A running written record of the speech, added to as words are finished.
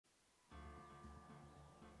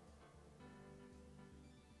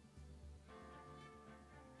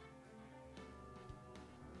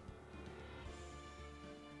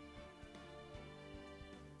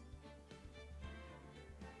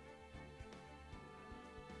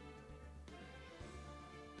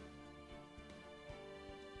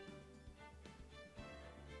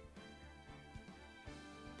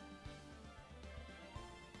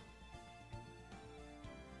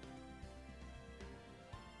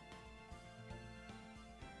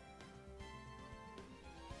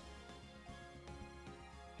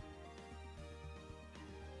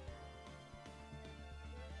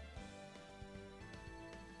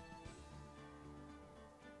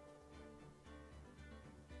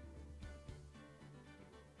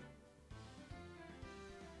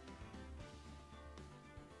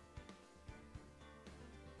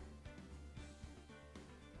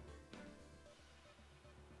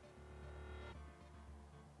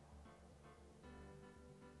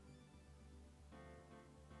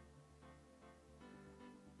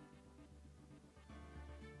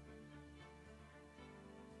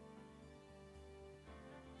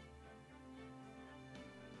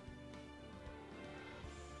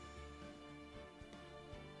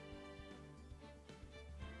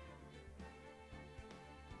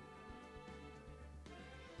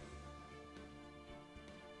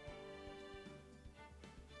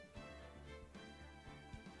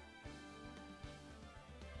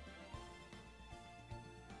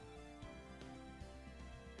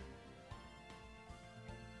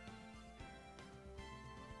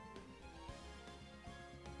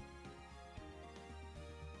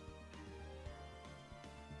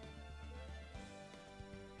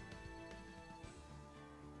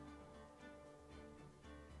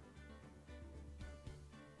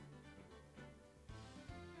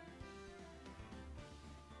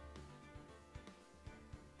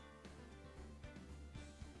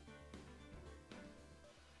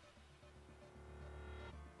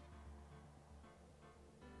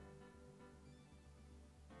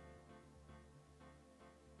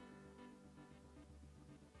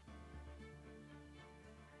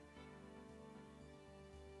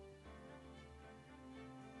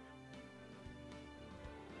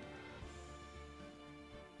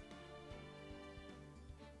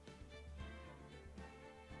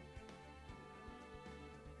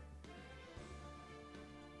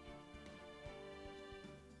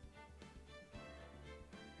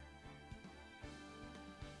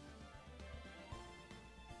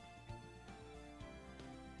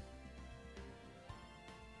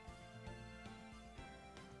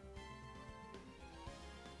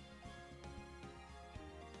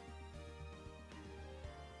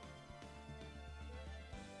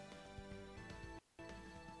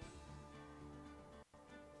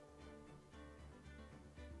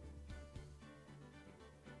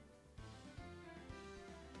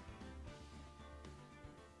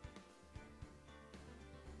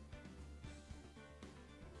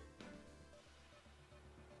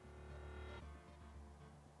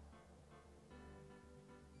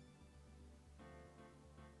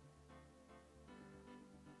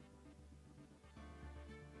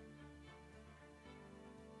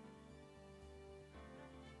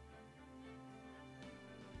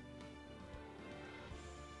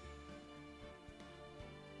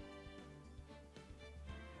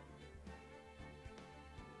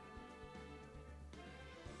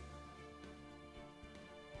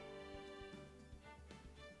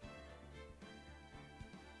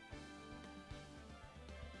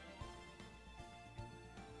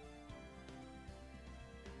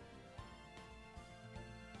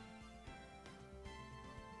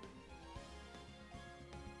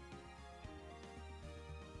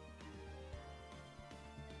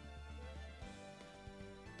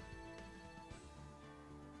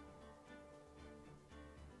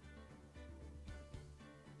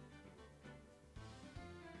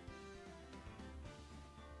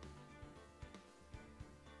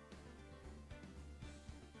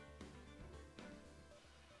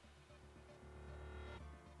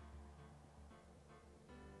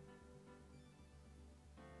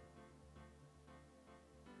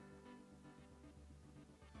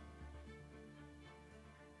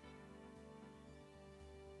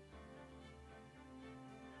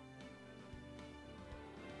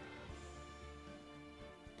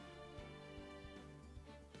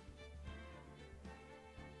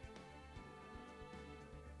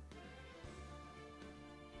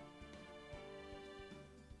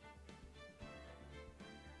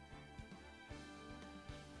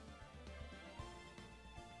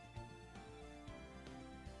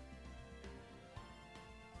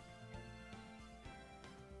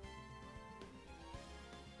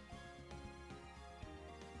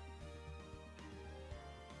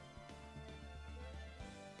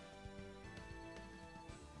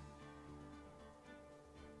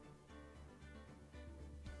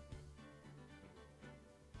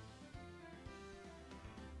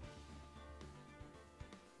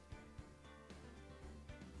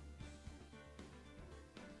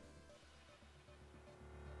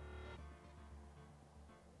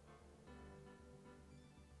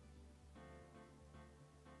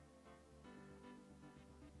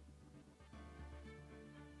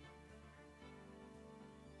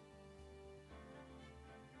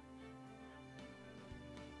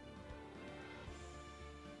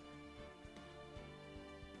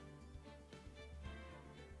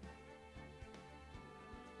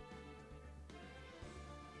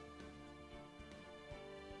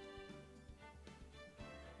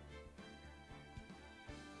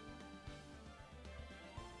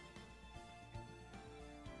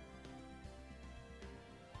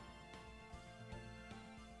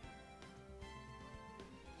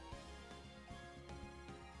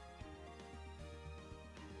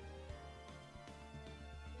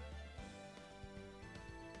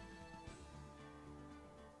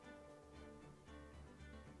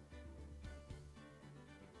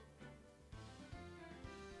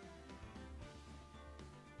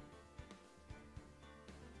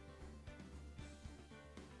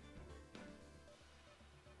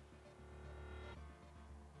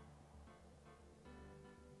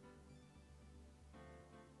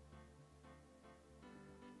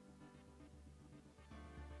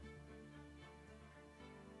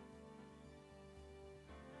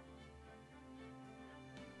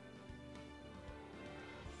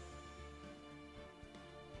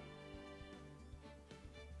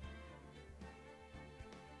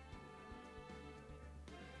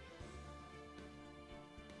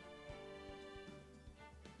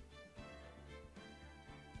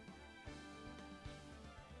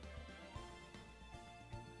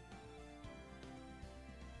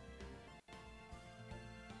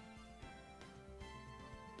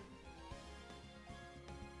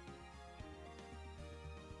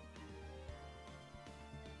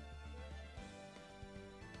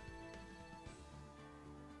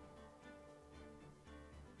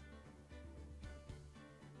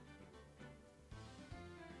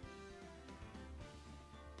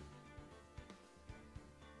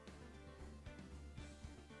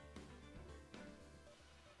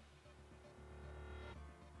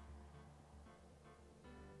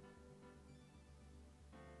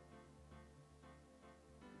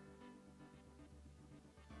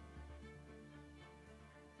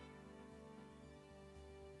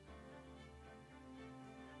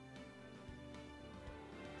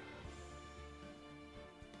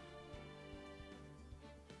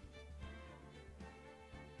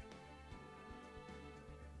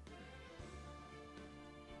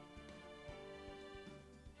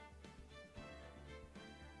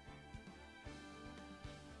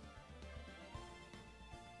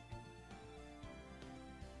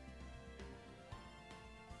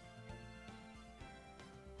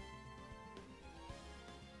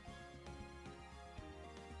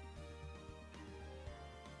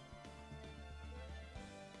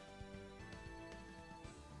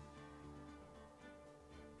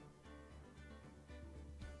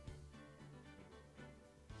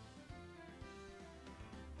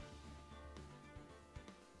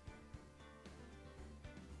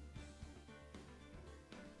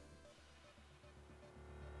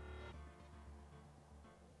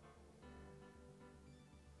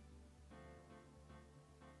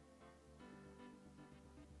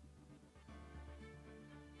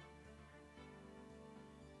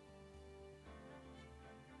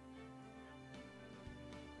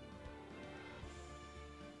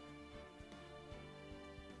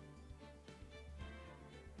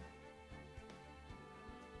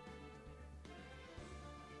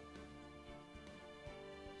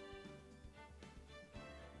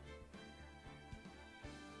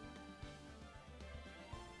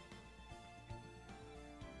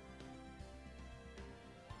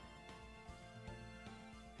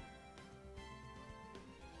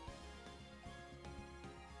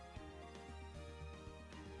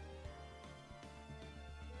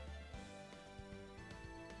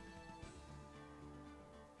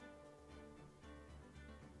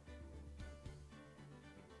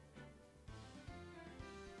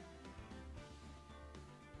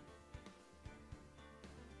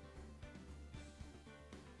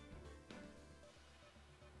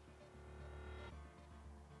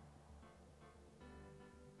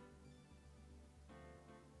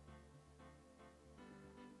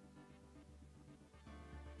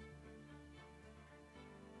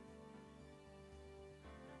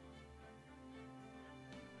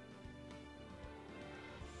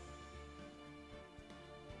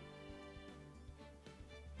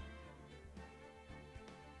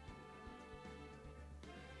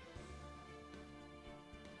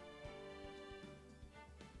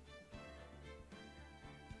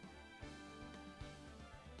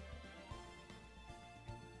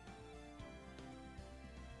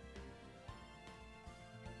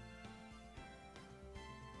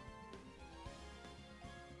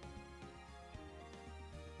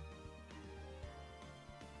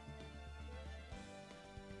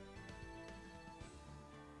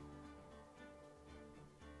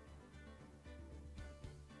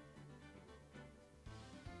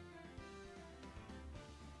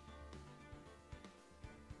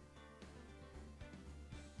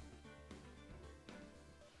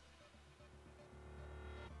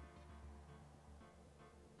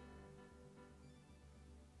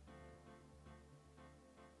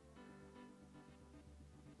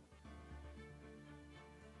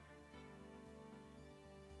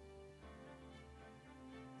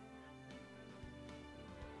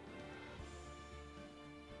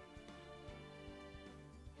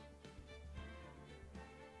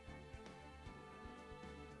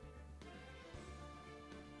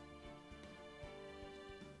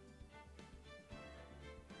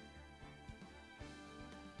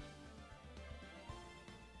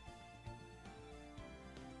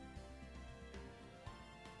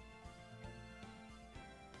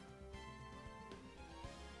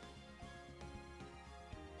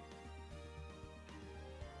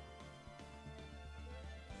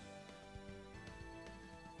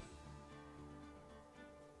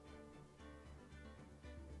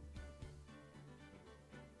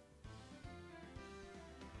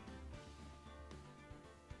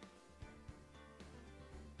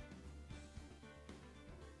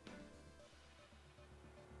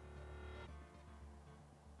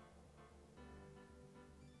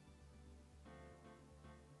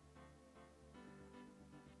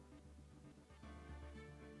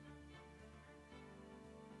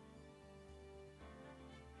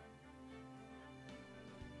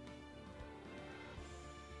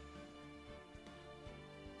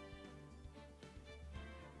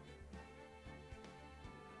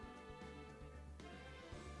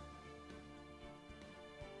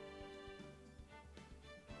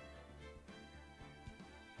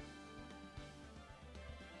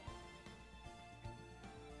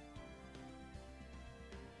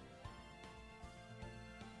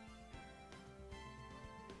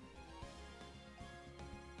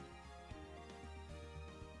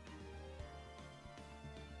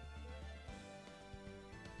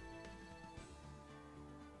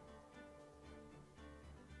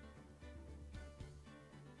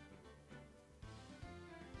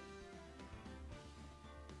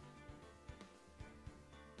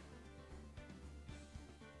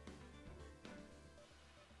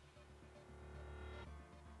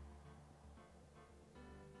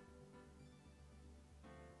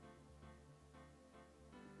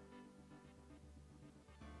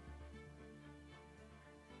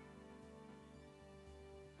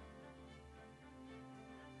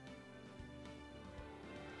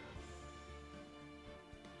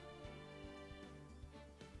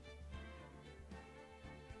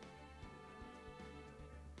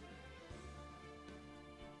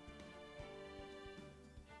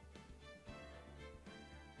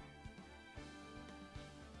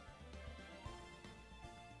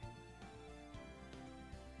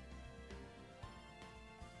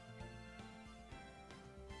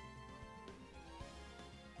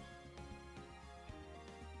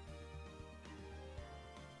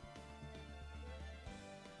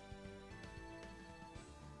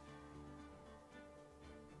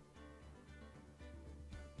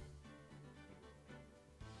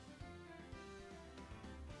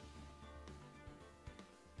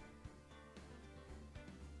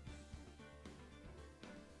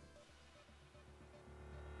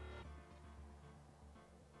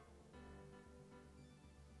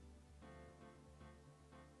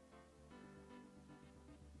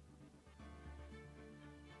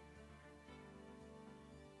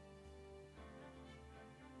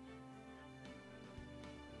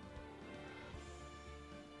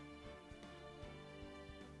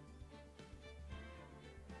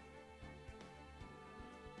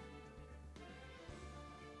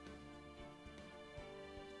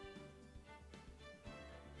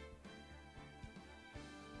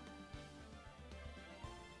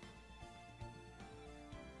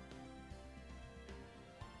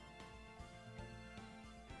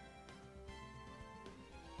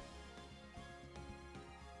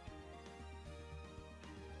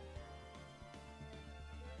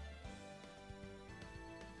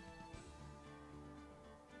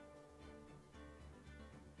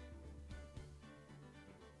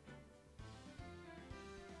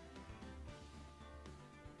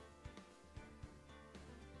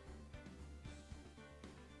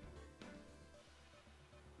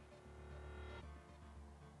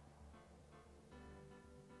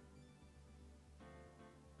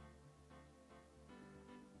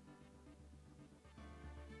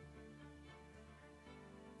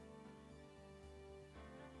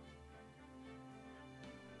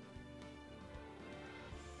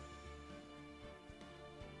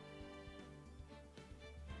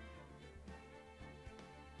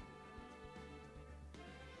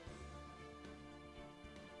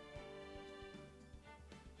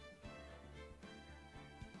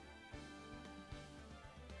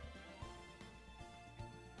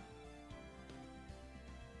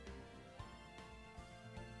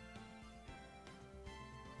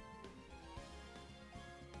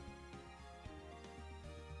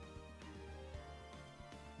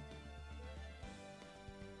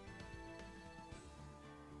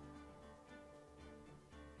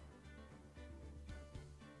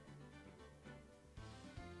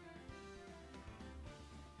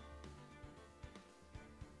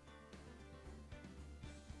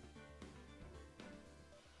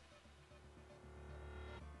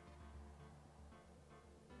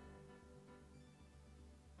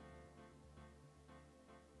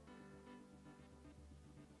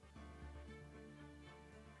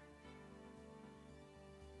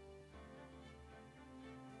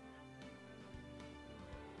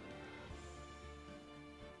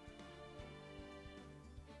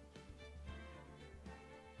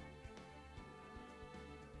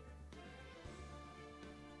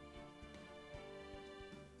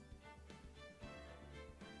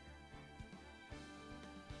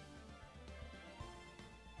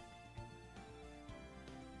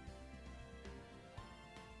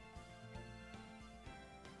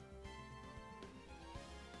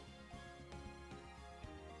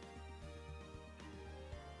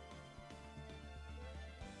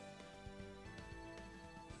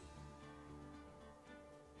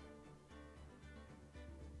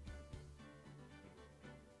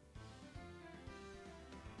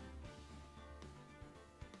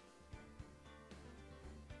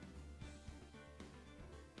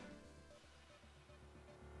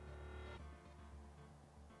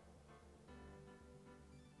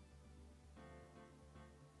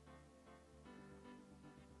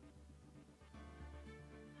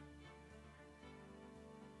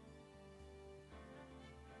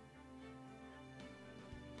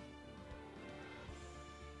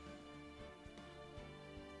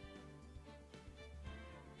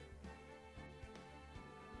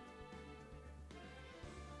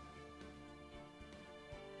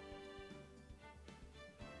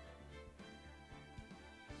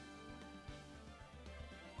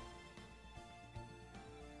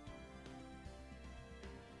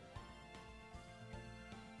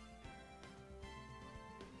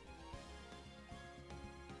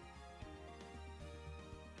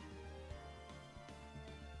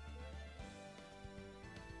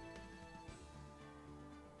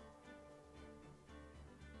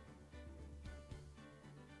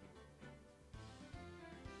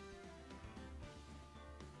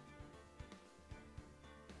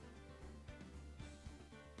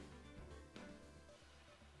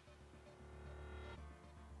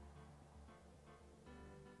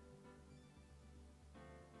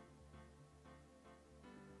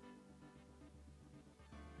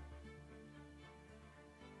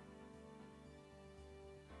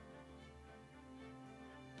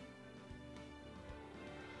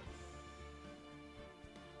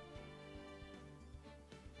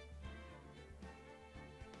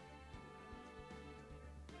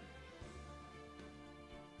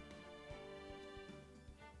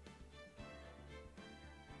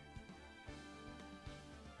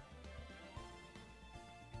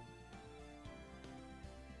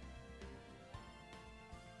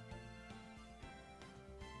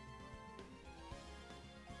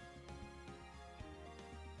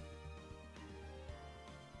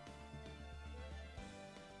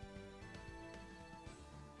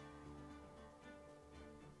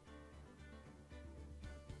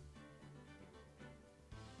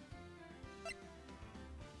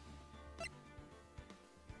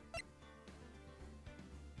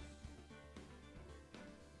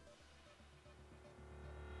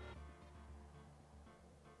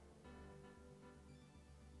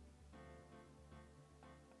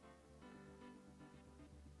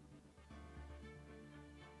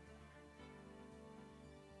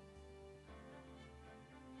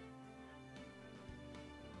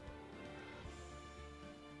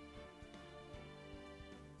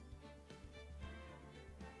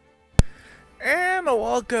And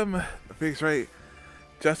welcome to Phoenix Wright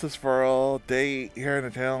Justice for All Day here in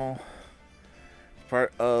the channel.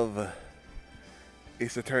 Part of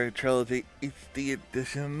Ace Attorney Trilogy HD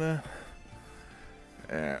Edition.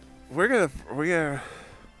 We're gonna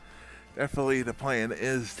definitely, the plan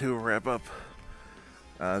is to wrap up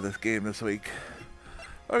this game this week.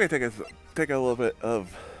 We're gonna take a little bit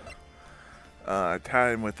of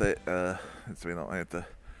time with it, so we don't have to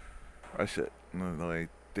rush it. The way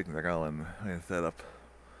things are going, I'm gonna set up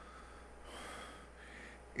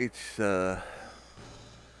each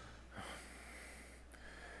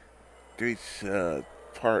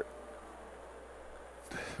part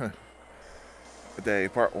a day.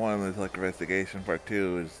 Part 1 is like investigation, part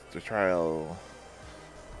 2 is the trial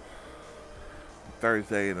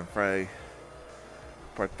Thursday, and then Friday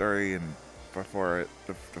part 3, and part 4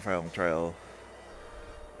 the final trial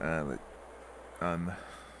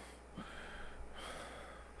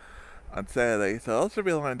on Saturday. So those should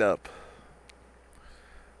be lined up.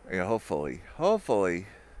 Yeah, hopefully,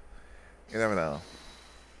 you never know.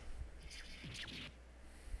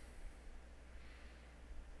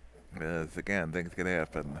 Because again, things can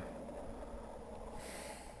happen.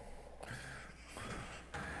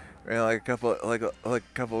 And like a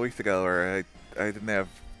couple weeks ago, where I didn't have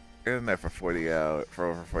internet for 40 hours,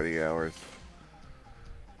 for over 40 hours.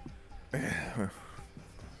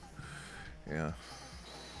 Yeah.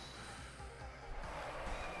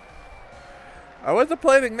 I wasn't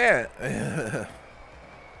planning that.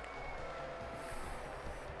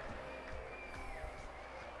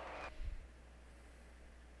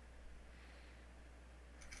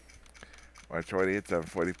 March 20th,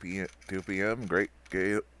 7:40 p.m. 2 p.m. Great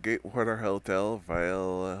Gatewater Hotel,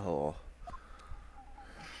 Viola Hall.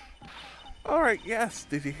 Alright, yes.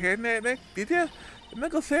 Did you hear that, Nick? Did you?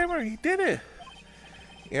 Nickel Samurai, he did it.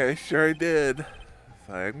 Yeah, he sure did.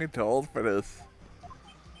 So I'm getting too old for this.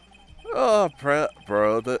 Oh,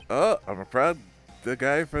 I'm a proud the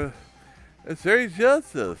guy for the series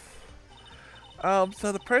justice.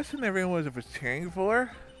 So the person everyone was cheering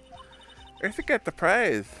for, I think got the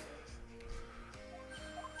prize.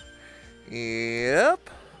 Yep.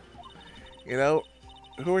 You know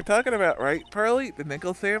who we're talking about, right, Pearly? The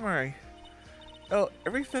Nickel Samurai. Oh,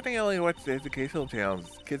 every Sunday I only watch the educational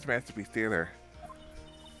channels, Kids Masterpiece Theater.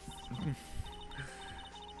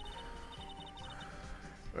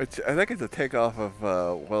 Which I think is a takeoff of,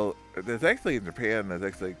 well, there's actually in Japan,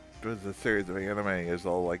 there's a series of anime, it's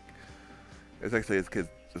all like, it's actually it's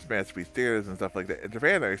Masterpiece Theaters and stuff like that. In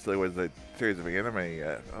Japan, actually, was a series of anime,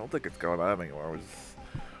 I don't think it's going on anymore. It was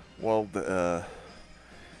World,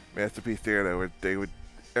 Masterpiece Theater, where they would,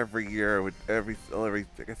 every year, with every I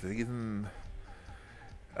guess, season,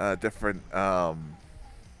 different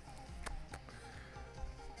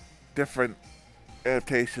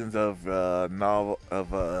adaptations of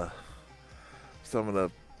some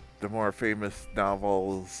of the more famous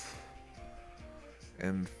novels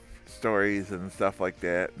and stories and stuff like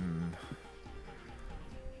that, and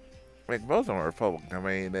like most of them are public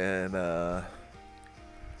domain, and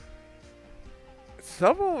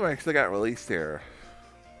some of them actually got released here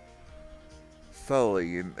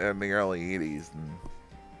slowly in the early 80s,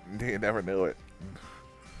 and you never knew it.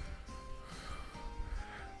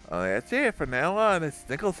 That's it. From now on, it's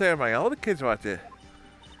Nickel Samurai. All the kids watch it.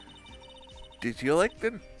 Did you like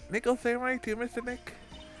the Nickel Samurai too, Mr. Nick?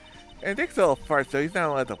 And Nick's a little fart, so he's not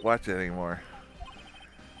allowed to watch it anymore.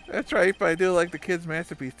 That's right, but I do like the Kids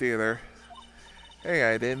Masterpiece Theater.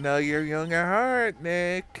 Hey, I didn't know you're young at heart,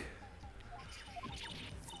 Nick.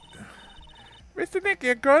 Mr. Nick,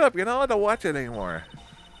 you're grown up. You're not allowed to watch it anymore.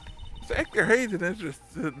 So act your age and interest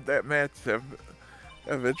in that match. Have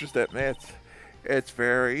interest at match. It's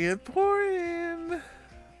very important.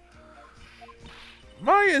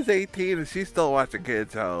 Maya's 18 and she's still watching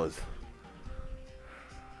kids' shows.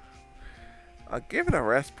 I'll give it a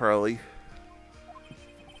rest, Pearly.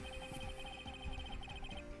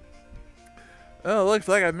 Oh, looks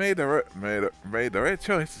like I made the right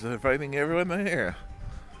choices in inviting everyone here.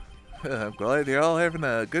 I'm glad you're all having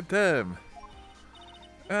a good time.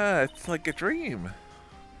 It's like a dream.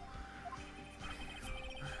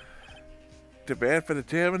 Too bad for the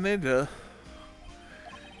Jam Ninja.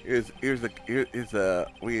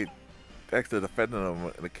 We actually defended him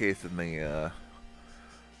in the case in the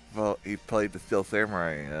well, he played the Steel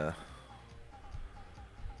Samurai.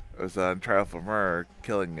 It was on trial for murder,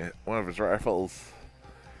 killing one of his rifles.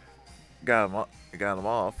 Got him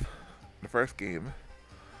off in the first game.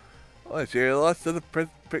 Well, she lost to the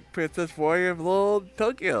Princess Warrior of Little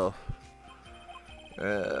Tokyo.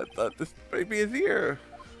 I thought this might be his year.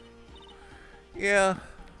 Yeah.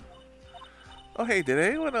 Oh, hey, did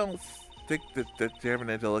anyone else think that the Jam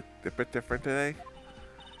Ninja looked a bit different today?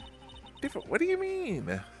 Different? What do you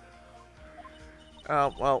mean?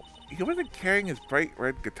 Well, he wasn't carrying his bright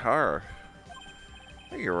red guitar.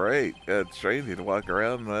 Hey, you're right. It's strange to walk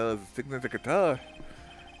around with a signature guitar.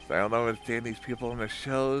 So I don't understand these people in the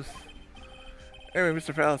shows. Anyway,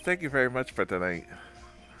 Mr. Palace, thank you very much for tonight.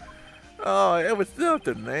 Oh, it was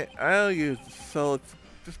nothing, Nick. I owe you, so it's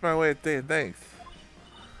just my way of saying thanks.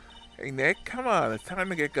 Hey, Nick, come on. It's time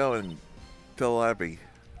to get going to the lobby.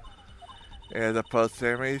 There's a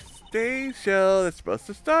post-ceremony stage show that's supposed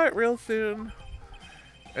to start real soon.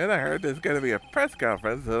 And I heard there's going to be a press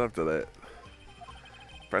conference led up to that.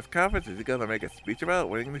 Press conference? Is he going to make a speech about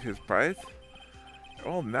winning his prize?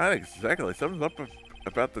 Well, not exactly. Something's up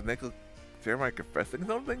about the nickel ceremony confessing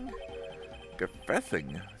something?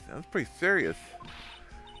 Confessing? Sounds pretty serious.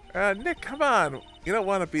 Nick, come on. You don't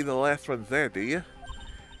want to be the last ones there, do you?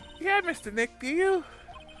 Yeah, Mr. Nick, do you?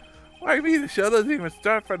 Why me? The show doesn't even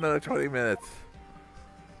start for another 20 minutes.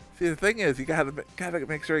 See, the thing is, you gotta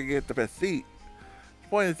make sure you get the best seat. The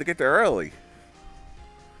point is to get there early.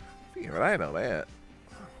 See, but I know that.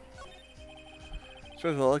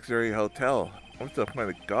 Sure, it's a luxury hotel. What's the point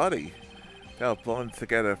of gaudy? Now blown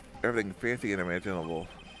together everything fancy and imaginable.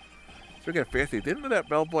 So we got fancy. Didn't that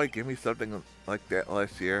bellboy give me something like that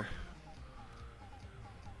last year?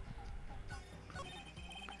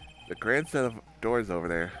 The grand set of doors over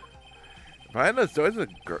there. Behind those doors is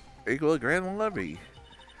a equal grand lobby.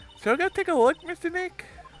 So I gotta take a look, Mr. Nick.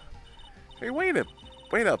 Hey, wait up.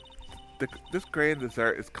 This grand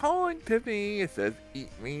dessert is calling to me. It says,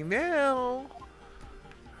 "Eat me now."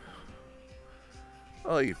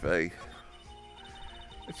 Oh, you fake.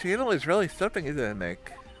 The channel is really something, isn't it,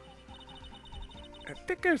 Nick? I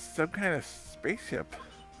think there's some kind of spaceship.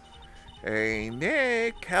 Hey,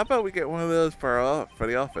 Nick, how about we get one of those for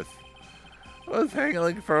the office? I was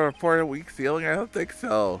hanging for a report of weak ceiling. I don't think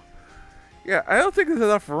so. Yeah, I don't think there's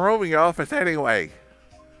enough room in your office anyway.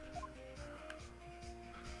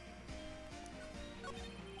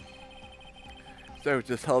 So it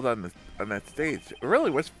just held on that stage. It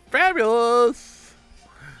really was fabulous.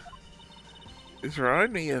 This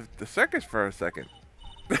reminded me of the circus for a second.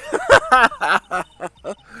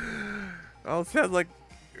 Oh, it sounds like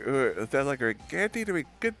a guarantee to be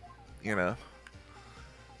good, you know.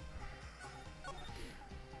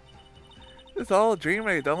 It's all a dream.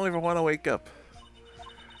 I don't even want to wake up.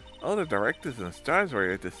 All the directors and stars were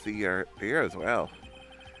here to see are here as well.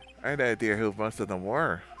 I had no idea who most of them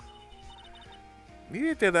were.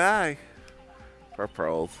 Neither did I. Poor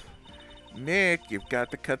pearls. Nick, you've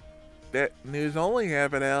got to cut that news only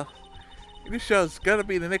habit out. This show's gonna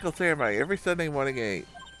be the nickel ceremony every Sunday morning at 8.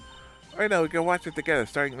 I know, we can watch it together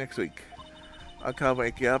starting next week. I'll come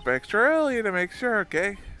wake you up extra early to make sure,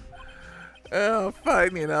 okay? Oh,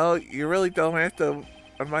 fine, you know, you really don't have to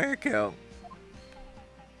on my account.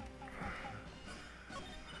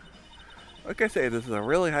 Like I say, this is a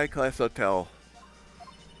really high-class hotel.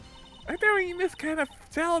 I've never eaten this kind of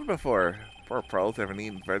salad before. Poor Pearls haven't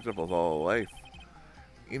eaten vegetables all her life.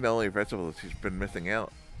 Eating the only vegetables she's been missing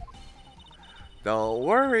out. Don't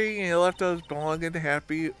worry, you left those belonging to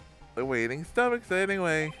happy waiting stomachs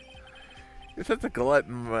anyway. You're such a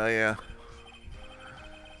glutton, Maya.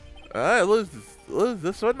 I lose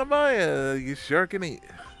this one to Maya. You sure can eat.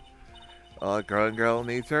 A growing girl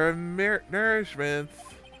needs her nourishment.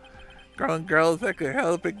 Growing girl, exactly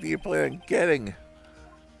how big do you plan on getting?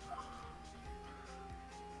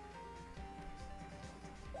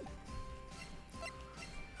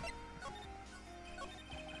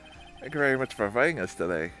 Thank you very much for inviting us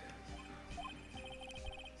today.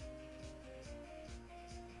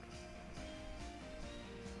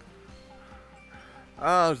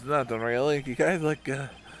 Oh, it's nothing really. You guys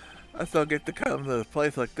I still get to come to a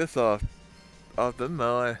place like this often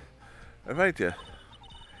though. I invite you.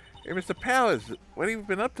 Hey, Mr. Powers, what have you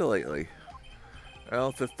been up to lately?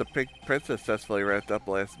 Well, since the Pink Princess successfully wrapped up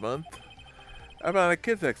last month. How about a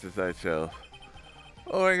kids' exercise show?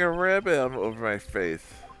 Oh, I got a rabbit over my face.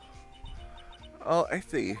 Oh, I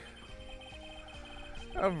see.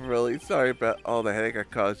 I'm really sorry about all the headache I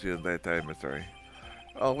caused you in that time, Mr. Ray.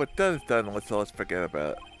 Oh, what's done is done. Let's forget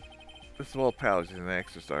about it. This Will Powers is an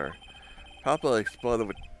extra star. Papa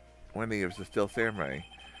exploded when he was still ceremony.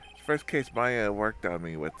 It's the first case Maya worked on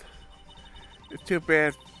me with. It's too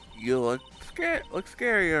bad you look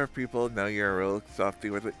scarier, people. Now you're a real softy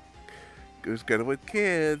with it. Who's good with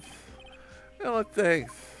kids? Oh,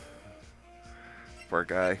 thanks. Poor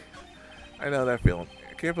guy. I know that feeling.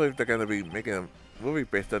 I can't believe they're gonna be making a movie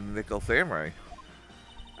based on the Nickel Samurai.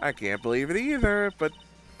 I can't believe it either, but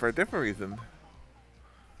for a different reason.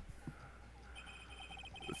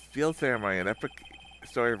 Steel Samurai, an epic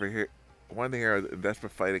story of one hero in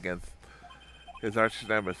desperate fight against his arch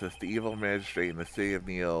nemesis, the evil magistrate in the city of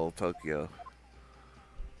Neo, Tokyo.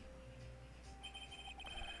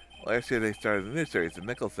 Last year they started a new series, the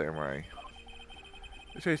Nickel Samurai.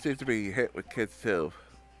 This series seems to be hit with kids too.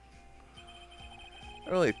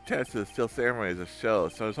 I'm really attached to the Steel Samurai as a show,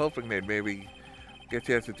 so I was hoping they'd maybe get a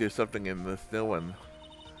chance to do something in this new one.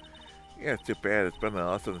 Yeah, it's too bad. It's been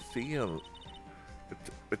awesome to see you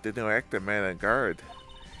with the new actor, Man on Guard.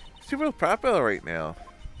 He's real popular right now.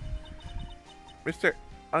 Mr.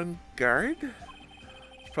 On Guard?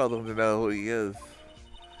 It's probably to know who he is.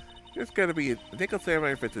 There's gotta be a Nickel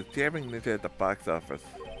Samurai if it's a jamming ninja at the box office.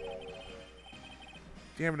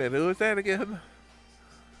 Jamming in, who is that again?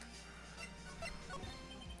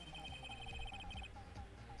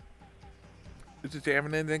 Is it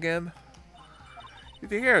jamming in again?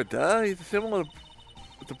 He's a hero, duh. He's a symbol of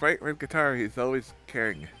the bright red guitar he's always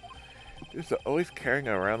carrying. He's always carrying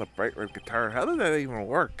around a bright red guitar. How does that even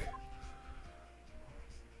work?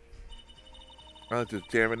 Oh, it's just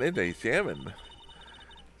jamming in there. He's jamming.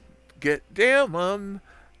 Get jamming,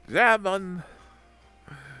 jamming.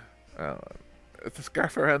 Oh, it's a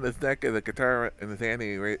scarf around his neck and the guitar in his hand.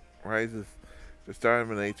 He rises to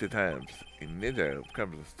stardom in ancient times. A ninja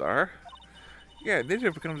becomes a star. Yeah,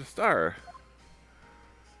 ninja becomes a star.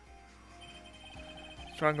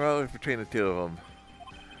 Strong rivalry between the two of them.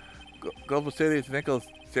 Global Studios Nickel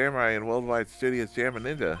Samurai and Worldwide Studios Jam and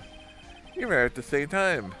Ninja. Even at the same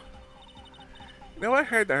time. You know, I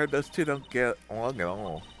heard those two don't get along at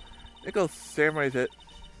all. Nickel Samurai's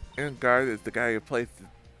in Guard is the guy who plays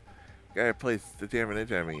the Jam and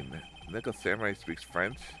Ninja. I mean, Nickel Samurai speaks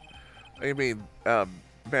French. I mean, Man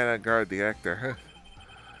on Guard, the actor.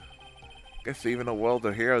 Guess even the world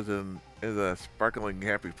of heroes is a sparkling,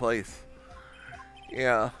 happy place.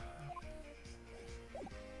 Yeah.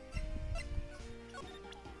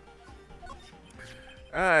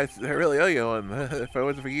 I really owe you one. If it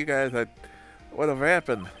wasn't for you guys, what would have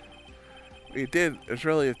happened? What you did, it was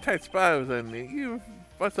really a tight spot. It was in, you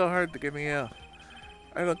fought so hard to get me out.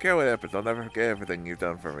 I don't care what happens. I'll never forget everything you've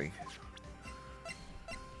done for me.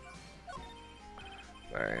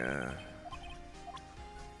 Sorry,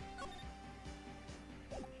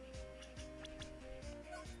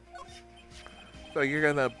 So you're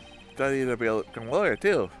gonna study to be a lawyer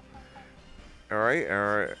too. Alright,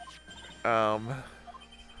 alright.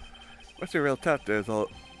 What's real tough? There's a lot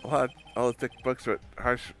of all the thick books with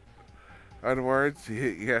hard words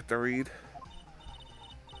you have to read.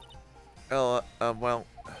 Oh, well,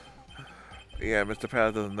 yeah, Mr.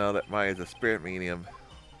 Powell doesn't know that mine is a spirit medium.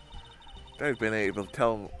 I've been able to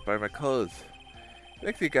tell by my clothes. I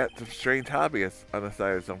think you got some strange hobbyists on the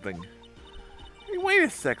side or something. Hey, wait a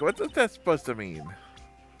second, what's that supposed to mean?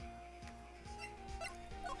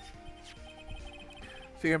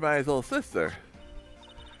 Seeing by his little sister.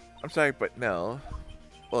 I'm sorry, but no.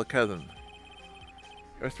 Well, cousin.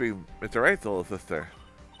 It must be Mr. Wright's little sister.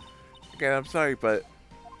 Again, I'm sorry, but...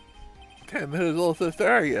 Tim, whose little sister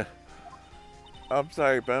are you? I'm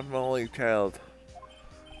sorry, but I'm an only child.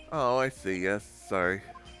 Oh, I see, yes, sorry.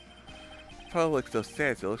 Paul looks so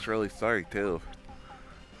sad, she looks really sorry, too.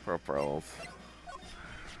 Poor pearls.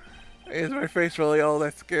 Is my face really all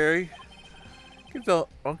that scary? Kids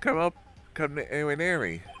won't come anywhere near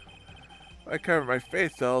me. I cover my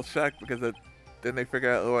face, they're all shocked because then they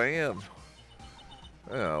figure out who I am.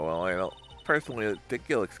 Oh, well, I don't personally think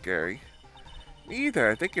you look scary. Me either.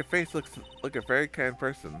 I think your face looks like a very kind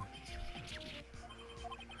person.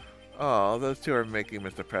 Oh, those two are making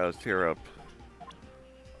Mr. Powers tear up.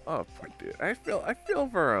 Oh, poor dude. I feel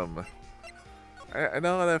for him. I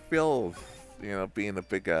know how that feels, you know, being a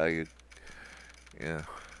big guy. Yeah.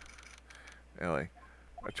 Anyway,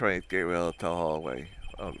 I'm trying to get rid of the hallway.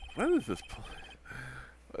 Oh, what is this place?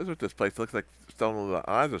 What is with this place? It looks like some of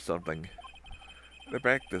the Oz or something. In the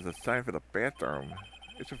back, there's a sign for the bathroom.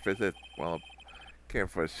 I should visit while camp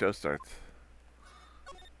before the show starts.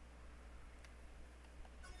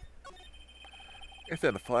 I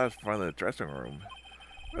said the flowers in front of the dressing room.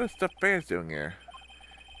 What is stuffed bears doing here?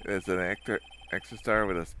 Is it an extra star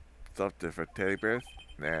with a stuffed for teddy bears?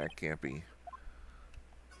 Nah, it can't be.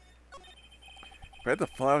 If I had the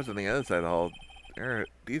flowers on the other side of the hall,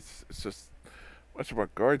 these is just much more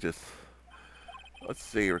gorgeous. Let's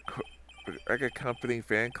see, record company,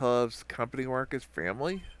 fan clubs, company workers,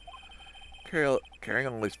 family? Carrying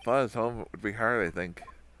all these flowers home would be hard, I think.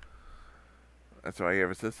 That's why you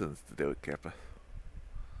have assistants to do it, Kappa.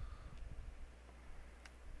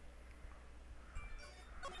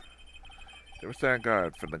 They were on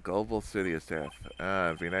guard from the Global Studio staff.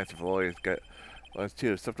 It'd be nice if lawyers got ones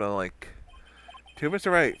too. Something like To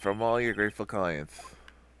Mr. Wright, from all your grateful clients.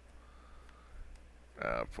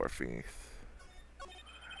 Poor Phoenix.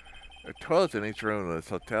 There are toilets in each room of this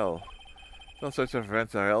hotel. All sorts of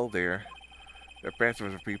events are held here. There are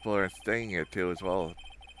bathrooms for people who are staying here too as well.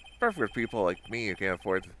 Perfect for people like me who can't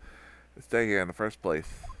afford to stay here in the first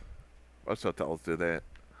place. Most hotels do that.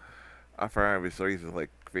 For obvious reasons,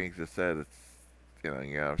 like Phoenix just said, it's,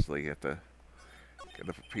 you obviously have to get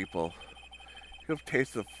the people. You have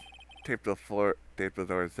tape the floor, tape the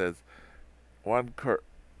door that says, one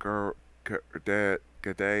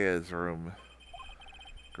Gadea's room.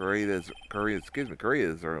 Korea's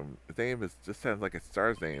room. His name just sounds like a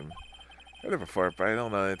star's name. I've heard it before, but I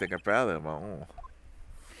don't know anything about him. Oh.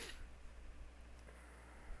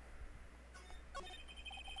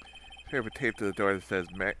 Here, a tape to the door that says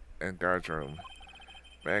Mac and Guard's room.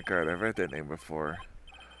 Mac Guard, I've read that name before.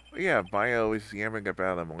 Well, yeah, Maya always yammering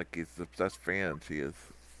about him like he's the best fan she is.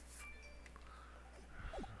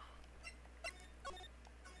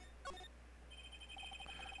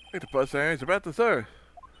 Hey, the bus is about to start.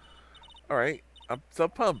 Alright, I'm so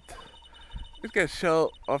pumped. He's gonna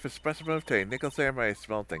show off his special move today, Nickel Samurai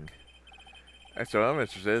Smelting. That's what I'm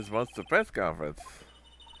interested in, is most of the press conference.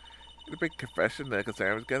 The big confession Nickel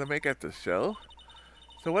Samurai's gonna make at the show?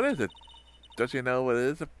 So what is it? Does you know what it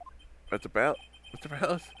is? What's about? Mr.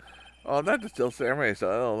 Mouse? Oh, I'm not the Steel Samurai, so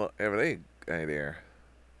I don't have any idea.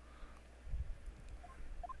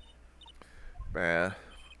 Man.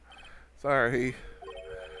 Sorry.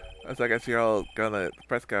 I guess you're all gonna the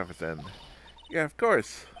press conference then. Yeah, of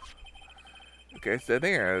course. Okay, sit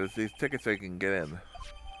here. There's these tickets so you can get in.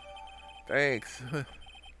 Thanks.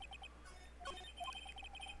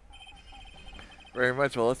 Very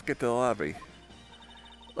much. Well, let's get to the lobby.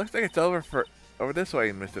 Looks like it's over this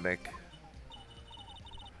way, Mr. Nick.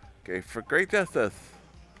 Okay, for great justice.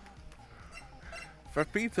 For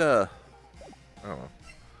pizza. Oh.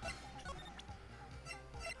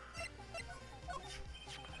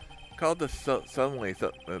 Called this suddenly.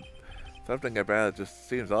 Something about it just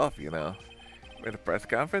seems off, you know. At a press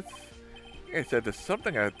conference? I said there's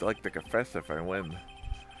something I'd like to confess if I win.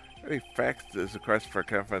 He faxed his request for a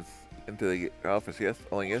conference into the office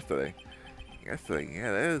only yesterday. Yesterday,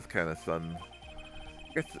 yeah, that is kind of sudden.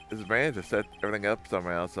 I guess his manager set everything up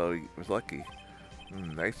somehow, so he was lucky.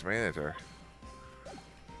 Nice manager.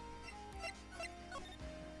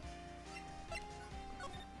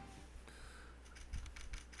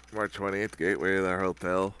 March 28th, gateway to their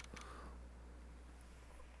hotel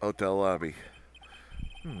lobby.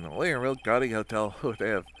 Only a real gaudy hotel would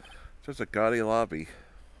have such a gaudy lobby.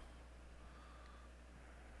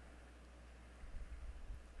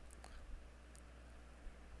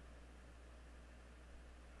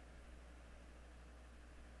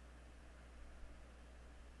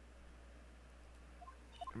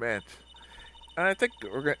 Match. And I think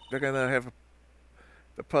they're gonna have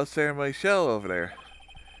the post-ceremony show over there.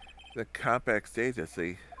 The compact stage, I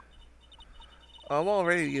see. I'm all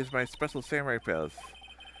ready to use my special samurai powers.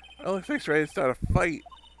 Oh, looks like it's ready to start a fight.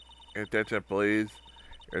 Your attention, please.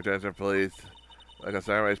 Your attention, please. Like a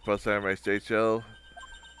samurai's post-samurai stage show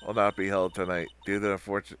will not be held tonight due to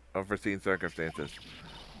unforeseen circumstances.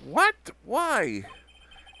 What? Why?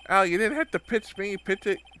 Al, you didn't have to pitch me. Pitch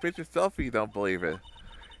yourself if you don't believe it.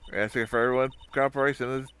 We're asking for everyone's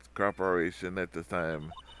cooperation at this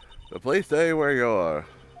time. So please stay where you are.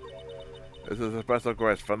 This is a special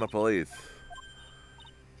request from the police.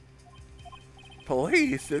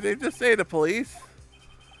 Police? Did they just say the police?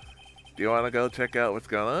 Do you want to go check out what's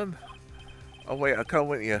going on? Oh wait, I'll come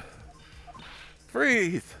with you.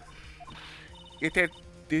 Freeze! Did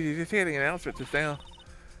you just hear the announcement just now?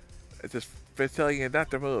 It's just telling you not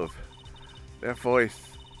to move. That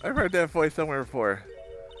voice. I've heard that voice somewhere before.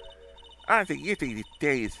 Honestly, you think these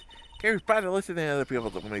days. Can't be bothered to listen to other people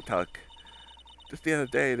when they talk. Just the other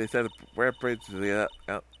day, they said where bridge to the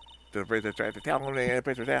bridge. I tried to tell them the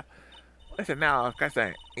bridge was out. Listen now, of course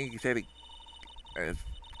he said it's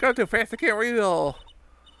going too fast. I can't read it all.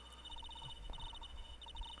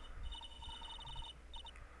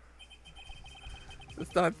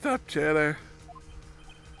 It's not stop chatter.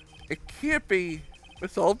 It can't be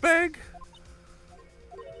Miss Oldbag.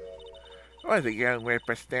 What is it, young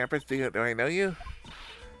whippersnappers? Do I know you?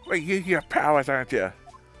 Wait, you your powers, aren't you?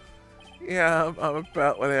 Yeah, I'm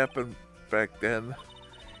about what happened back then.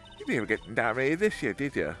 You didn't even get nominated this year,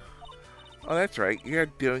 did you? Oh, that's right. You're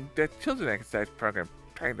doing the children exercise program,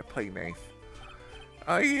 trying to play nice.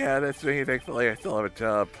 Oh yeah, that's me. Thankfully, I still have a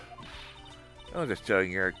job. I'm just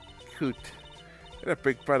showing you're cute. You're a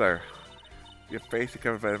big brother. Your face is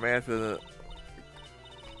covered by the mask.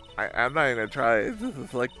 I'm not even gonna try. This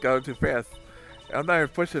is like going too fast. I'm not even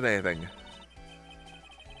pushing anything.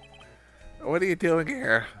 What are you doing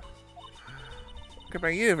here? Come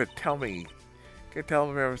on, you didn't even tell me. Can you tell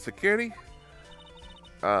me about security?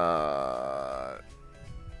 No,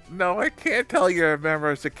 I can't tell you're a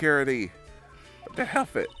member of security. What the hell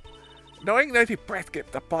it? Knowing that you press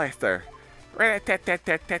skip the blaster.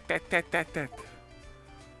 Rat-a-tat-tat-tat-tat-tat-tat-tat.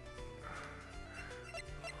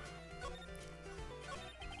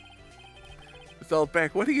 So,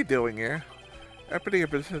 Beck, what are you doing here? I'm putting your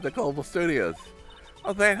business in the Global Studios.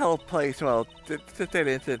 Oh, that whole place, well, since that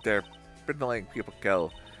incident there, been letting people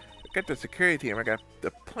go. I got the security team, I got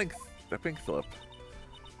the pink slip.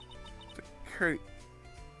 Security.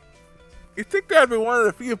 You think that'd be one of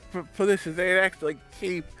the few positions they'd actually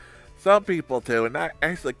keep some people to and not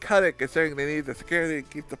actually cut it, considering they need the security to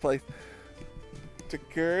keep the place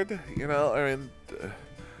secured? You know, I mean,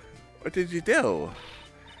 what did you do?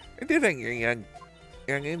 What do you think, you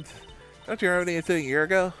youngins? Don't you remember the incident a year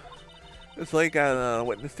ago? This lady got on a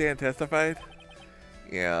witness stand testified?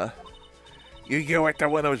 Yeah. You were the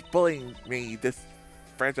one who was bullying me, this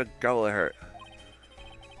fragile girl I hurt.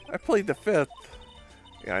 I plead the fifth.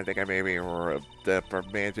 Yeah, I think I maybe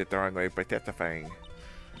managed it the wrong way by testifying.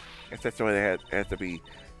 Guess that's the way it has to be.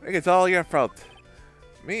 I think it's all your fault.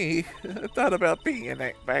 Me? I thought about being in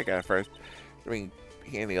that bad guy first. I mean,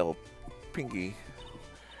 handy old Pinky.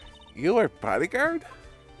 You were bodyguard?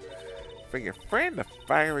 For your friend, the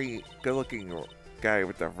fiery, good-looking guy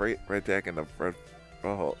with the red jacket and the red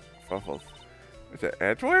ruffles. Is it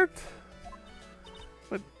Edward?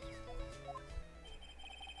 But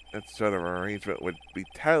that sort of arrangement would be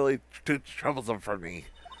totally too troublesome for me.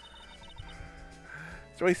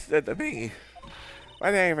 So he said to me,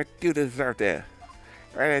 why did I ever do deserve that?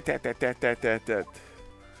 Right.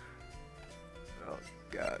 Oh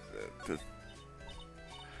God.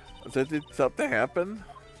 So did something happen?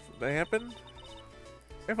 Something happened?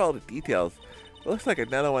 I have all the details. It looks like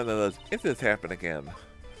another one of those incidents happened again.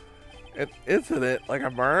 An incident? Like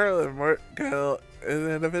a murder? Kind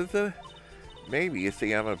of incident? Maybe. You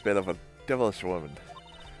see, I'm a bit of a devilish woman.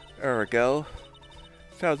 There we go.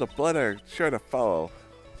 Sounds of blood are sure to follow.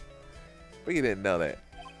 But you didn't know that.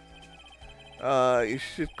 You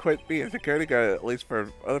should quit being a security guard, at least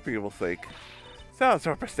for other people's sake. Sounds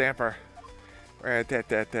super stamper.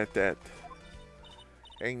 That.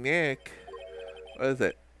 Hey, Nick. What is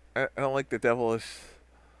it? I don't like the devilish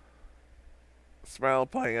smile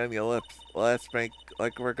playing on your lips. Let's make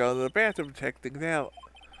like we're going to the bathroom to check things out.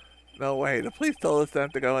 No way. The police told us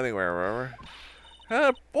not to go anywhere, remember?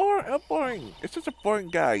 How boring. It's just a boring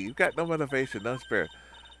guy. You've got no motivation, no spirit.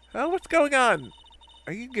 What's going on?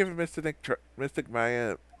 Are you giving Mystic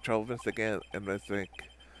Maya trouble, Mystic and Mystic?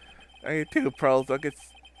 Are you two pros? I'll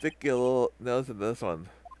stick your little nose in this one.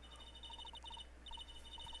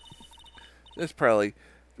 This Pearly.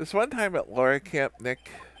 This one time at Laura Camp, Nick.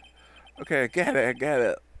 Okay, I get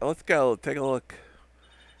it. Let's go. Take a look.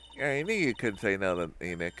 Yeah, I knew you couldn't say no to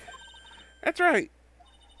me, Nick. That's right.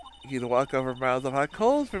 You'd walk over miles of hot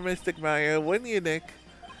coals for Mystic Maya, wouldn't you, Nick?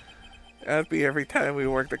 That'd be every time we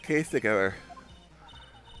worked a case together.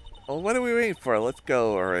 Well, what are we waiting for? Let's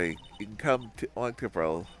go already. You can come along to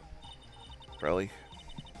Broly.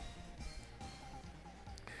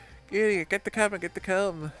 Get the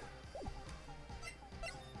come.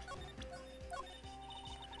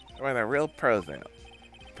 We're the real pros now.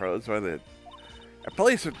 Pros for the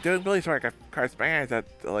police are doing police work. Of course, my eyes are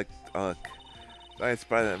like, I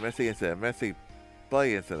spotted a messy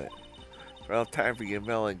bloody incident. Well, time for you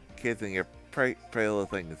melon kids and your pretty little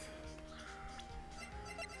things.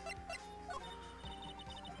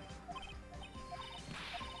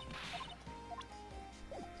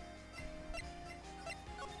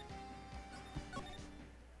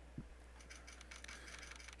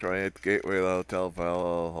 Trying at the gateway of the hotel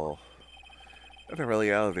file. Nothing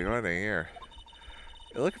really out of the ordinary here.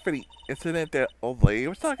 You're looking for the incident that old lady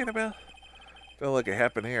was talking about? Don't look, it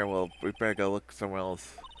happened here. Well, we better go look somewhere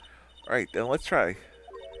else. Alright, then let's try.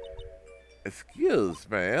 Excuse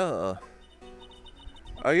me, are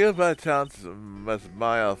you by chance Miss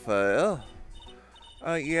Maya Fail?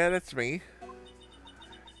 Yeah, that's me.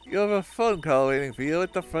 You have a phone call waiting for you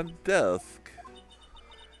at the front desk.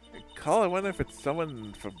 I wonder if it's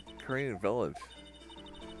someone from Korean Village.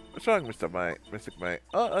 What's wrong, Mystic Mike?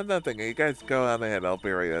 Oh, nothing. You guys go on ahead. I'll be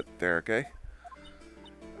right there, okay?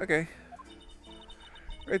 Okay.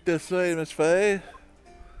 Right this way, Miss Faye.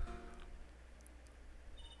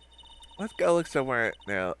 Let's go look somewhere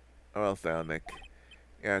now. Oh, else now, Nick.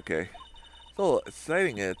 Yeah, okay. It's a little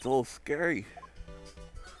exciting and it's a little scary.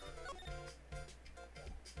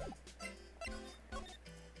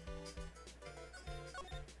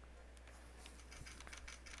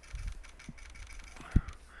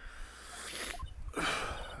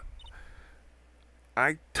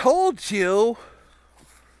 I told you!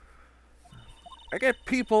 I get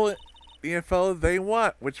people the info they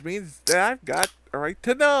want, which means that I've got a right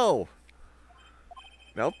to know.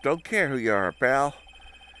 Nope, don't care who you are, pal.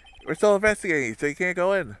 We're still investigating, so you can't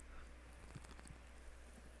go in.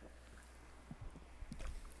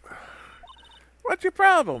 What's your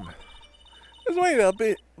problem? Just wait, I'll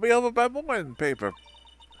be over by morning paper.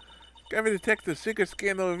 Every detective secret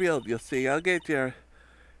scandal revealed, you'll see. I'll get your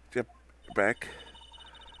back.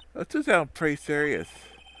 That does sound pretty serious.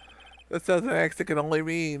 That sounds an accent can only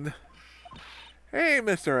mean. Hey,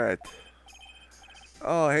 Mr. Wright.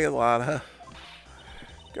 Oh, hey, Lana.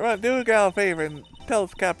 Come on, do a gal a favor and tell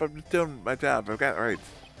this cop I'm just doing my job. I've got rights.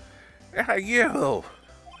 Ah, you!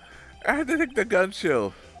 I had to take the gun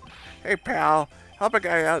show. Hey, pal. Help a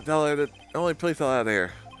guy out and tell her that the only police allowed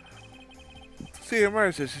here. See her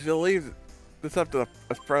murder, so she'll leave this up to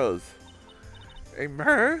us pros. Hey,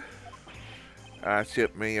 murder? Ah,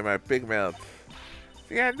 shit me in my big mouth.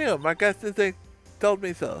 See, I knew it. My gut instinct told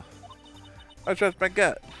me so. I trust my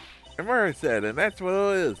gut. And murder said, and that's what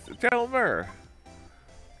it is. Tell murder.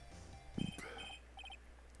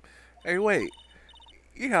 Hey, wait.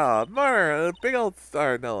 Yeah, murder, a big old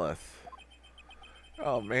star, no less.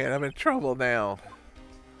 Oh man, I'm in trouble now.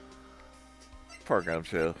 Poor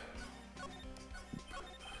Gumshoe.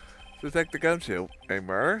 Detect the Gumshoe. Hey,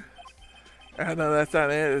 murder? No, that's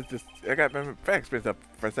not it. It's just, I got my facts mixed up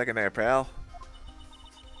for a second there, pal.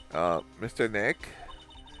 Mr. Nick?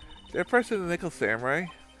 Is there a person in the Nickel Samurai?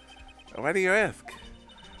 Why do you ask?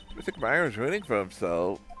 Mr. Meyer was rooting for him,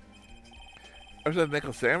 so... I was a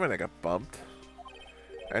Nickel Samurai that got bumped.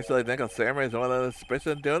 Actually, Nickel Samurai is one of the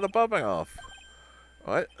suspicious doing the bumping off.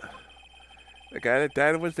 What? The guy that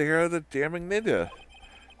died was the hero of the Jamming Ninja.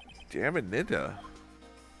 Jamming Ninja?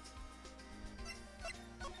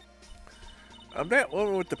 That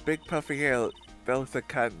woman with the big puffy hair that looks like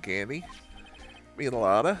cotton candy. Me and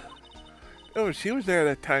Lana. Oh, she was there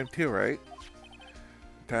at that time too, right?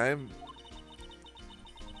 Time.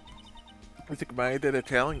 I think Maya did a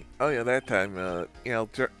telling. Oh yeah, that time. You know,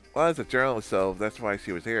 Lana's a journalist, so that's why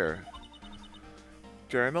she was here.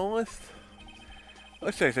 Journalist?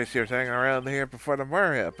 Let's say she was hanging around here before the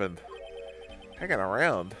murder happened. Hanging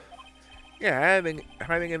around? Yeah,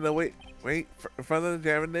 hiding in the wait in front of the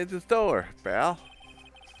Jamming Ninja store, pal.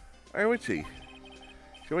 Where would she?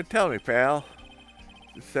 She wouldn't tell me, pal.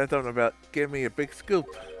 She said something about giving me a big scoop.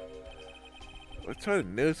 What sort of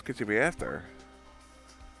news could she be after?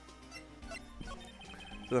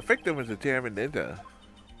 So the victim was a Jamming Ninja.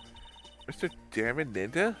 Mr. Jamming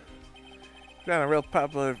Ninja? He's on a real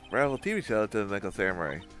popular rival TV show to the Nickel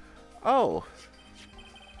Samurai. Oh!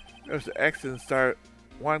 There was the accident star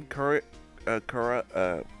one Kurita.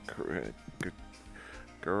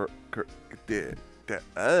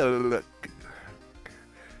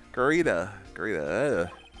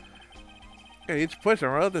 Yeah, he's pushing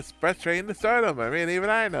road the express train to stardom. I mean, even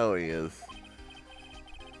I know he is.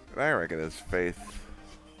 And I reckon his face.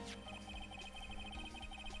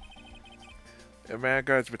 The man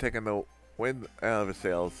guards were taking the wind out of his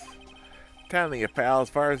sails. Telling you, pal, as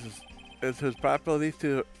far as who's popular, these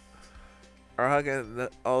two are hugging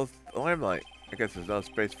all the limelight. I guess there's no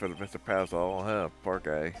space for Mr. Pausal, huh? Poor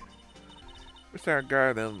guy. Mr.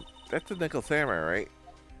 Guard, that's the Nickel Samurai, right?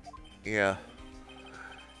 Yeah.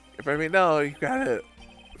 If I mean, no, you gotta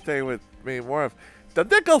stay with me more of the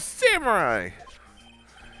Nickel Samurai!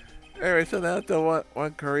 Anyway, so now that the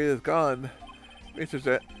one Korea is gone,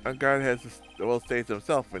 Mr. Guard has the world stage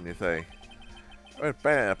himself, when you say. What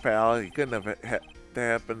bad, pal? You couldn't have had to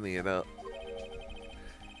happen, you know.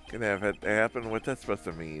 Couldn't have had to happen? What's that supposed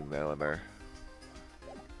to mean now and there?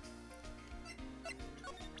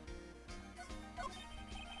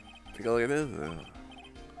 Take a look at this.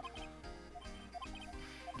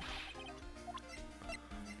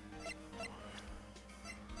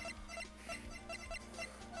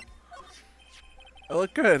 I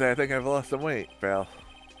look good. I think I've lost some weight, pal.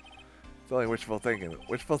 It's only wishful thinking.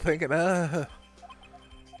 Wishful thinking? In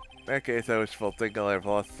that case, I wishful thinking I've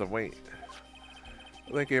lost some weight.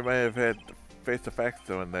 I think you might have had to face the facts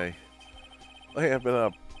one day. I have been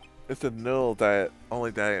up. It's a null diet.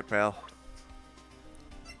 Only diet, pal.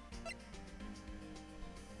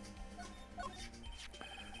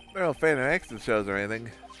 I'm not a fan of action shows or anything.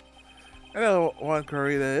 I know what one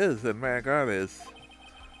Kurita is and Magard is.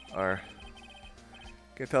 Or...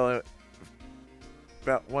 can't tell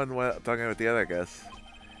about one without talking about the other, I guess.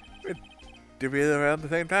 We debuted around the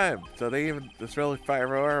same time, so they even just really fight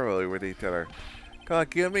rivalry with each other. Kinda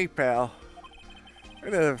like you and me, pal. I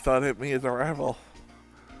never thought of me as a rival.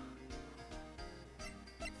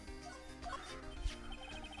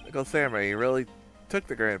 Nickel Samurai, you really took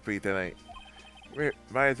the Grand Prix tonight.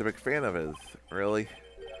 Maya's a big fan of his. Really?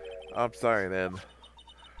 I'm sorry, then.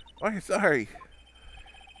 Why are you sorry?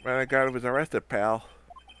 Man, I got was arrested, pal.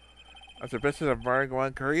 On suspicion of murdering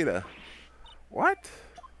one Karita. What?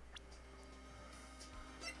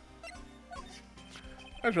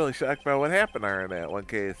 I was really shocked by what happened to her in that one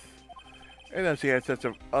case. I didn't know she had such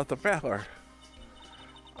an awesome power.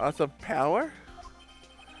 Awesome power?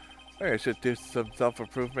 Maybe I should do some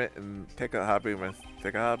self-improvement and take a hobby.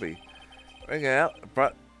 Hanging out,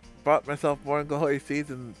 bought myself more glory seeds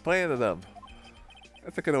and planted them.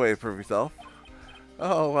 That's a good way to prove yourself.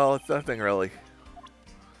 Oh, well, it's nothing really.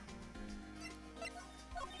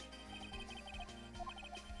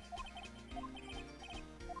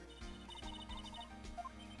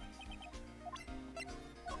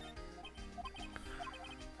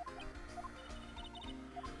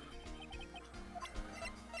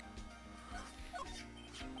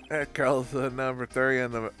 That girl's number 30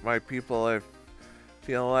 on my people I've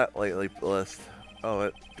seen a lot lately list.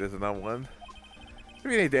 Oh, there's another one?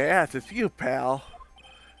 We need to ask, it's you, pal.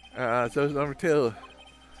 So it's number 2.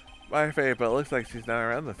 My favorite, but it looks like she's not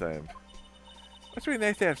around the time. Must be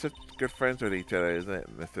nice to have such good friends with each other, isn't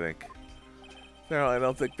it, Mr. Nick? No, I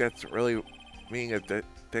don't think that's really being a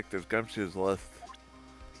Detective Gumshoe's list.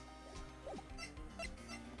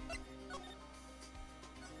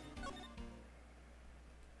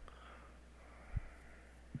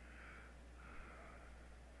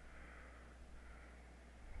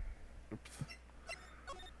 Oops.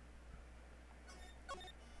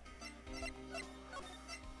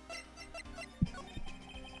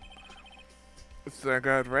 So I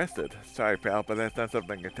got arrested. Sorry, pal, but that's not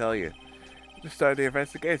something I can tell you. Just started the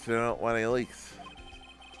investigation. I don't want any leaks.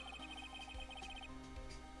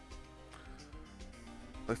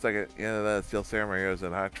 Looks like the Steel Samurai is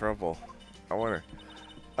in hot trouble. I wonder.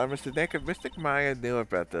 Mr. Nick, if Mystic Maya knew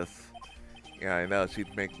about this. Yeah, I know.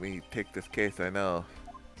 She'd make me take this case, I know.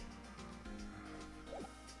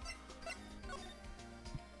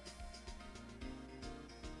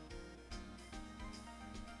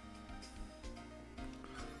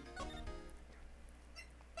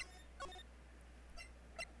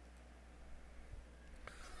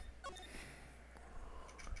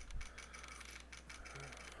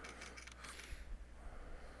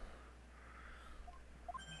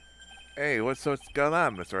 Hey, what's going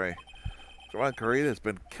on, Miss Ray? Juan Carita's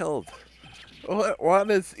been killed. Oh,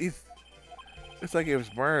 Juan it's like he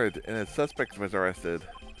was murdered and his suspect was arrested.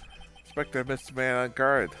 Inspector missed the man on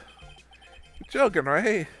guard. You're joking,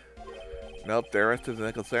 right? Nope, they arrested the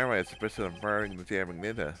Nickel Samurai on suspicion of murdering the jamming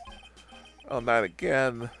ninja. Oh, not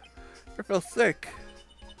again. I feel sick.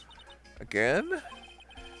 Again?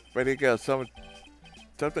 But here you go, something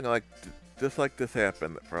like this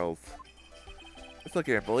happened, Pearls. I still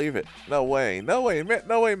can't believe it. No way, Matt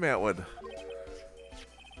would.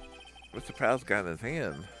 Mr. Pal's got in his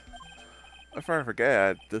hand. Before I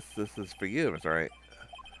forget, this is for you, Mr. Wright.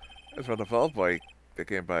 That's from the bellboy that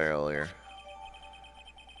came by earlier.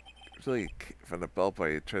 Usually, from the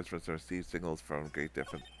bellboy, it transmits and receives signals from great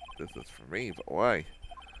distance for me, but why?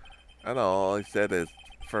 I don't know, all he said is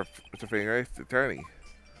for Mr. Finger's attorney.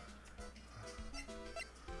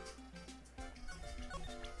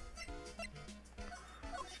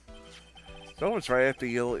 So almost right after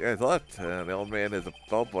you guys left, the old man is a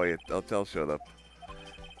bellboy at the hotel showed up.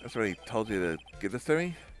 That's when he told you to give this to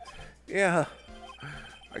me? Yeah,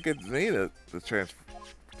 I could need the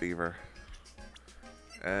transceiver.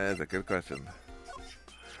 That's a good question.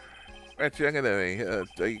 Much younger than me,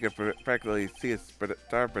 so you can practically see his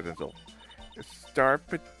star potential. His star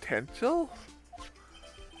potential?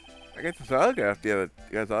 I got this autograph the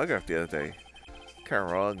other day. Kind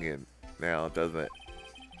of wrong now, doesn't it?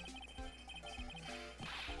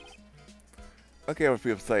 Okay, what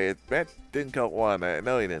people say it. Matt didn't kill Juan. I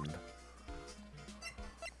know he didn't.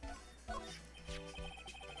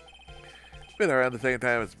 Been around the same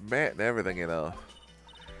time as Matt and everything, you know.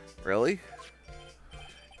 Really?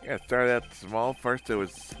 Yeah, it started out small. First, it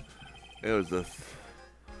was this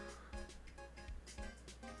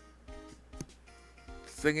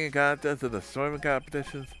singing contest and the swimming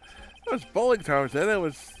competitions. It was bowling tournaments, and it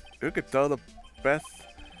was who could throw the best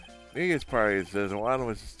New Year's parties, as Juan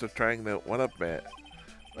was just trying to one-up Matt.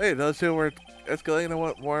 Wait, those two were escalating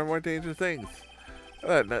to more and more dangerous things.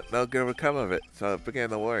 I thought no good would come of it, so I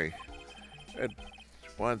began to worry. And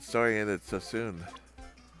Juan's story ended so soon.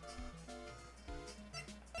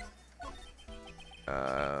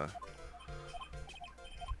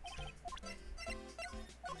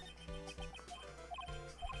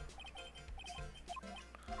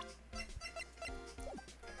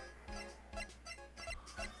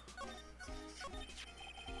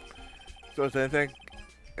 So it's anything,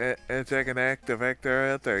 it's like an active actor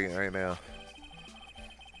out there right now.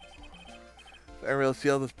 I really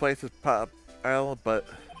feel this place is pop island, but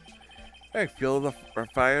I feel the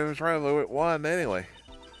fires rival with one anyway.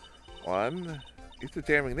 One, he's the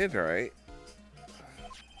jamming ninja, right?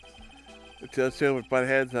 It's just two with butt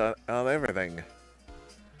heads on everything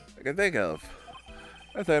I can think of.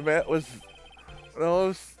 As I met was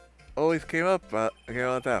those always came up, you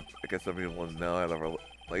know what that? I guess some people wouldn't know how to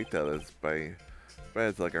relate to this by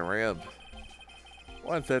it's like a ram.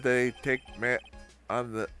 One said they take Matt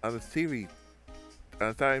on the TV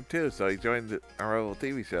on time too, so he joined our old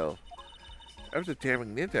TV show. I was a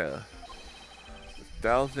jamming ninja.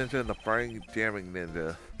 Dallas Ninja and the Frying Jamming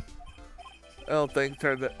Ninja. Well, things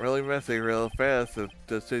turned really messy real fast,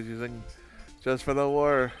 just using just for the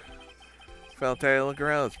war. Found time to look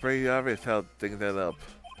around, it's pretty obvious how things ended up.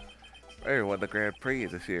 Maybe won the Grand Prix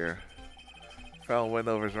this year. Found win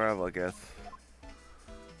over his rival, I guess.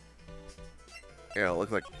 Yeah, it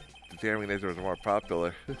looks like the jamming ninja was more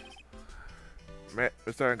popular.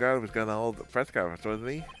 Mr. Angard was gonna hold a press conference, wasn't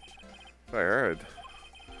he? That's what I heard.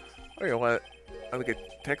 Oh, you want to get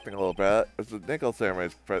technical about it. It was the Nickel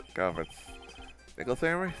Ceremony's press conference. Nickel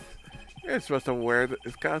Ceremony? You're supposed to wear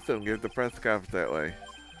his costume and give the press conference that way.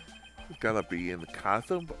 He's gonna be in the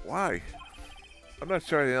costume, but why? I'm not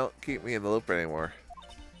sure they don't keep me in the loop anymore.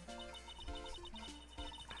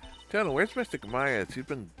 Jonah, where's Mystic Maya? She's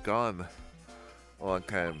been gone a long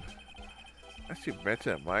time. Actually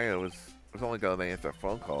mentioned that Maya was only going to answer a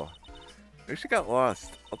phone call. Maybe she got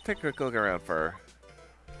lost. I'll take a quick look around for her.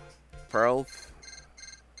 Pearls?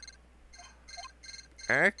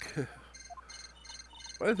 Ack?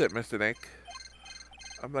 What is it, Mr. Nick?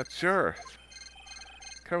 I'm not sure.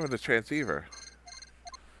 Cover the transceiver.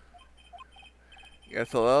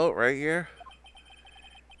 Yes, hello, right here?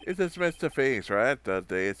 Is this Mr. Phoenix, right? The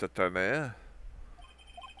days of Tornado?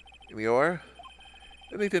 You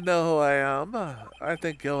need to know who I am. I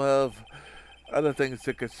think you'll have other things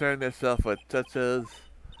to concern yourself with, such as...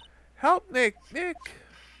 Help, Nick! Nick!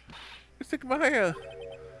 Mr. Maya!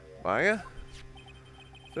 Maya?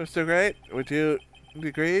 So, Mr. Wright, would you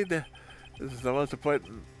agree this is the most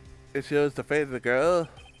important issue is the fate of the girl?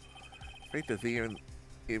 Fate does you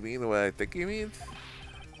mean what I think he means?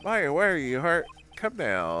 Maya, where are you, heart? Come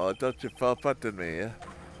now, don't you fall apart on me.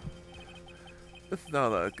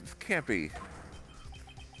 No, this can't be.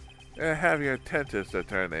 Have your attention, Sir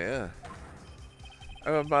Turner.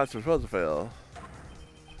 I'm a monster supposed to fail.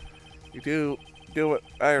 You do what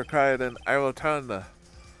I require, then I will turn to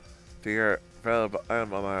your valuable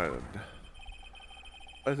animal island.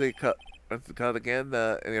 What's it called again?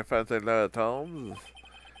 In your friends and Laura Tomes?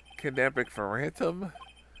 Kidnapping for ransom?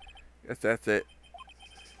 Yes, that's it.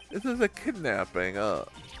 This is a kidnapping,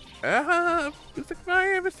 Mystic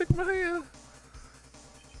Maya, Mystic Maya!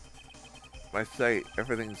 My sight,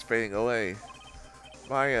 everything's fading away.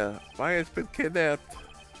 Maya's been kidnapped.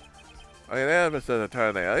 I am Mr.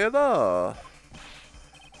 Attorney, I know.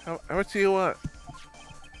 How much do you want?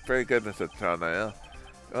 Very good, Mr. Attorney.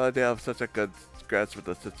 Oh, I have such a good grasp with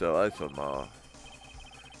the situation now.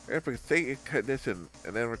 If we state your condition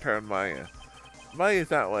and then return Maya. Maya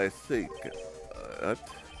is not what I seek. What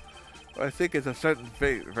I seek is a certain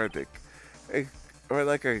verdict. Or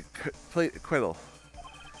like a complete acquittal.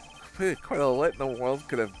 Complete acquittal? What in the world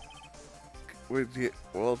could have...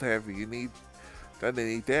 have you need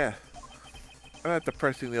death? I'm not the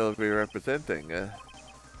person you'll be representing.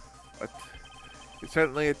 But you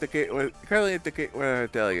certainly indicate where I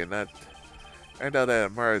tell you, not... I know that a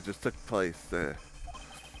murder just took place.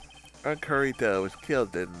 Ancarita was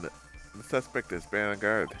killed and the suspect is been on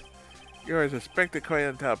guard. You are suspected quite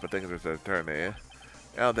on top of things, Mr. Attorney.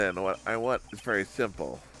 Now then, what I want is very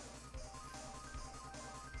simple.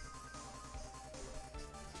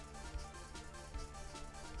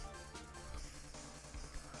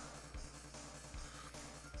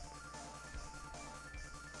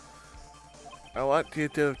 I want you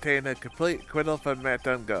to obtain a complete acquittal from Matt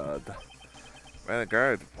Dungard. Matt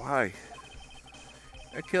Dungard? Why?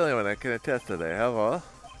 I kill anyone I can attest to that, however.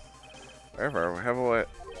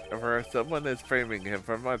 However, someone is framing him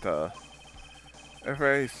for murder. A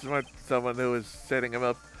very smart someone who is setting him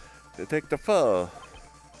up to take the fall.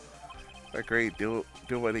 I agree, do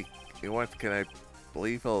what he wants. Can I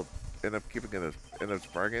believe he'll end up keeping it in his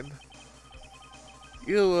bargain?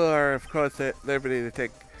 You are, of course, at liberty to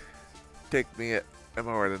take me at my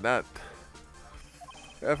word or not.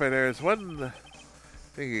 However, there is one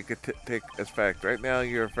thing you could take as fact. Right now,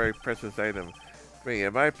 you're a very precious item to me,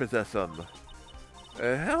 and I possess some.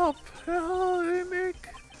 Help, Nick.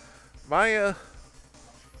 Maya.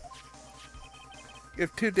 You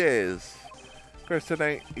have 2 days. Of course,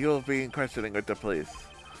 tonight you will be in questioning with the police.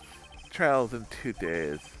 Trial's in 2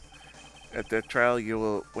 days. At that trial, you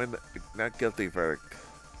will win a not guilty verdict.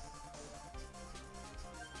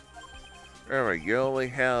 Remember, you only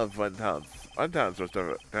have 1 chance. 1 chance was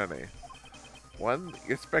the penny. One,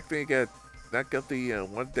 you're expecting to get not guilty in a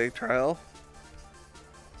 1-day trial?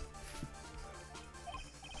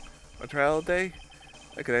 A trial day?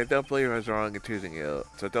 Okay, I don't believe I was wrong in choosing you,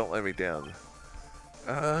 so don't let me down.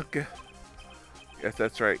 Okay. Yes,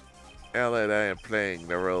 that's right. Now that I am playing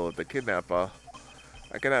the role of the kidnapper,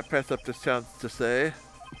 I cannot pass up this chance to say,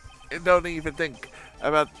 and don't even think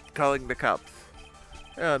about calling the cops.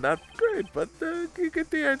 Yeah, not great, but you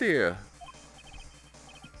get the idea.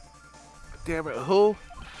 Damn it, who?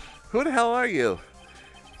 Who the hell are you?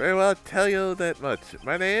 Very well, I'll tell you that much.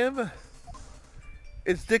 My name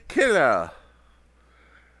is the Killer.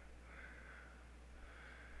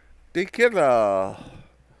 The Killer.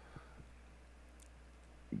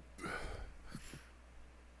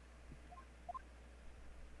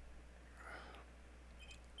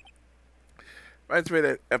 Reminds me of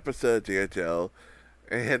that episode of G.I. Joe.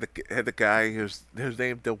 It had the guy who's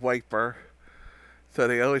named the Viper. So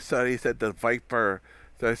they always thought he said the Viper.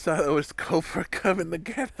 So I thought it was Cobra coming to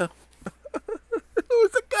get him. It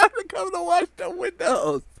was the guy that come to wash the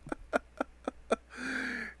windows.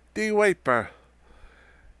 The Viper.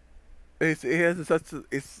 He has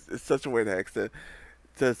such a weird accent.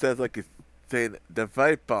 So it sounds like he's saying the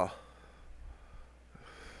Viper.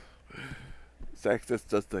 His accent's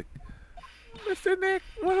just like, Mr. Nick,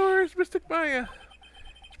 where's Mr. Maya?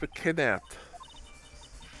 He's been kidnapped.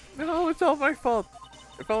 No, it's all my fault.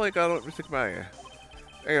 If only I got with Mr. Maya.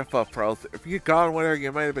 I got fault, Pearls. If you had gone with her,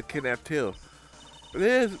 you might have been kidnapped too. But it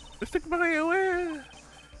is Mr. Maya, where?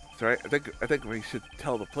 That's right. I think we should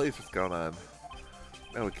tell the police what's going on.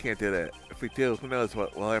 No, we can't do that. If we do, who knows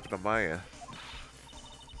what will happen to Maya.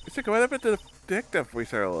 Mr. What happened to the detective we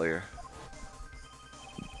saw earlier?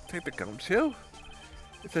 Take the gumshoe?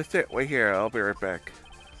 It's just it. Wait here. I'll be right back.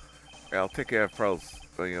 I'll take care of Pearls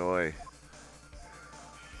going away.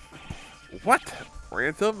 What?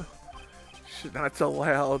 Ransom? Shit, not so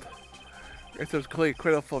loud. Ransom's complete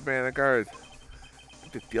acquittal for man of guard.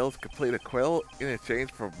 The deal's complete acquittal in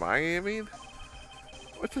exchange for Maya, I mean?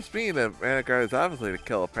 What's this mean? The man of guard is obviously the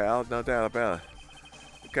killer, pal. No doubt about it.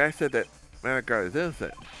 The guy said that man of guard is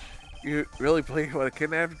innocent. You really believe what a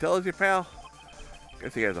kidnapper tells you, pal?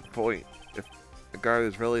 Guess he has a point. If the guard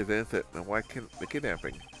is really innocent, then why can't the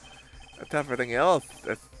kidnapping? On top of everything else,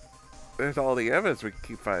 there's all the evidence we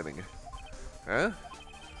keep finding. Huh?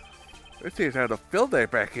 This seems to have a field day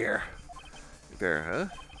back here. There, huh?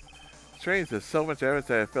 Strange, there's so much evidence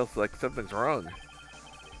that it feels like something's wrong.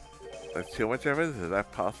 There's too much evidence? Is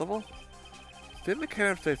that possible? Didn't the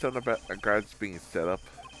kidnapper say something about a guards being set up?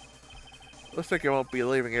 Looks like you won't be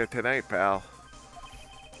leaving here tonight, pal.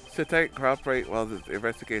 Sit tight and cooperate while the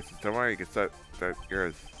investigation's tomorrow. You can start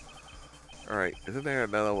yours. Alright, isn't there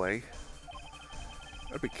another way?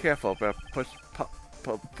 I'd be careful about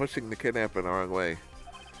pushing the kidnapper in the wrong way.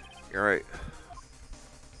 You're right.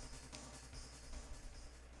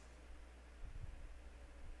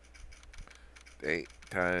 Date,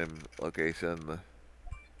 time, location.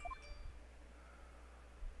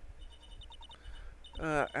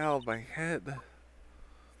 Ow, my head.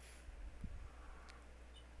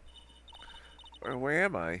 Where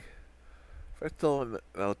am I? I'm still in the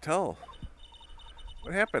hotel.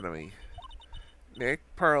 What happened to me? Nick,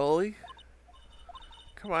 Pearly?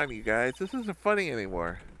 Come on, you guys. This isn't funny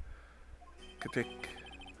anymore.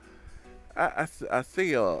 I see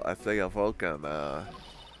you. I see you, Vulcan.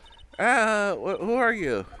 Who are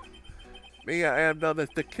you? Me, I am known as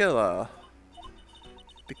the Killer.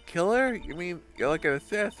 The Killer? You mean you're like an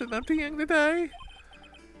assassin I'm too young to die?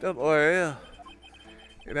 Don't worry.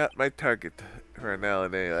 You're not my target for now,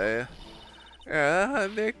 anyway.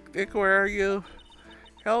 Nick, where are you?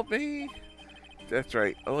 Help me. That's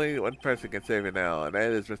right. Only one person can save you now, and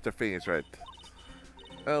that is Mr. Phoenix, right?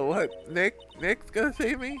 Oh, what? Nick's gonna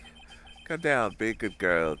save me? Calm down, be a good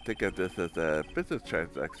girl. Think of this as a business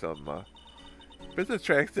transaction. Business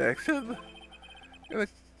transaction? I'm gonna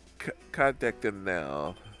contact him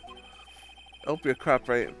now. Hope you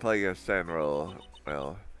cooperate and play your stand role.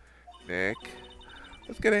 Well, Nick,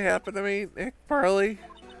 what's gonna happen to me, Nick Farley?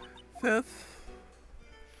 Sis?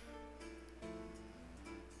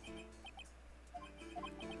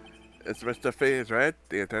 It's Mr. Phoenix, right?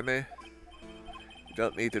 The attorney? You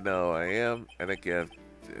don't need to know. I am, and again.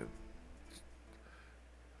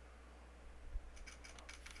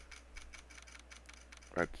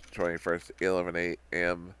 March 21st, 11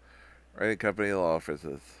 a.m. Wright Company Law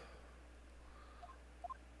Offices.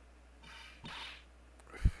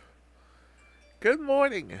 Good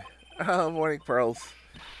morning. Morning, Pearls.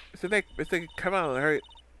 Mr. Nick, Mr. Nick, come on, hurry.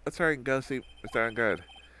 Let's hurry and go see Mr. Ungard.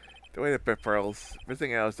 Wait a bit, Pearls.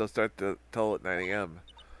 Visiting hours don't start till at 9 a.m.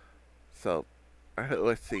 So,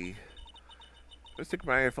 let's see. Mr.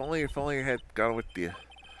 Maya, if only I had gone with you.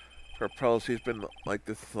 For Pearls, she's been like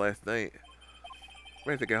this last night.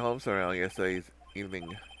 We had to get home somehow yesterday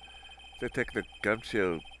evening. They took the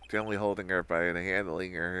gumshoe, gently holding her by and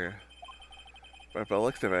handling her. But by the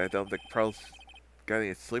looks of it, I don't think Pearls got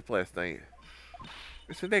any sleep last night.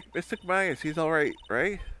 Mr. Nick, Mr. Maya, she's alright,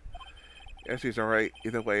 right? Yeah, she's alright.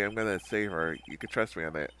 Either way, I'm gonna save her. You can trust me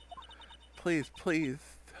on that. Please, please,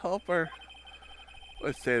 help her.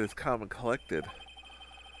 Let's say it's calm and collected.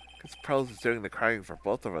 Because Pearls is doing the crying for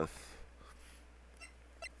both of us.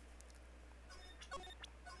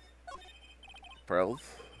 Pearls?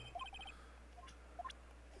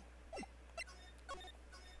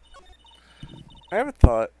 I have a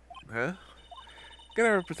thought. Huh? You're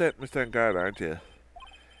gonna represent Mr. Ungard, aren't you?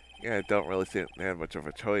 Yeah, I don't really seem to have much of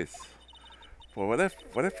a choice. Well,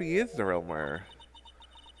 what if he is the real murderer?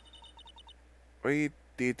 What do you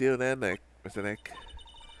do then, Mr. Nick?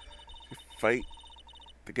 You fight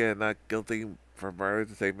to get not guilty for murder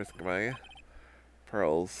to save Miss Maya?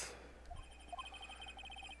 Pearls.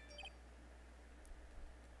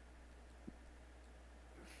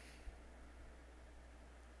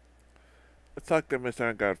 Let's talk to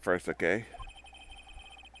Mr. Ungard first, okay?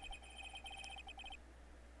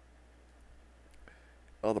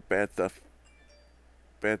 All the bad stuff,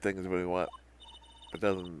 bad things we want, but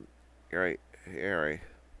doesn't. You're right. You're right.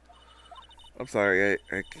 I'm sorry.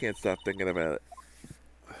 I can't stop thinking about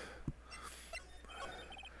it.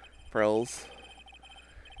 Pearls,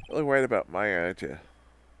 you're really worried about Maya, aren't you?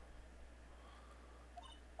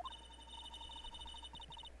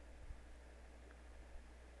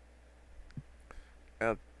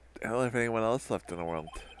 I don't have anyone else left in the world.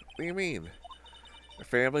 What do you mean? My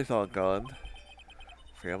family's all gone.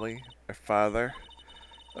 Family? My father?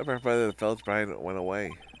 My brother, the village behind went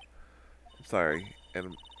away. I'm sorry.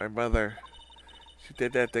 And my mother, she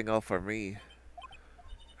did that thing all for me.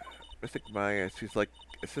 Mystic Maya, she's like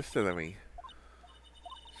a sister to me.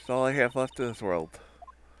 She's all I have left in this world.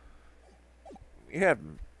 You have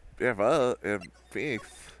Phoenix.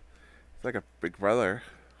 It's like a big brother.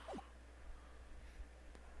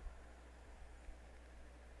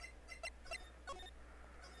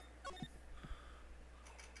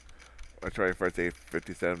 I try first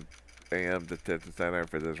 8:57 a.m. to center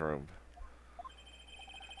for this room.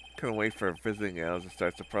 Couldn't wait for visiting hours to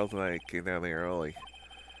start, so Pearls and I came down here early.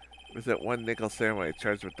 It was at one nickel ceremony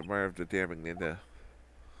charged with the murder of the damning ninja.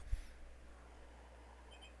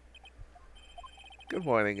 Good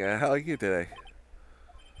morning, how are you today?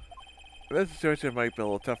 This situation might be a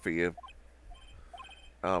little tough for you.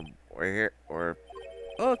 Oh,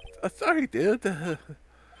 sorry, dude.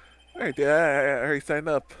 Alright, dude, I already signed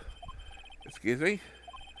up. Excuse me?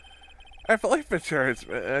 I have life insurance.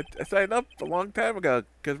 I signed up a long time ago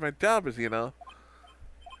because my job is, you know.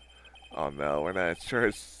 Oh no, we're not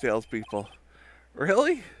insurance salespeople.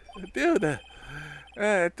 Really? Dude,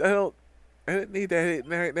 I didn't need that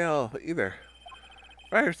right now either.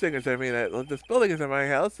 Fire singers, I mean, this building isn't my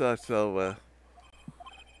house, so,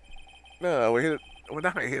 no, we're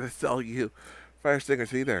not here to sell you fire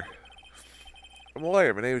singers either. I'm a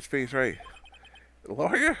lawyer, my name is Wright. A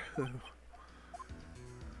lawyer?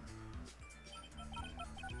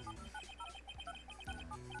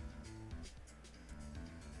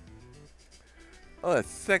 Oh, a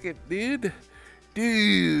second, dude.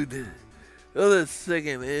 Dude. Hold on a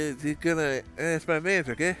second. You're gonna ask my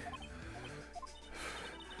manager, okay?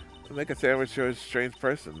 Make a sandwich shows a strange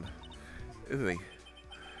person, isn't he?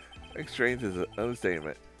 I think strange is an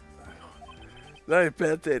understatement. Sorry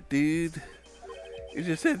about that, dude. You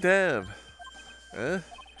just sit down. Huh?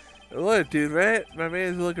 Look, dude, right? My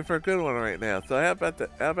man's looking for a good one right now. So how about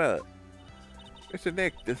that? How about it? Mr.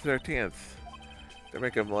 Nick, this is our chance. To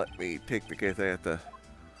make him let me take the case I have to.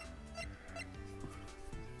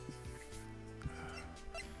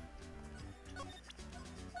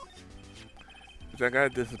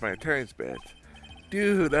 This is my attorney's badge.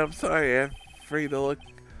 Dude, I'm sorry, I'm free to look.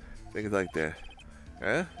 Things like that.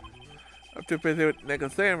 Huh? I'm too busy with Nickel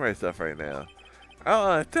Samurai stuff right now.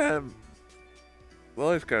 Oh, time.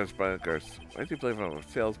 Lawyer's correspondent, of course. Why do you believe I'm a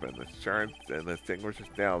salesman? Insurance and extinguishers,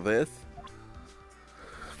 now this?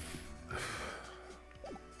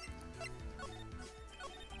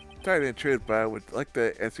 Sorry to intrude, but I would like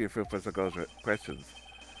to ask you a few physical questions.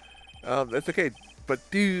 That's okay, but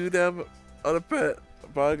dude, I'm on a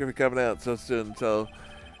biography coming out so soon, so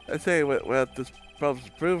I say without this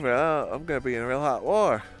problem's proven, I'm gonna be in a real hot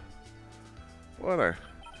war. Water.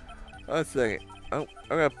 Let's see. Oh,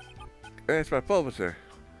 I'm gonna ask my publisher.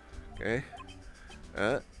 Okay.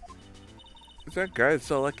 This guy is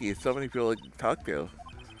so lucky. So many people to talk to.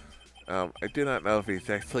 I do not know if he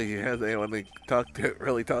has anyone to talk to,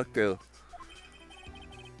 really talk to.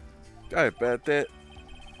 I bet that.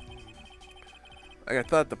 Like I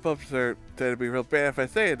thought the publisher said it'd be real bad if I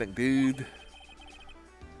say anything, dude.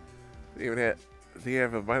 Does he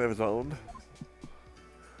have a mind of his own?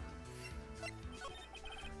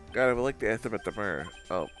 God, I would like to ask him at the mirror.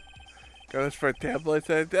 Oh. Got this for tabloids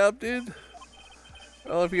I doubt, dude?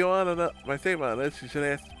 Well, if you want to know my statement on this, you should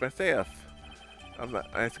ask my staff. I'm not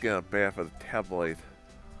asking on behalf of the tabloid.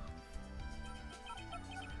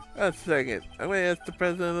 One second. I'm going to ask the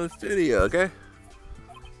president of the studio, okay?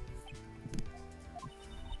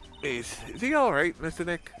 Is he alright, Mr.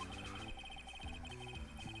 Nick?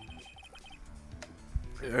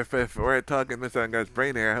 If we're talking this on guy's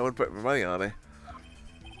brain here, I wouldn't put my money on it.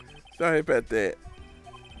 Sorry about that.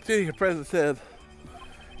 Studio president said,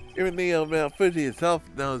 even Neo Mount Fuji himself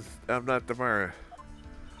knows I'm not the murderer.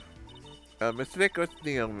 Mr. Nick, what's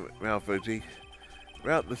Neo Mount Fuji?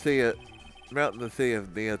 Mountain the sea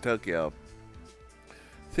of Neo Tokyo.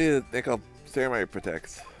 Sea that Nickel Ceremony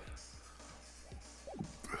protects.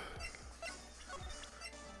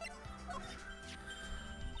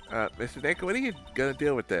 Mr. Nick, what are you gonna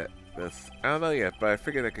deal with this? I don't know yet, but I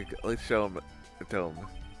figured I could at least show him it to him.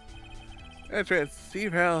 I'm trying to see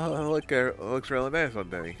how it looks really nice one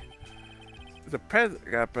day. There's a present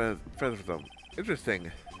for them.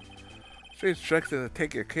 Interesting. Strange instruction to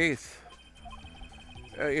take your case.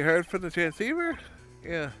 You heard from the transceiver?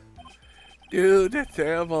 Yeah. Dude, that's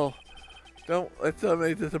terrible. Don't let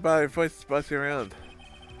somebody disembodied voices bust you around.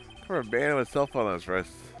 Come on, man with a cell phone on his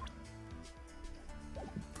wrist.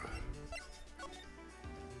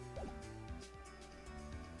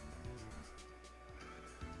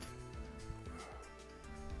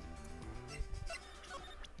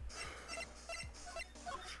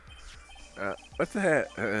 What's that?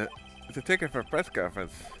 It's a ticket for a press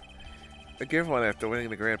conference. I give one after winning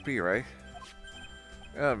the Grand Prix, right?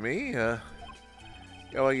 Me? Yeah,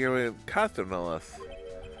 well, you're in costume, no less.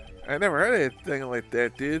 I never heard anything like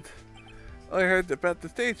that, dude. I heard about the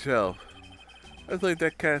stage show. I was like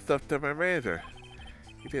that kind of stuff to my manager.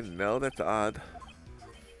 You didn't know? That's odd.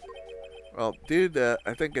 Well, dude,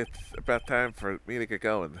 I think it's about time for me to get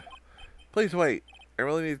going. Please wait. I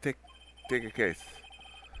really need to take a case.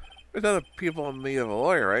 There's other people in need of a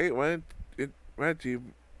lawyer, right? Why don't you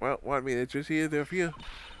want me to introduce you to a few?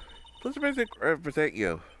 Please represent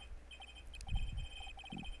you.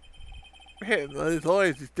 Man, these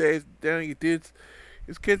lawyers these days, down you dudes,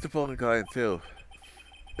 his kids are pulling clients too.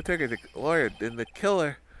 I took a lawyer, then the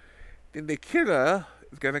killer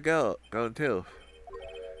is going too.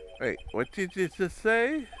 Wait, what did you just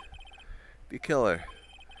say? The killer.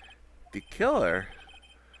 The killer?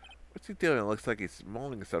 What's he doing? It looks like he's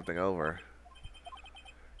mulling something over.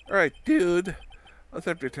 Alright, dude. Let's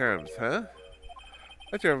have your terms, huh?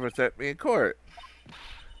 Let's represent me in court.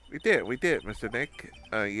 We did, Mr. Nick.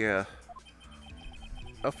 Yeah.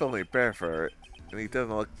 I'll feel me bad for it. And he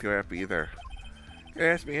doesn't look too happy either. You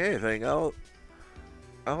ask me anything, I'll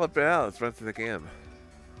help it out as much as I can.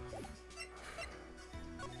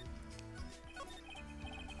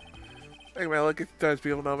 Hey man, look at the times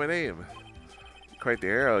people know my name. Quite the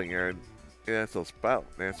hero in your national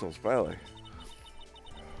spotlight.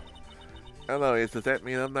 I don't know, does that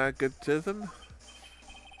mean I'm not a good citizen?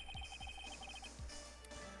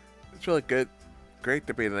 It's really great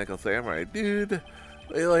to be the Nickel Samurai. Dude,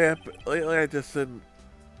 lately I just been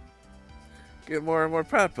getting more and more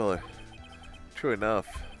popular. True enough,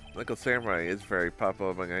 Nickel Samurai is very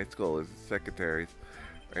popular among high schoolers and secretaries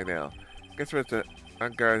right now. Guess Mr.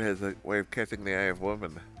 On Guard has a way of catching the eye of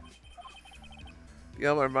women. You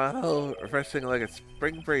know my motto? Refreshing like a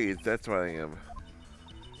spring breeze, that's what I am.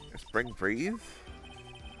 A spring breeze?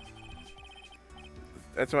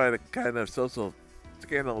 That's why the kind of social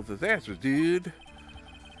scandal disasters, dude.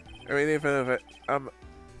 I mean, even if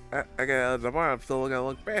I get out of the bar, I'm still gonna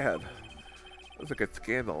look bad. That's a good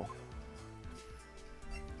scandal.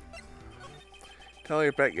 Tell me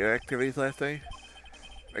about your activities last night.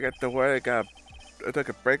 I got the word I took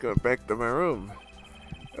a break and went back to my room.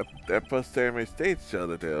 That post-ceremony stage show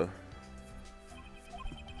to do.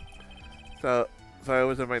 So I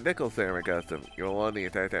was in my Nickel Ceremony costume. You were alone the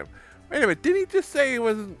entire time. Wait a minute, did he just say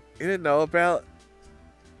he didn't know about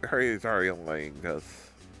her? He's already lying to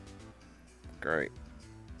us. Great.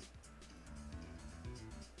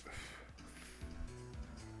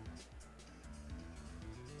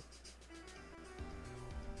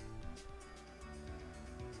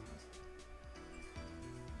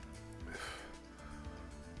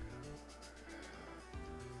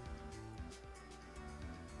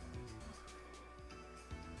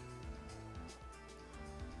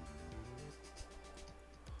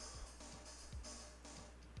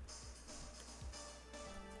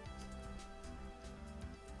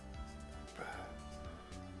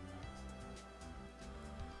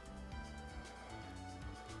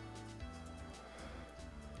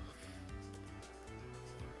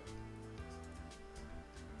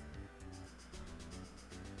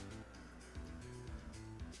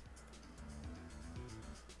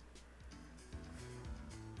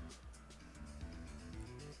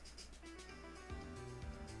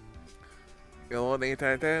 You don't want any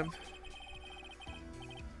time?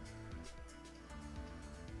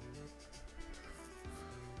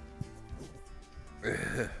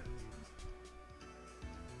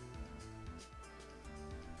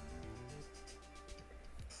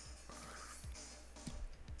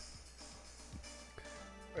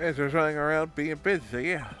 As we're running around being busy, so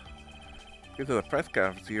yeah. Get to the press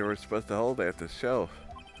conference you were supposed to hold at the show.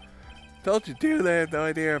 Told you, dude, I had no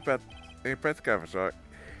idea about any press conference, right?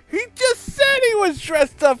 He just said he was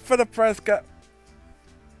dressed up for the press conference.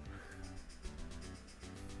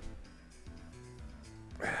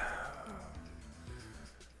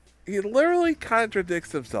 He literally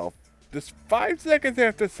contradicts himself. Just 5 seconds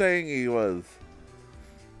after saying he was.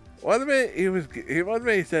 One minute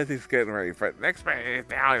he says he's getting ready for it. Next minute he's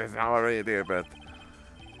down. He's not ready to do about.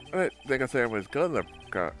 I think I said I was going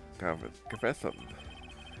to confess something.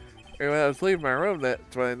 And when I was leaving my room,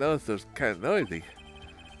 that's when I noticed it was kind of noisy.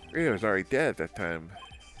 Rita was already dead at that time.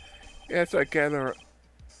 Yeah, so I gathered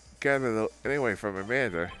anyway from my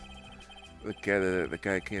manager. Look at it, the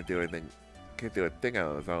guy can't do a thing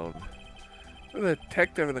on his own. So the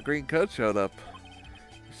detective in the green coat showed up.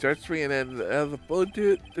 He searched me and then out of the blue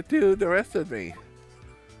the dude arrested me.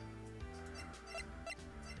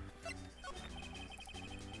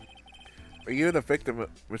 Are you the victim of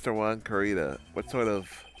Mr. Juan Carita? What sort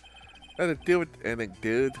of... Nothing to do with anything,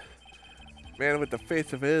 dude. Man with the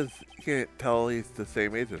face of his, you can't tell he's the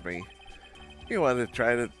same age as me. He wanted to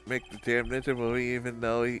try to make the damn ninja movie even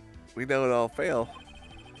though we know it all failed.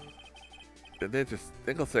 The ninja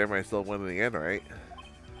single samurai still won in the end, right?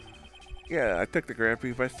 Yeah, I took the Grand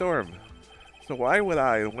Prix by storm. So why would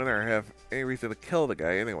I, the winner, have any reason to kill the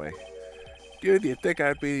guy anyway? Dude, you'd think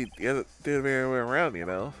I'd be the other dude the other way around, you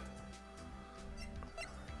know?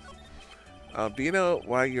 Do you know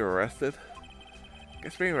why you were arrested?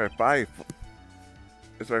 Guess being right by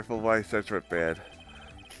is my full body search went bad.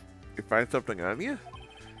 You find something on you?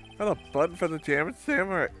 Found a button from the Jam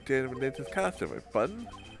Samurai Ninja's costume. A button?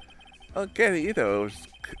 I don't get it either. It was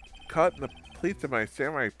caught in the pleats of my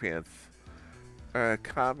samurai pants.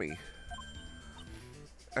 Kami.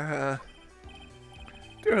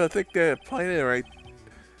 Dude, I think they're playing it right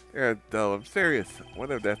there, though. I'm serious.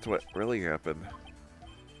 Wonder if that's what really happened.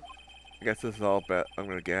 I guess this is all about I'm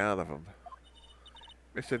gonna get out of him.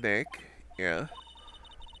 Mr. Nick? Yeah?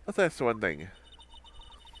 Let's ask one thing.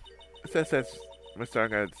 Let's ask Mr.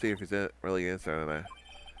 I'm gonna see if he's really inside or not.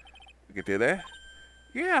 We can do that?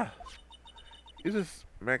 Yeah! Use this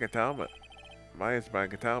Magatama. Maya's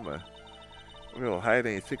Magatama. We will hide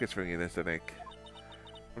any secrets from you, Mr. Nick.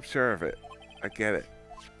 I'm sure of it. I get it.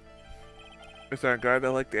 Mr. Angard, I'd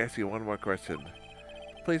like to ask you one more question.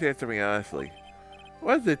 Please answer me honestly.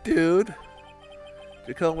 What is it, dude? Did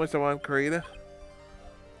you kill Mr. Juan Carita?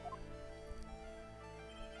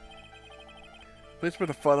 Please put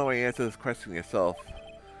the fun away and answer this question yourself.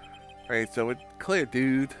 Alright, so it's clear,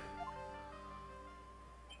 dude.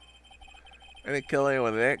 I didn't kill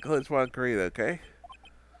anyone. That includes Juan Carita, okay?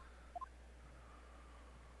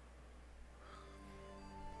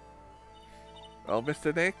 Oh,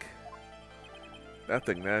 Mr. Nick?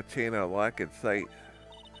 Nothing, not a chain or a lock in sight.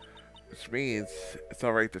 Which means it's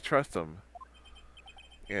alright to trust him.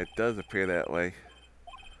 Yeah, it does appear that way.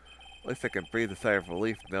 At least I can breathe a sigh of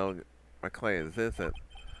relief knowing my client is innocent.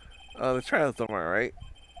 Oh, the trial's tomorrow, right?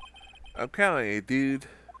 I'm counting on you, dude.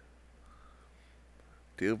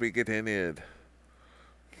 To be continued.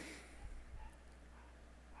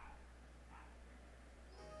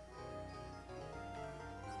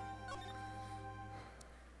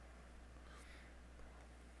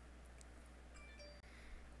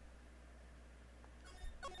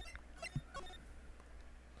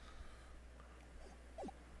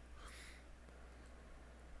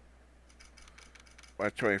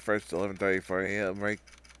 March 21st, 11:34 a.m. Wright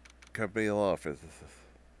Company Law Offices.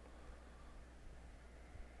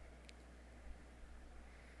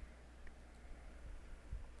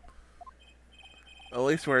 At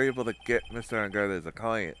least we're able to get Mr. Angard as a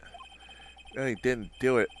client. And he didn't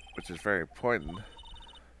do it, which is very important.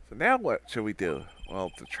 So now what should we do?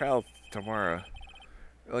 Well, the trial's tomorrow.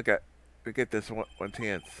 We get this one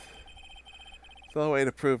chance. It's the only way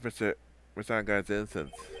to prove Mr. Angard's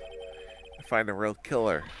innocence. Find a real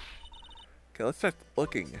killer. Okay, let's start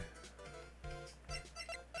looking.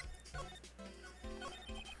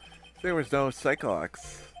 There was no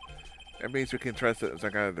Psycholox. That means we can trust it as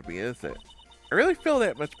I'm going to be innocent. I really feel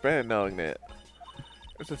that much better knowing that.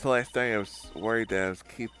 Ever since the last night I was worried that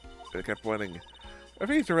I kept wondering, if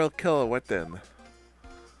he's a real killer, what then?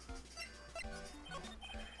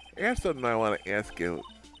 I have something I want to ask you,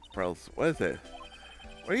 Pearls. What is it?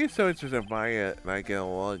 Why are you so interested in Maya and I get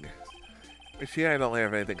along? See, I don't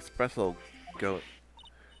have anything special going.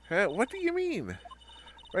 Huh? What do you mean?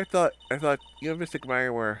 I thought you and Mystic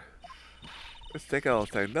Maya were mistaken all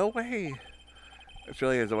the time. No way. It's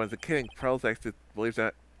really is the ones that kidding. Pearls actually believes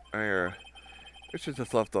that we should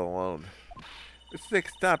just left alone. Mystic,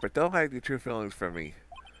 stop it. Don't hide your true feelings from me.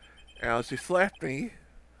 Al, she slapped me.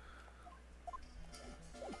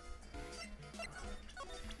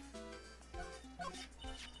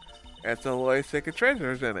 That's a Loy's Sacred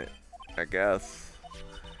Treasures in it, I guess.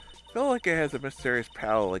 I feel like it has a mysterious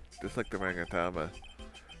power, just like the Magatama.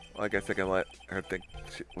 Well, I guess I can let her think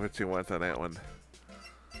what she wants on that one.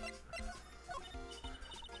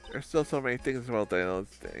 There's still so many things about that I don't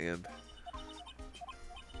understand.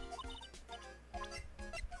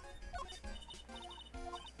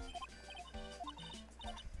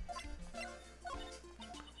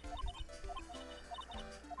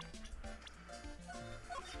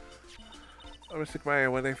 Oh, Mr. Maya, I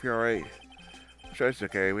wonder if you're alright. I'm sure it's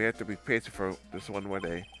okay. We have to be patient for this one more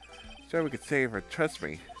day. Sure, we could save her. Trust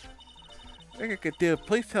me. I think I could do it.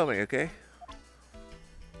 Please tell me, okay?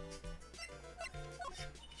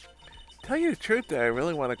 Tell you the truth, that I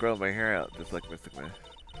really want to grow my hair out, just like Mystic Man.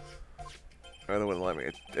 I don't wouldn't let me.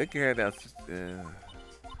 Take your hair down. I've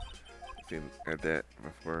seen that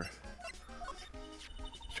before.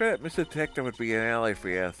 Sure that Mr. Detective would be an ally for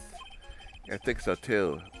you. I think so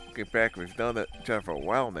too. Looking back, we've known each other for a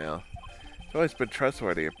while now. It's always been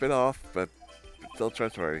trustworthy. A bit off, but still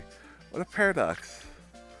trustworthy. What a paradox.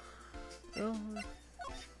 Well,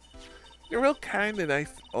 you're a real kind and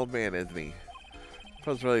nice old man, isn't he?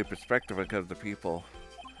 That's really a perspective when it comes to people.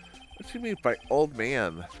 What do you mean by old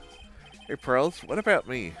man? Hey, Pearls, what about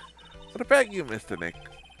me? What about you, Mr. Nick?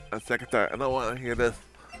 On second thought, I don't want to hear this.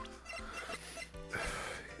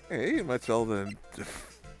 Hey, you're much older than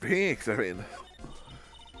Phoenix, I mean.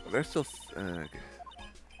 They're still... okay.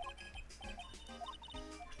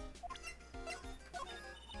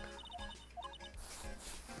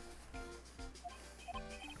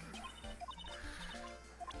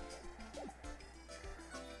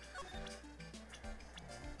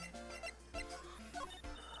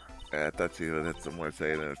 I thought you would have some more to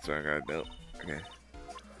say than a strong guard. Nope. Okay.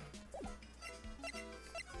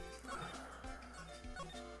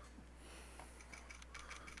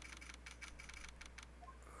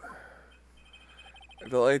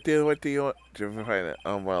 The idea, what do you want to find it?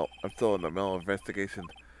 Well, I'm still in the middle of investigation.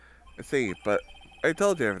 I see, but I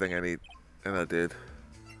told you everything I need, and I did.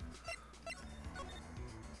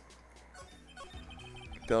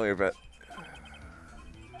 Tell me about...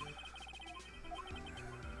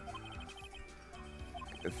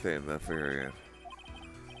 It's saying that figure again.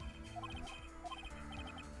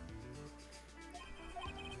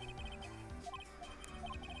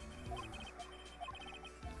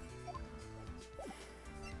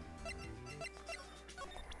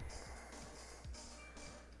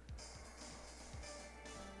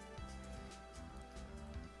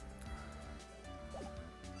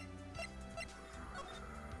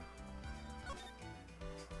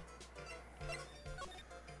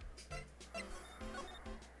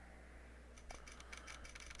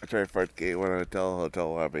 I tried to find gate one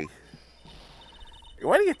hotel lobby.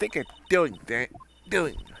 What do you think you're doing,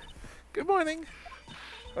 doing? Good morning.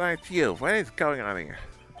 Well, it's you. What is going on here?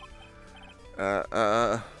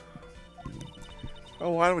 Oh,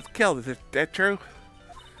 one was killed. Is that true?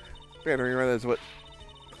 Better realize what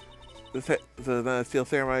the steel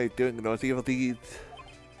ceremony doing those evil deeds.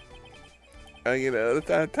 You know, that's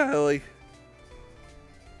not entirely.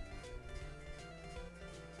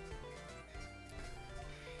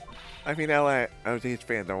 I mean, I was a huge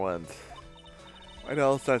fan there once. I know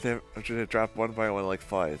all stars have to drop one by one like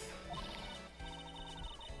flies.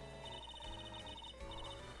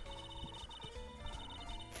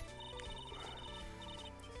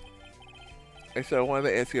 I wanted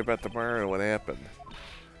to ask you about the murder and what happened.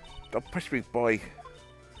 Don't push me, boy.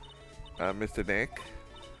 Mr. Nick.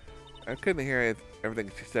 I couldn't hear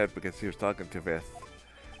everything she said because she was talking too fast.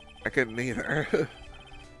 I couldn't either.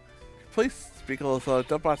 Please speak a little slow.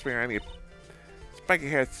 Don't boss me around, you spiky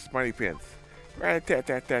haired smarty pants. Right,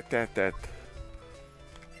 that.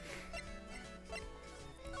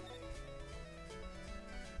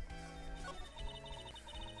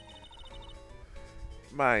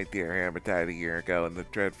 My dear Hammer died a year ago in the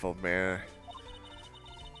dreadful manner.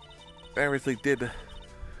 I really did.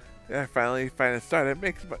 I finally find it started. It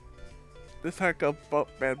makes this heart go bump,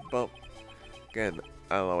 bad bump. Again,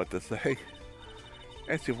 I don't know what to say.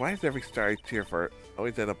 Actually, why is every star I cheer for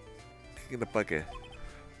always end up kicking the bucket?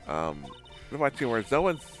 I'm watching words. No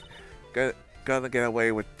one's gonna get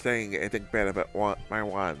away with saying anything bad about my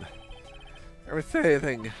wand. Never say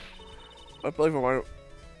anything I believe a word.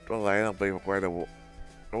 Well, I don't believe a word of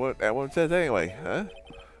what that woman says anyway, huh?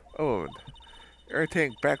 Oh,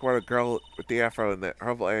 irritating backwater girl with the afro and the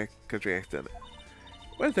horrible country accent.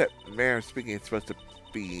 What is that mayor speaking supposed to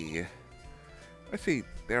be? I see.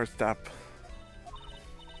 Never stop.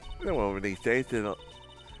 No woman these days. They don't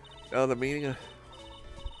know the meaning of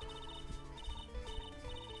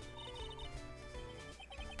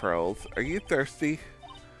pearls. Are you thirsty?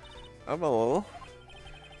 I'm a little.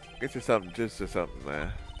 Get you something, juice or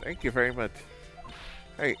something. Thank you very much.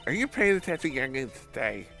 Hey, are you paying attention, youngins?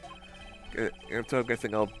 Stay. I'm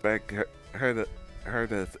guessing I'll beg heard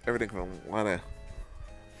everything from Lana.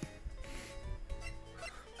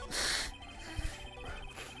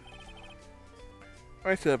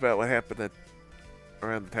 I said about what happened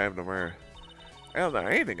around the time of the murder. I don't know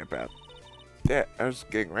anything about that. I was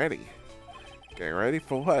getting ready. Getting ready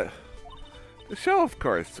for what? The show, of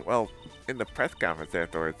course. Well, in the press conference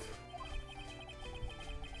afterwards.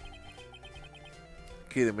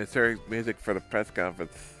 Key to Missouri music for the press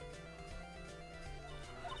conference.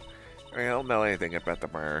 I don't know anything about the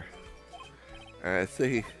murder. I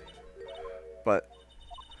see. But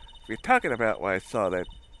if you're talking about what I saw,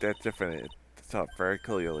 that's different. I saw it very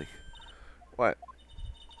clearly. What?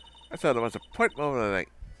 I saw the most important moment of the night.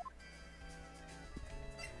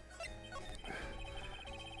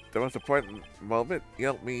 The most important moment? You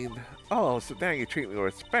don't mean... Oh, so now you treat me with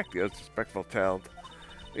respect, you disrespectful child.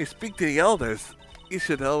 When you speak to the elders, you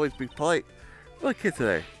should always be polite. What kid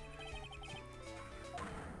today?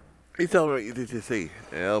 Please tell me what you did to see.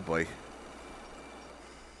 Oh boy.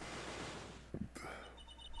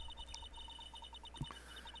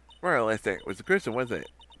 Murder last night was gruesome, wasn't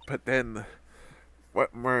it? But then,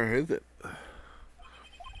 what murder is it?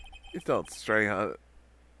 Please don't stray on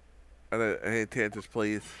any tangents,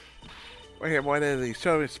 please. We're here more than any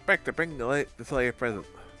show respect to bring this lady a present.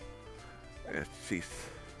 Jeez.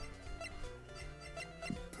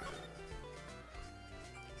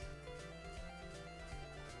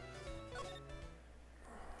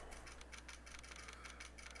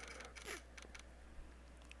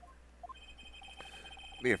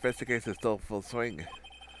 The investigation is still full swing.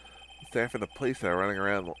 Staff and the police are running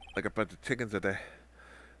around like a bunch of chickens a day.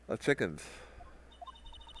 Chickens.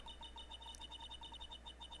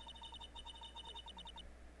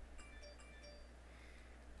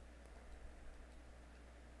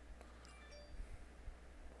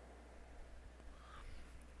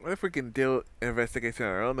 What if we can do an investigation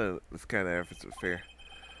on our own in this kind of atmosphere?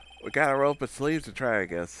 We gotta roll up our sleeves and try, I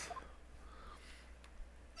guess.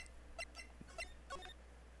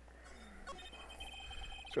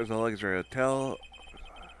 There's a luxury hotel.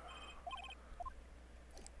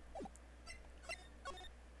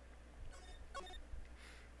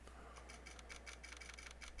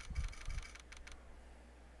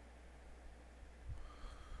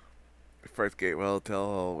 First Gateway Hotel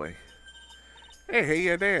hallway. Hey,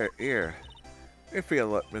 you're there. Here. I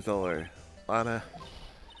feel it, Miss Oler. Lana.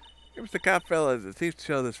 Give us the cop fella that seems to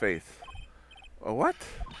show this face. Well, what?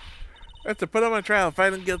 I have to put him on trial,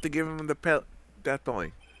 find him guilty, give him the death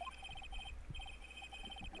penalty.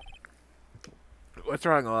 What's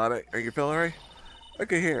wrong, Lana? Are you feeling right?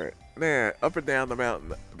 Look at here. There, up and down the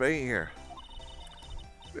mountain. But ain't here.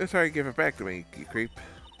 That's how you give it back to me, you creep.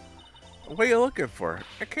 What are you looking for?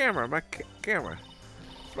 A camera, my camera.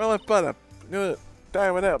 Smell that butt up. I'm gonna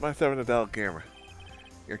die without my $700 camera.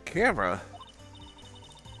 Your camera?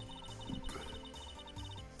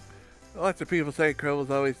 Lots of people say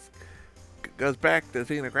Crowell's always goes back to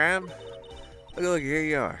seeing the ground. Look, here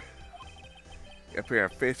you are. Up here,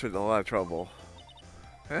 faced with a lot of trouble.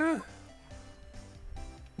 Huh?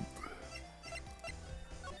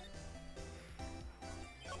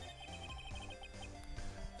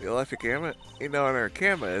 The electric camera? You know, on our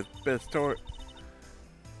camera, it's been stored.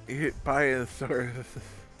 You hit buy in the store.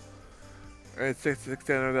 It's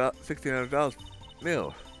 $1,600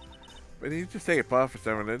 new. But you just take it off for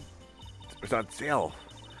someone. It's on sale.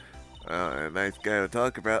 A nice guy to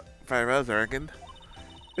talk about. $5, I reckon.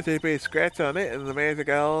 If anybody scratch on it, and the manager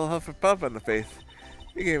got all huff and puff on the face.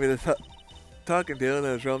 He gave me this talking to, and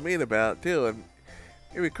I was real mean about it, too, and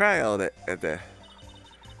made me cry all that at that.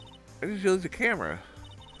 I just used the camera.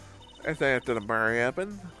 That's after the murder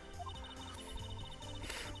happened.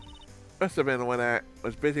 Must have been when I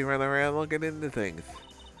was busy running around looking into things.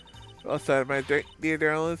 Outside my dear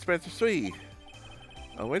darling Spencer Sweet.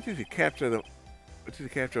 Oh, when did you capture the? What did you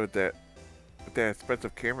capture with that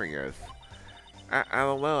expensive camera of yours? I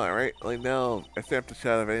don't know. I rightly know. I snapped a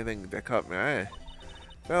shot of anything that caught my eye.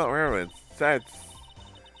 So I don't remember. Besides,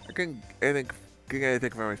 I couldn't get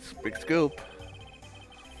anything from my big scoop.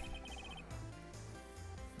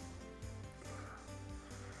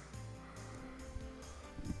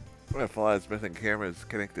 What if a lot of missing cameras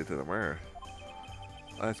connected to the mirror?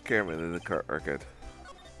 Last camera in the car arcade.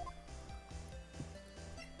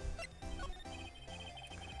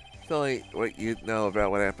 Tell me what you know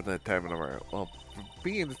about what happened at the time of the mirror. Well,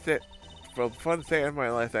 from fun stay of my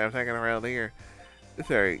life that I was hanging around here.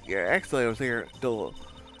 Sorry, yeah, actually I was here until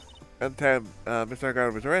the time Mr.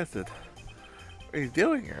 Garner was arrested. What are you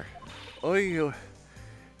doing here? Oh, you...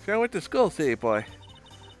 So I went to school, city boy.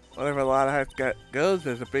 Whenever a lot of heights goes,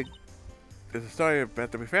 there's a story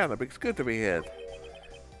about to be found, a big scoop to be had.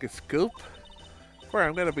 Good scoop? Where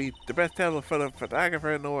I'm gonna be the best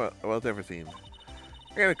photographer in the world's ever seen.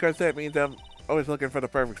 And of course that means I'm always looking for the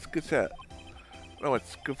perfect scoop shot. I don't know what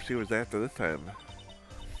scoop she was after this time.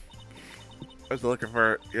 I was looking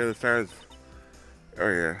for the stars. Oh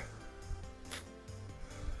yeah.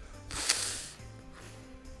 Let's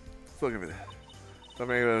look at it. So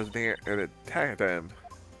maybe I was near at a time.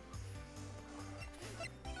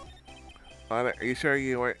 Are you sure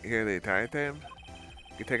you weren't here the entire time?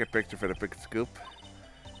 You take a picture for the big scoop.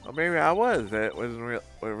 Well, maybe I was. That wasn't real.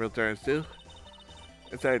 What real giants do.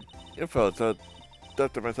 Inside info, so I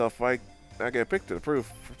thought to myself, why not get a picture for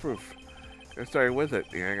proof? Your story with it.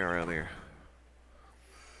 You hang around here.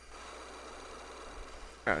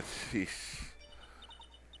 Ah, sheesh.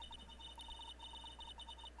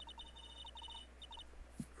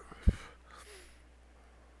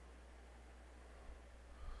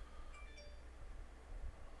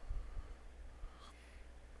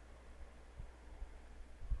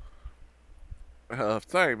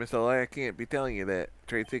 Sorry, Mr. Lai, I can't be telling you that.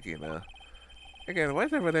 Trade thinking, though. Again, why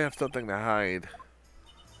does everybody have something to hide?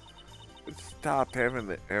 Stop having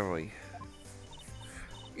it, haven't we?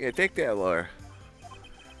 Yeah, take that, Laura.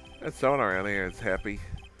 That's someone around here is happy.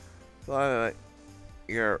 A lot of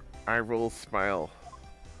your eye roll smile.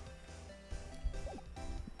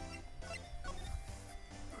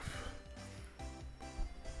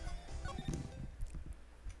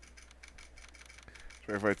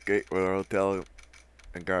 Verified gate with our hotel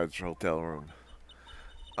and guard's hotel room.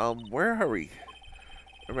 Where are we?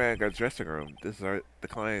 I'm at guard's dressing room. This is the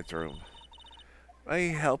client's room. May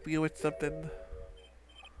I help you with something?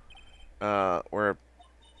 Well,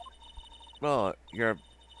 you're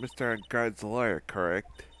Mr. Guard's lawyer,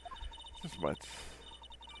 correct? This much.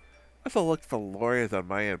 I also looked for lawyers on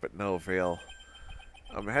my end, but no avail.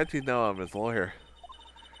 How'd you know I'm his lawyer?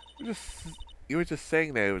 You were just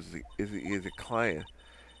saying that he's a client.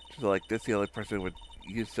 Just like this, the only person who would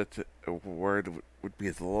use such a word would be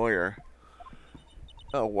his lawyer.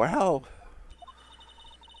 Oh, wow.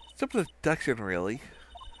 Simple deduction, really.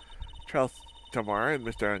 Charles Tamar and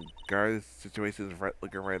Mr. Guard's situation is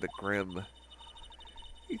looking rather grim.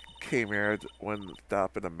 He came here at one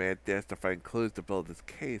stop in a mad dash to find clues to build his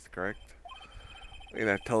case, correct? You're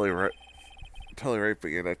not totally right, but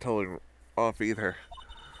you're not totally off either.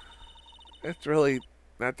 It's really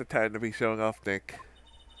not the time to be showing off, Nick.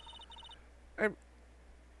 I'm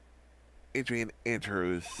Adrian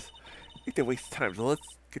Andrews. I hate to waste time, so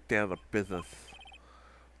let's get down to business.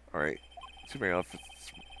 Alright. It's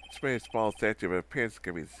a small statue, but appearance is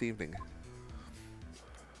going to be this evening.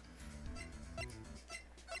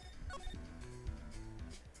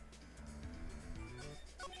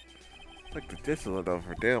 Like the distance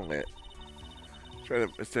over down it. Try to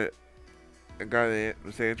Mr.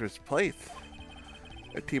 Andrews' place.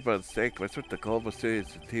 A T-bone steak. What's with the global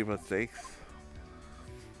series of T-bone steaks?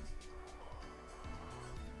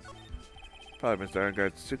 Probably Mr.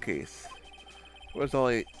 Arngard's suitcase. It was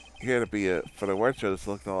only here to be for the award show. Just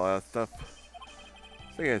looked at a lot of stuff.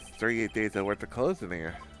 I think it's 38 days of worth of clothes in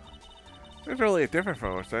here. There's really a difference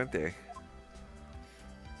from us, aren't they?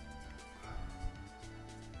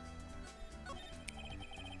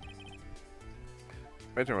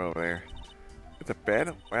 Bedroom over there. It's a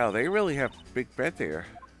bed? Wow, they really have big beds here.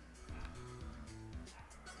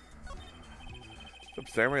 Some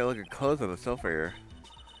samurai looking clothes on the sofa here.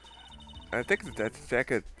 I think that's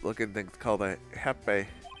jacket looking thing's called a hepe.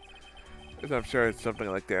 I'm sure it's something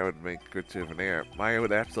like that would make a good souvenir. Maya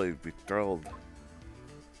would absolutely be thrilled.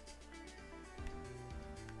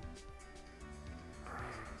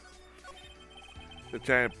 The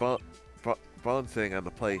giant bone sitting on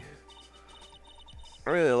the plate.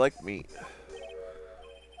 I really like meat.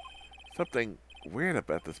 Something weird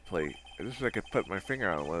about this plate. I just wish I could put my finger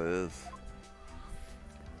on what it is.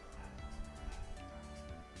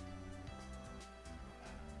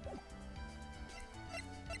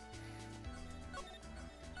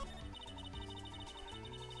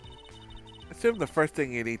 I assume the first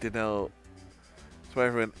thing you need to know is what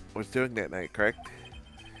everyone was doing that night, correct?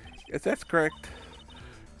 Yes, that's correct.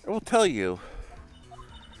 I will tell you.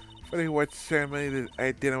 Funny what ceremony that I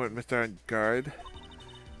had dinner with Mr. On Guard.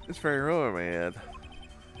 It's very rural, man.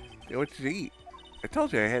 Yeah, what did you eat? I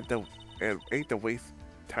told you I hate to waste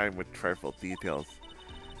time with trifle details.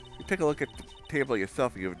 You take a look at the table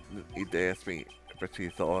yourself, you need to ask me. But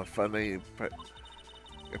she's all funny, but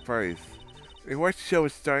at parties. We watched the show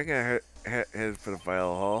was starting. I headed for the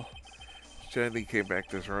Vile Hall. Shandy came back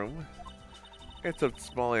to his room. I had some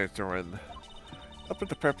small errands to run. Up with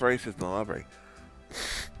the preparations in the library.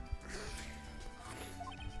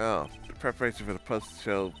 Oh, the preparation for the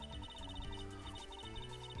post-show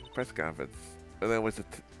press conference. And then was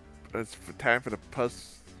time for the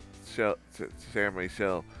post-show ceremony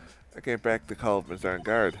show. I came back to call Mr. On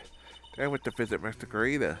Guard. Then I went to visit Mr.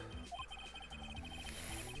 Garita.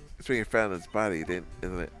 That's when you found his body, isn't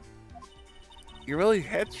it? You really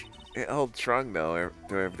held strong though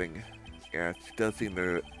through everything. Yeah, she does seem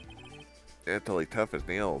to mentally tough as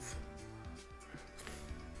nails.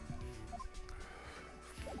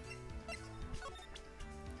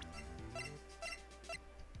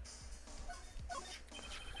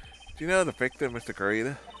 Do you know the victim, Mr.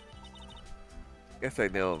 Garita? Yes, I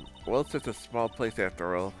know him. Well, it's just a small place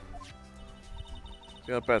after all.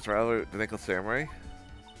 You know about Robert, the Nickel Samurai?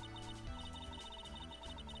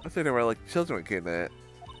 I think they were like children when it came to that.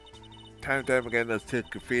 Time and time again, those two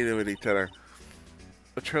competed with each other.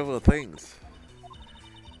 The trivial things.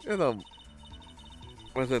 You know,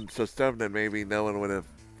 wasn't so stubborn that maybe no one would have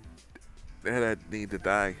had that need to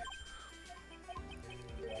die.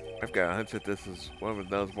 I've got a hunch that this is woman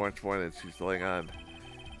knows much more than she's laying on.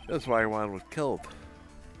 That's why Juan was killed.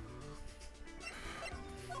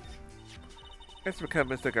 It's become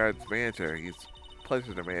Mr. Guard's manager. He's a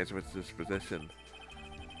pleasure to manage with this position.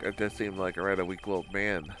 Guard does seem like a rather weak-willed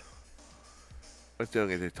man. Was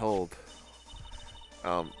doing as he told.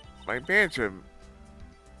 My manager.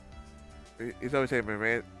 He's always saying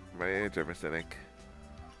my manager, Mr. Nick.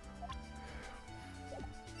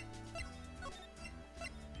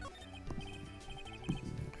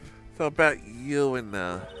 So about you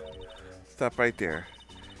and stop right there.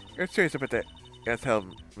 You're serious about that? That's how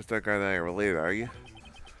Mr. Guard and I are related, are you?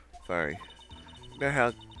 Sorry. You know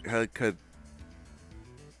how he could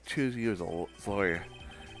choose you as a lawyer.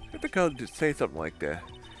 You have to go and just say something like that.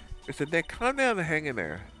 Mr. Nick, calm down and hang in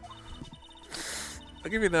there. I'll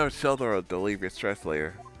give you another shelter to relieve your stress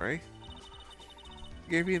later, right? I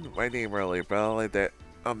gave you my name earlier, but I'll let that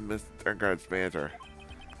I'm Mr. Guard's manager.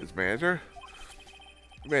 His manager?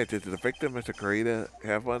 Man, did the victim, Mr. Garita,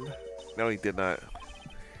 have one? No, he did not.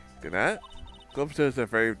 Did not? Globe shows a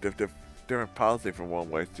very different policy from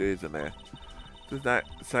one West Jews in there. Does not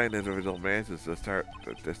sign his original managers to start,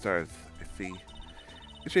 I see.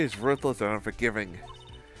 She is ruthless and unforgiving.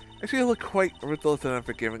 Actually, you look quite ruthless and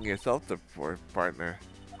unforgiving yourself, the poor partner.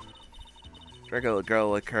 Drag a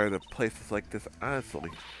girl like her to places like this,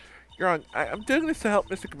 honestly. You're wrong. I'm doing this to help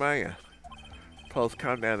Mr. Kamaya. Pulse,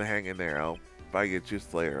 calm down and hang in there. I'll buy you a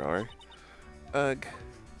juice later, alright? Ugh.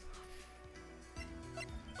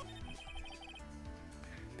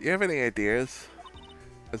 Do you have any ideas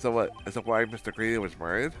as to why Mr. Greedy was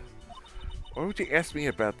murdered? Why would you ask me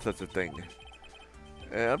about such a thing?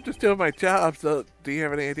 I'm just doing my job, so do you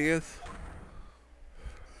have any ideas?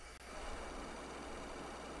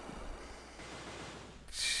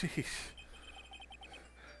 Jeez.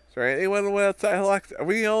 Sorry, anyone went outside the locks? Are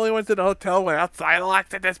we the only ones in the hotel went outside the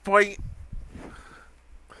locks at this point?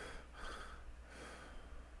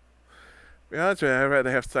 To be honest with you, I'd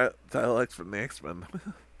rather have dialects from the X-Men.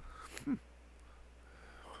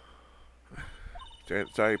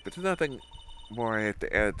 Sorry, but there's nothing more I have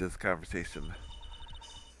to add to this conversation.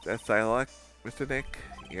 That Psylocke, Mr. Nick?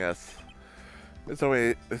 Yes.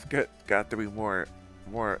 There's got to be more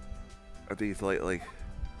of these lately.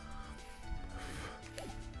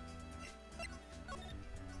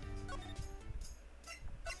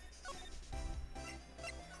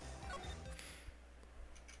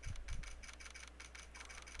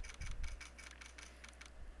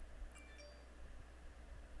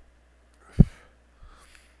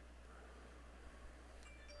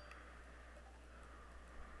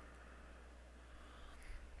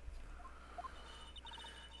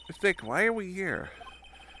 Nick, why are we here?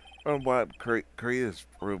 I don't want Korea's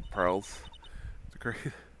room pearls.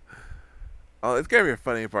 Oh, it's gonna be a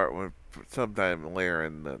funny part when sometime later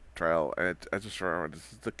in the trial. And I just remember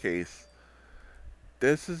this is the case.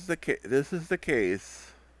 This is the case. This is the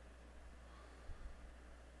case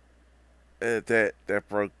that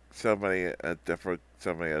broke somebody. That broke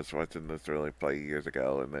somebody I was watching this really play years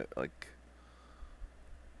ago, and it like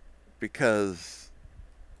because.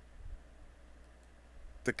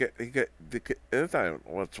 This time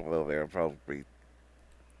what's well there probably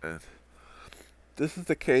And this is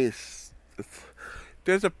the case.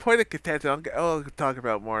 There's a point of contention. I'll talk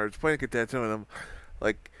about more. There's a point of contention with them,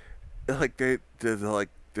 like, there's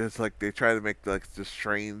like they try to make like this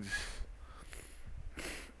strange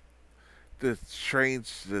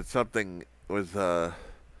that something was done.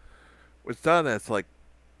 It's like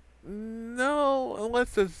no,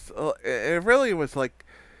 unless it's it really was like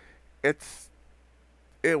it's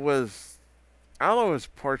it was I don't know. It was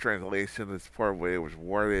poor translation. It's poor way it was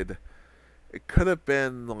worded. It could have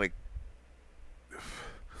been like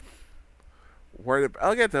worded.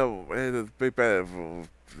 I'll get to it's be better if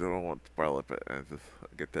I don't want to spoil it, but I'll just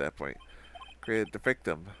get to that point. Created the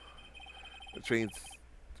victim, which means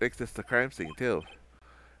makes this the crime scene too.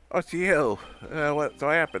 Oh, it's you. What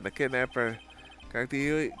happened? The kidnapper got to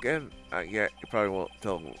you again? Yeah, you probably won't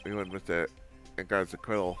tell me when Mr. Engar's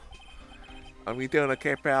acquittal. You doing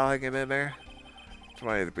okay, pal? Hanging in there? It's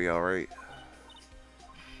might to be alright.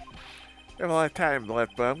 I have a lot of time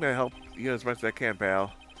left, but I'm gonna help you as much as I can,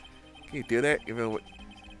 pal. Can you do that? Even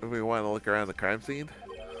if we want to look around the crime scene?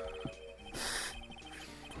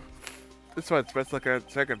 This one's best look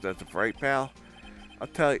at circumstances, right, pal?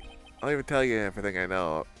 I'll even tell you everything I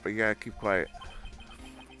know, but you gotta keep quiet.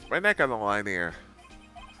 It's my neck on the line here.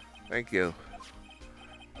 Thank you.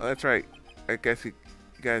 Oh, that's right. I guess you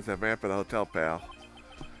guys have a map of the hotel, pal.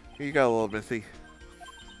 Here you go, little missy.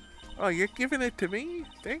 Oh, you're giving it to me?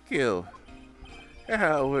 Thank you.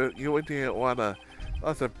 Yeah, you wouldn't want to.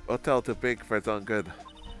 Lost a hotel too big for its own good.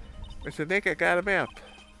 Mr. Nick, I got a map.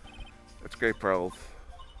 That's great, Pearls.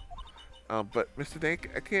 But Mr. Nick,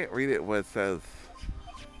 I can't read it what it says.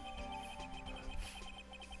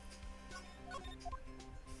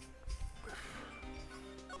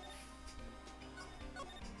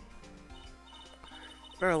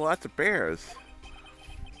 There are lots of bears.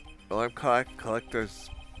 Alarm clock, collectors,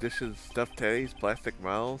 dishes, stuffed teddies, plastic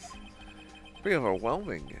models. Pretty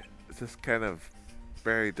overwhelming. Is this kind of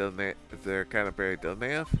buried doesn't they? Is there kind of buried doesn't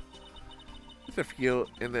they have? There's a few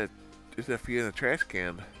in the trash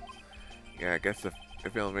can. Yeah, I guess I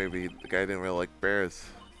feel maybe the guy didn't really like bears.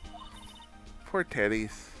 Poor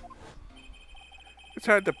teddies. It's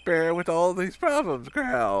hard to bear with all these problems,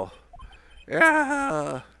 Growl.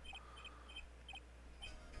 Yeah.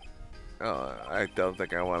 Oh, I don't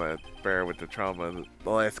think I want to bear with the trauma the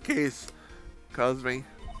last case caused me.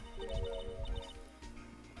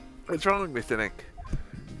 What's wrong, Mr. Nick?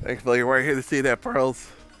 Thankfully, you're right here to see that, Pearls.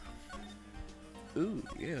 Ooh,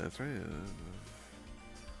 yeah, that's right.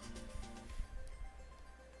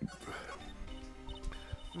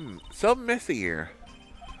 So messy here.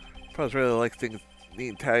 Pearls really likes things neat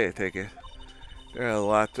and tidy, I take it. There are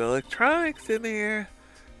lots of electronics in here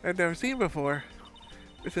I've never seen before.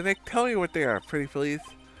 Mr. Nick, tell me what they are, pretty please.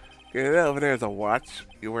 Okay, that over there is a watch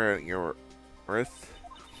you wear at your wrist.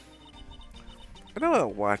 I know what a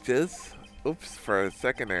watch is. Oops, for a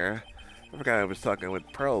second there. I forgot I was talking with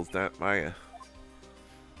Pearls, not Maya.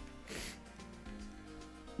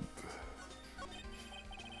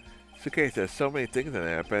 Suitcase, there's so many things in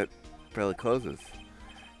there, I bet it barely closes.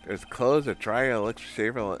 There's clothes, a dryer, electric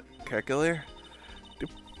shaver, calculator.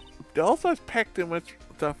 Do all sorts pack too much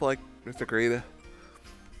stuff like Mr. Greta?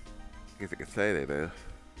 I guess I could say they do.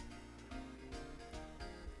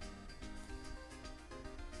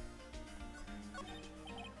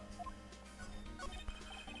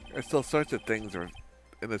 There's still sorts of things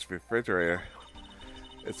in this refrigerator.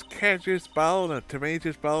 It's carrot juice bottle and a tomato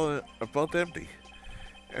juice bottle are both empty.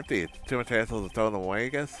 Empty. It's too much hassle to throw them away, I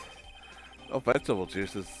guess. Oh, vegetable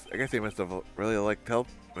juices. I guess they must have really liked help,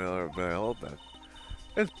 but I hold that.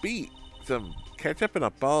 There's beet. Some ketchup and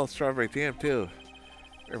a ball of strawberry jam, too.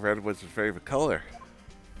 Red was his favorite color.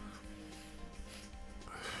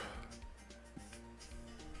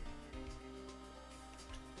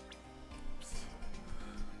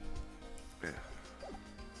 Yeah.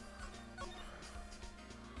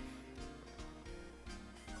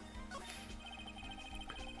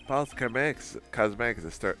 Paul's cosmetics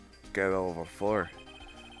to start getting all over the floor.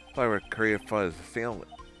 Probably where Korea fuzz stealing it.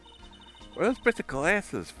 Where are those bits of glass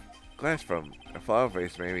from? A flower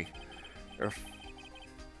vase, maybe.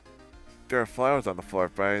 There are flowers on the floor,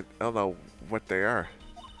 but I don't know what they are.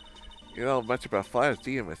 You don't know much about flowers, do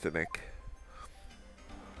you, Mr. Nick?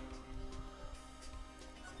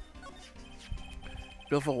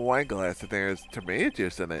 Beautiful wine glass, and there's tomato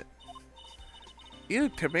juice in it. Ew,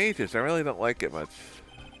 tomato juice. I really don't like it much.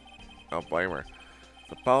 I don't blame her.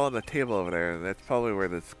 There's a ball on the table over there, and that's probably where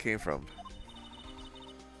this came from.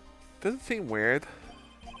 Doesn't seem weird.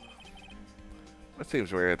 What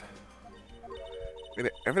seems weird? I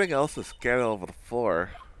mean, everything else is scattered over the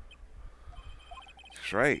floor.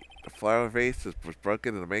 She's right. The flower vase was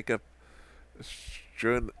broken and the makeup is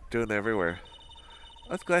strewn everywhere.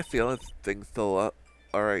 I was glad the only thing still up.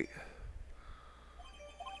 Alright.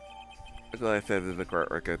 I'm glad I said in the court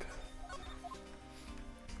record.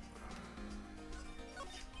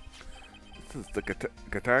 This is the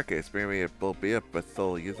guitar case. Maybe it will be up, but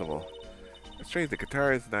still usable. It's strange, the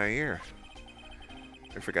guitar is not here.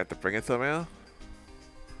 I forgot to bring it somehow.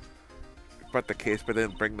 I brought the case, but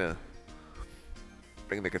didn't bring the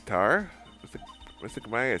guitar. Mr.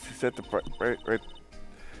 Gamias, he said the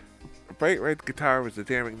bright red guitar was the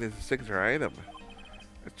damning signature item.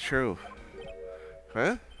 That's true.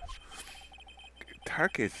 Huh? Guitar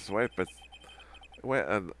case is white, but it went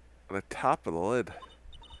on the top of the lid.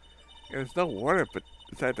 Yeah, there's no water but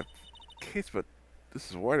inside the case, but this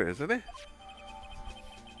is water, isn't it?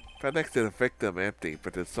 Found next to the victim empty,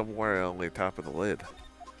 but there's some water on the top of the lid.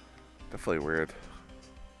 Definitely weird.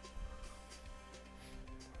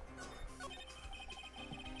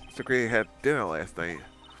 Mr. Green had dinner last night.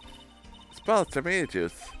 Spelled tomato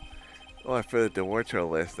juice. Oh, I filled the award show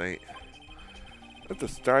last night. If the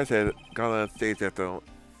stars had gone on stage after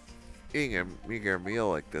eating a meager meal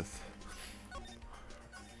like this.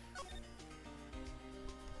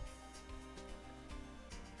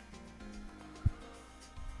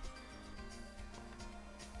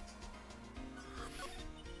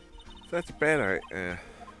 So that's bad, alright.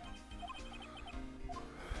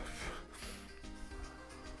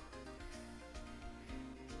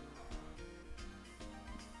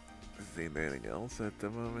 Is there anything else at the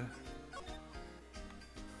moment?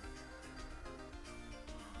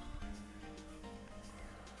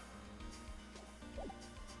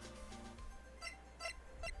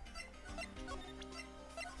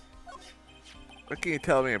 What can you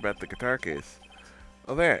tell me about the guitar case?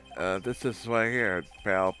 Oh, there. This is right here,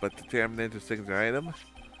 pal. But the damn ninja signature item?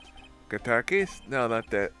 Guitar case? No, not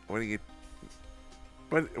that. What do you...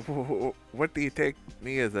 What do you take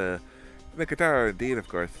me as a... The guitar, indeed, of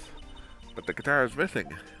course. But the guitar is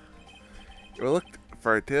missing. You looked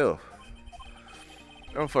for it, too.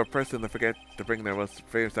 Oh, for a person to forget to bring their most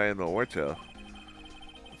famous item to a award show.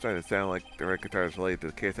 I'm trying to sound like the red guitar is related to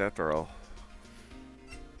the case after all.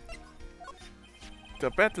 So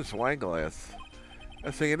about this wine glass.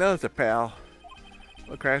 So you notice it, pal.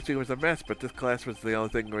 Well, crashing was a mess, but this glass was the only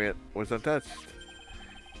thing that was untouched.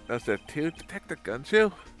 Notice that too, Detective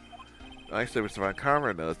Gunshoe? Actually, Mr. Von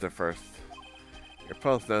Karma noticed it first. Your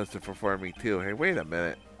pulse noticed it before me too. Hey, wait a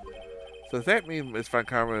minute. So does that mean Miss Von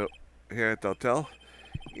Karma here at the hotel?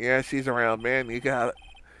 Yeah, she's around, man. You got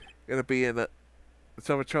gonna be in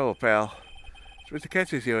so much trouble, pal. Supposed to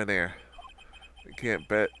catches you in there. You can't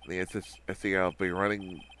bet the SC I'll be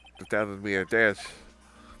running the 1,000-meter dash.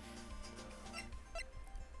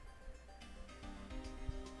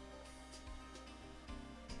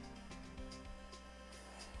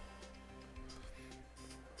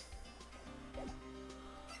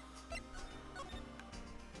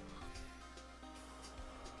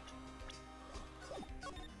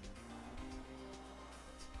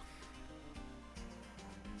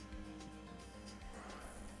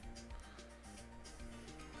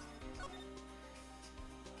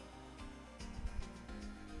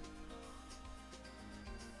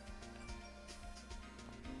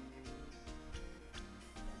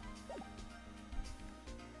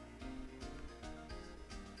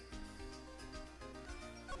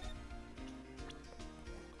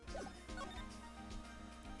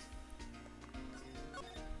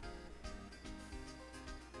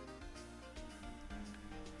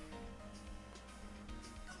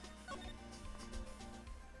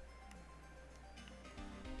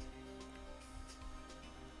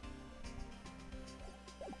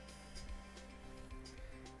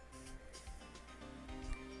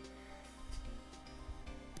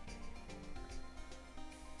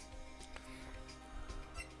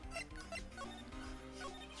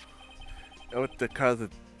 What the cause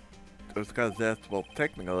of death? Well,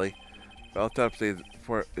 technically, the autopsy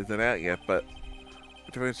isn't out yet, but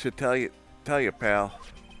I should tell you, pal.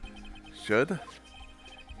 Should?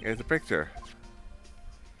 Here's a picture.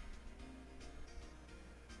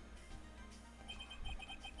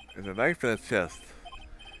 There's a knife in his chest.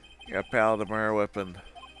 Yeah, pal, the murder weapon.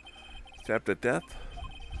 Stabbed to death?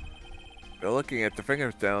 They're looking at the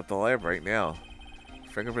fingerprints down at the lab right now.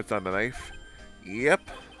 Fingerprints on the knife? Yep.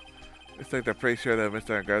 Looks like they're pretty sure that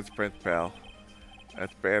Mr. Guard's print, pal.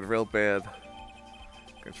 That's bad, real bad.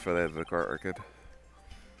 Guess for that in the court record.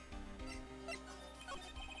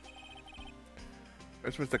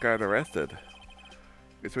 Where's Mr. Guard arrested?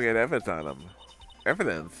 Guess we had evidence on him.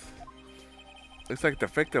 Evidence? Looks like the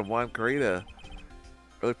victim, Juan Carita,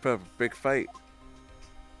 really put up a big fight.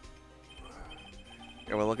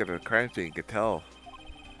 Yeah, well, look at the crime scene. You can tell.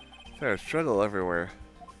 There's struggle everywhere.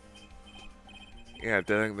 Yeah,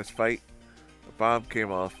 during this fight, a bomb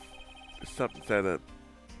came off. Something said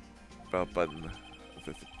about button.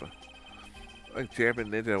 Like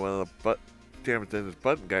jamming into one of the jamming into his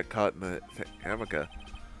button got caught in the hammock.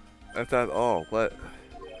 That's not all. What?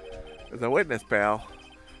 There's a witness, pal.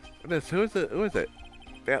 Witness, who is it? Who is it?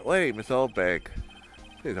 That lady, Miss Oldbag.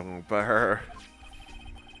 Please don't by her.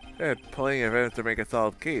 They had plenty of evidence to make a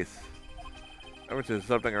solid case. I wish there's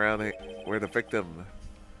something around where the victim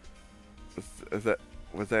was that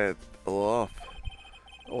a little off.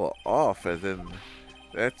 A little off, as in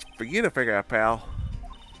that's for you to figure out, pal.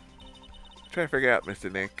 Try to figure out,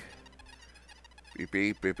 Mr. Nick. Beep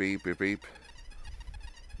beep beep beep beep beep.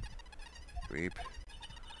 Beep.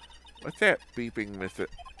 What's that beeping, Mr.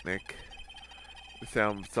 Nick? It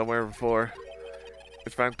sound somewhere before.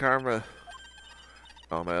 It's found karma.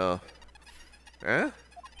 Oh no. Huh?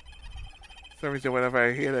 For some reason, whenever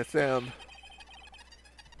I hear that sound,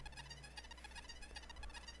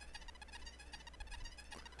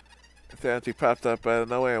 it sounds he pops up out of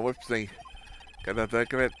nowhere and whips me. Got nothing to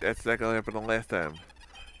think of it. That's not gonna happen the last time.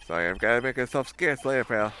 Sorry, I've gotta make myself scarce later,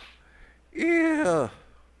 pal. Yeah.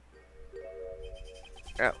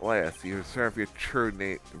 At last, you serve your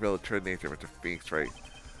real true nature, Mr. Phoenix, right?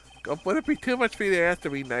 Would it be too much for you to ask to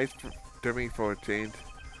be nice to me for a change?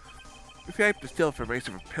 If you have to steal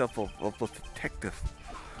information from pitiful, local detectives.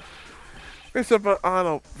 It's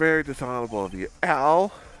very dishonorable of you.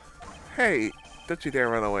 Al! Hey, don't you dare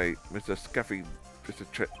run away, Mr. Scuffy,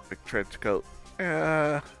 Mr. Trenchcoat.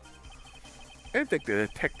 I didn't think the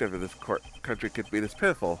detective in this country could be this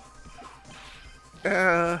pitiful.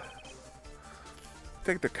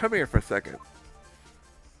 Think to come here for a second.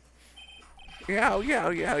 Yow.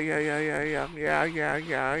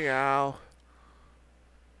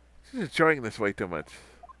 She's enjoying this way too much.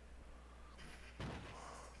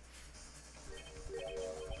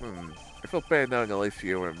 I feel bad knowing at least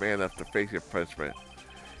you were man enough to face your punishment.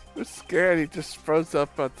 He was scared. He just froze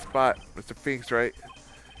up on the spot, Mr. Phoenix, right?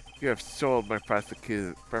 You have soiled my perfect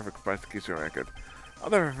prosecution record. I'll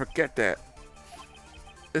never forget that.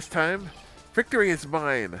 This time, victory is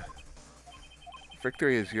mine.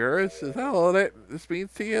 Victory is yours? Is that all that this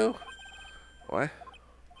means to you? What?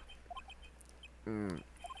 Come,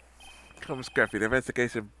 Scruffy. The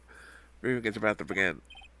investigation briefing is about to begin.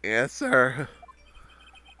 Yes, sir.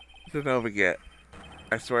 It's not over yet.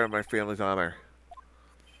 I swear on my family's honor.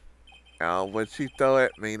 Al, what'd she throw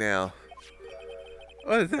at me now?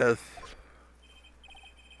 What is this?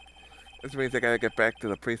 This means I gotta get back to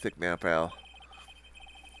the precinct now, pal.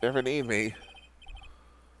 Ever need me?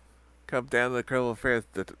 Come down to the criminal affairs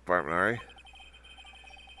department, alright?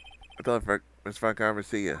 I'll tell Miss Von Carver to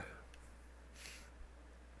see you.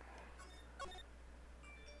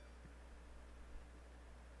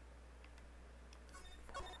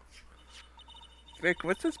 Nick,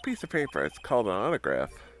 what's this piece of paper? It's called an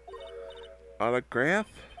autograph. Autograph?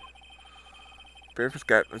 Paper's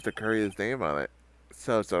got Mr. Curry's name on it.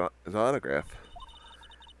 So it's his autograph.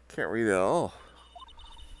 Can't read it at all.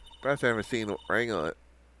 Perhaps I haven't seen writing on it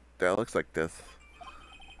that looks like this.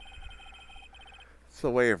 It's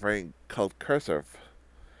a way of writing called cursive.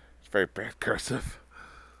 It's very bad cursive.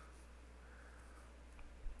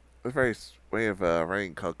 It's a very way of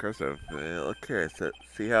writing called cursive. Look here,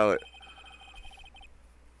 see how it...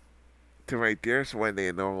 To my dearest Wendy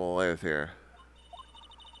in normal letters here.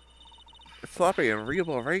 It's sloppy and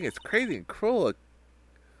unreadable writing. It's crazy and cruel.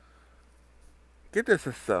 Get this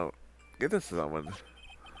to someone.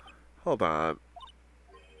 Hold on.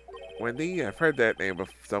 Wendy? I've heard that name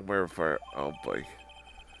somewhere before. Oh boy.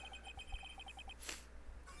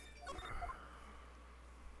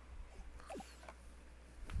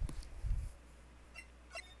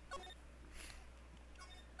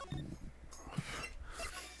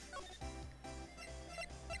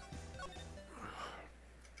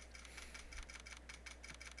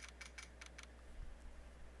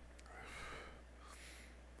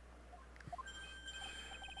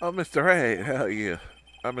 Oh, Mr. Wright, how are you?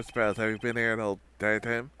 I'm Mr. Bowles. Have you been here the whole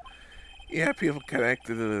time? Yeah, people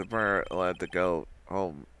connected to the bar are allowed to go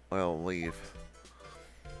home. Well, leave.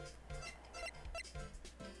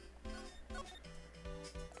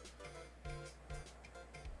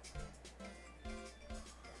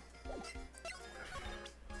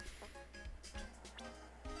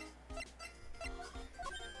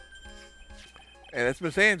 And it's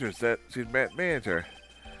Miss Andrews. She's Matt Manager.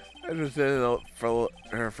 I just did it for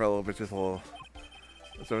her for a little bit, just a little.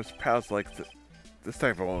 So Miss Pals likes this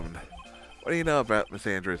type of woman. What do you know about Miss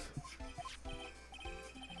Andrews?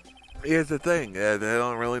 Here's the thing, they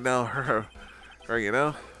don't really know her Or, you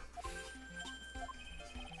know?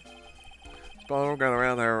 But we're going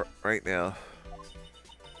around there right now.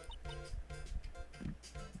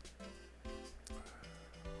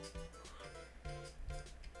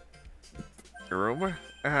 A rumor?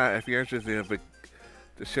 If you're interested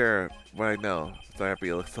to share what I know. So happy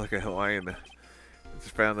it looks like a Hawaiian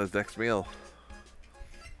just found his next meal.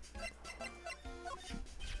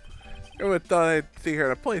 I would have thought I'd see her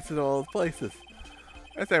in a place in all the places.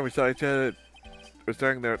 Last time we saw each other, it was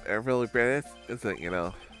during a really bad incident, you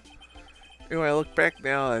know. Anyway, I look back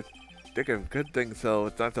now, I think of good things, so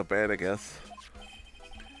it's not so bad, I guess.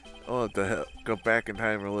 I'll have to go back in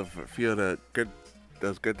time and relive a few of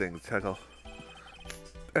those good things, Heckle.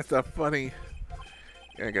 That's not funny.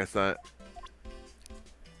 Yeah, I guess not.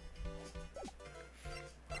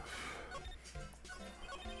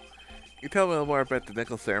 You tell me a little more about the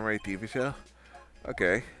Nickel Samurai TV show?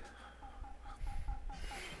 Okay.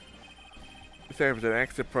 The Samurai is an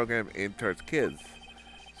action program aimed towards kids.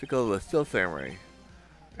 Sequel to the Still Samurai.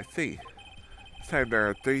 I see. This time there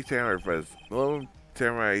are 3 samurai brothers. The Lone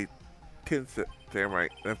Samurai, Tin Samurai,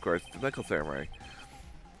 and of course the Nickel Samurai.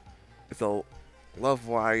 It's a Love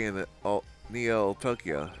Y in Neo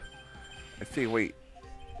Tokyo. I see, wait.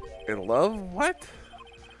 In love? What?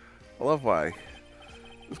 Love Y.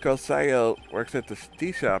 This girl Sayo works at the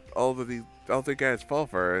tea shop. All the guys fall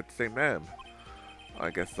for her at the same time. I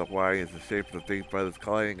guess the Y is the shape of the 3 brothers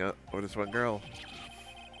colliding over this one girl.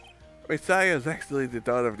 Wait, Sayo is actually the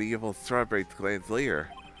daughter of the evil Strawberry clan's leader.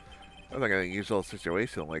 That's like an unusual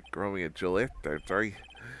situation like Romeo and Juliet or 3.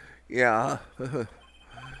 Yeah.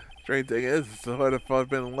 Strange thing is, what if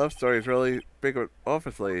forbidden love story is really big with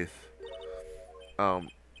office ladies?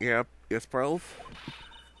 Yeah, yes, Pearls?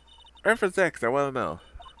 Reference X, I want to know.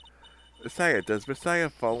 Messiah, does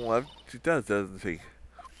Messiah fall in love? She does, doesn't she?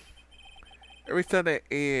 Every Sunday at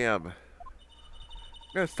 8 a.m. I'm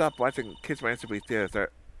gonna stop watching Kids Masterpiece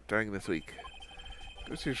Theater during this week.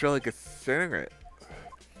 She's really considering it.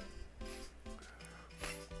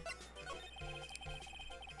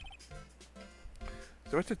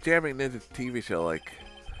 So what's the Jamming Ninja TV show like?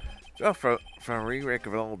 Oh, from a remake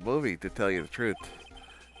of an old movie, to tell you the truth.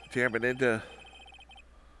 Jamming Ninja,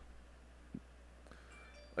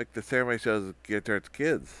 like the samurai shows geared towards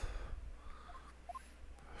kids.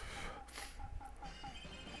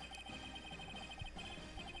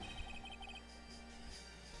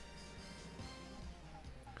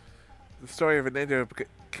 The story of a ninja who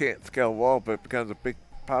can't scale a wall but becomes a big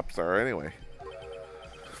pop star anyway.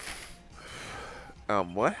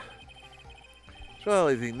 What? Well,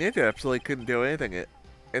 the ninja absolutely couldn't do anything.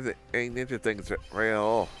 Any ninja things right at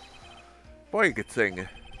all. Boy, you could sing.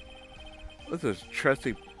 This is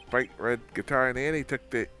trusty bright red guitar in hand. He took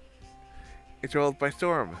the world by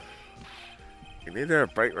storm. You need a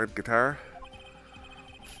bright red guitar.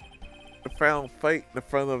 The final fight in the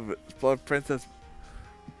front of Blood Princess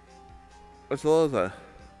Vasilisa.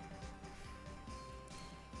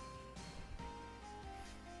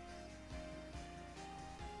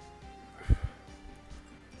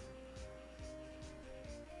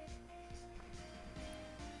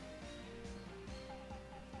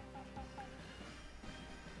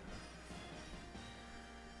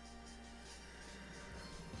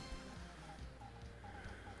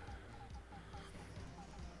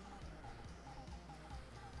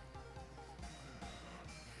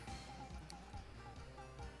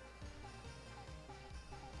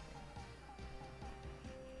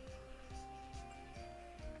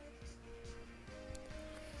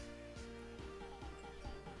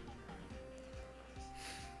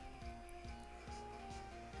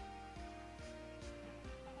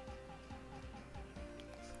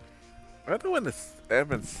 I don't know when this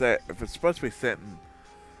haven't set. If it's supposed to be set in,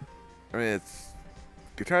 I mean, it's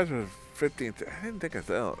guitars were 15. I didn't think I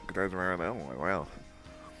saw guitars were around that one. Wow.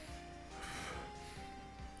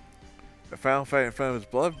 The final fight in front of his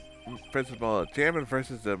Blood Princess Ball, Jamming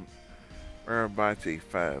versus the Murabachi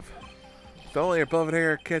 5. It's only a beloved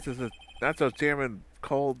hair catches a not so jamming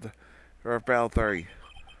cold or Battle 3.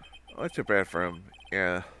 Oh, that's too bad for him.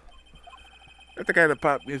 Yeah. That's the kind of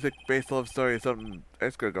pop music based love story is something high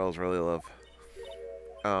school girls really love.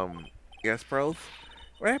 Yes, Pearls?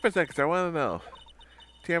 What happens next? I want to know.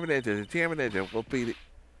 The Jamming Ninja will be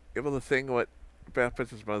able to sing what Battle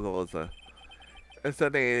Princess Vasilisa. It's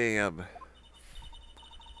Sunday 8 a.m.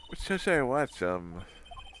 Which show should I watch?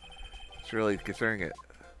 It's really concerning it.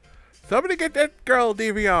 Somebody get that girl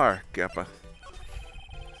DVR, Gappa.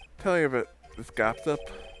 Tell me about this gossip.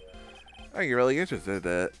 Oh, you're really interested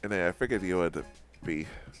in it. I figured you would be.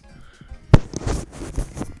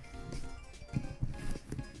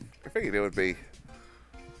 I figured it would be.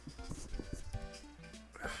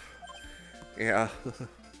 Yeah.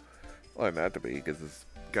 Well, not to be, because it's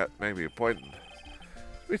got maybe important.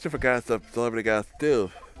 We should forgot some celebrity guys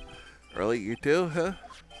too. Really? You too, huh?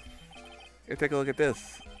 Here, take a look at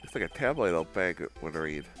this. It's like a tabloid old bag would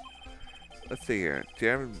read. Let's see here.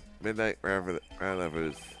 Jam Midnight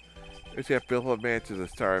Rendezvous. Here's your Billboard Mansion, the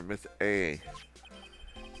star, Miss A.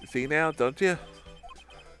 You see now, don't you?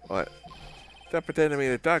 What? Stop pretending to be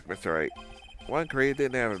in the dark, Mr. Wright. One Korea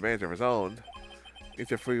didn't have a manager of his own.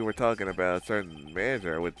 It's if we were talking about a certain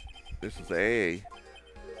manager with this is A.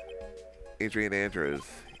 Adrian Andrews.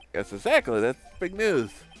 Yes, exactly. That's big news.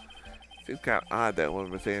 Seems kind of odd that one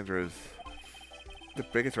Miss Andrews, the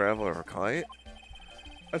biggest rival of her client.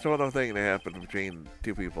 That's one other thing that happened between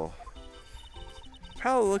two people.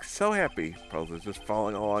 Paolo looks so happy. Paolo's just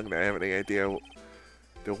following along, not having any idea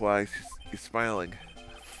why he's smiling.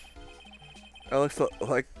 It looks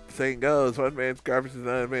like the saying goes, one man's garbage is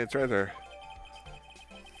another man's treasure.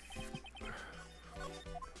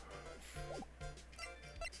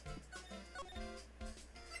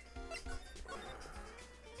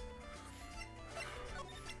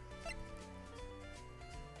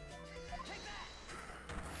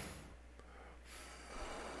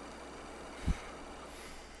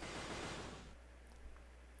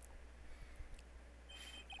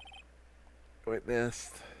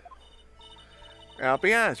 Witnessed. I'll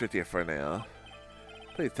be honest with you for now.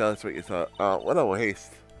 Please tell us what you thought. Oh, what a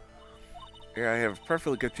waste. Here I have a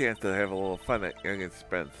perfectly good chance to have a little fun at young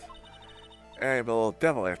expense. I am a little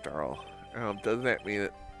devil after all. Doesn't that mean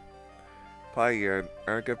it? Probably you're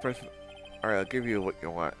a good person? Alright, I'll give you what you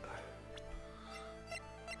want.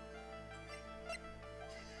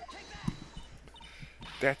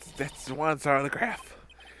 That's Juan's autograph.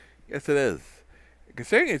 Yes, it is.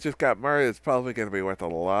 Considering it just got murdered, it's probably going to be worth a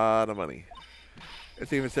lot of money.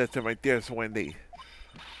 It's even said to my dearest Wendy.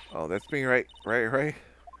 Oh, that's me, right? Right?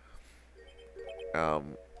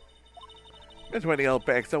 There's Wendy all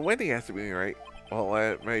back, so Wendy has to be right. Well,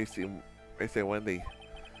 I may say Wendy.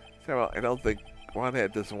 So, well, I don't think Juan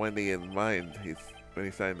had this Wendy in mind when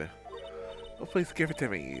he signed it. Oh, please give it to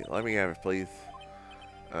me. Let me have it, please.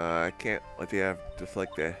 I can't let you have just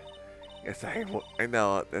like that. Yes, I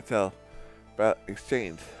know. That's how. About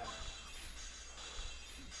exchange.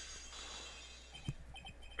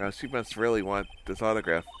 Now she must really want this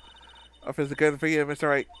autograph. Offers a good for you, Mr.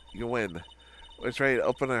 Wright. You win. Let's try to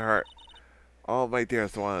open her heart. Oh, my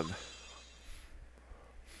dearest one.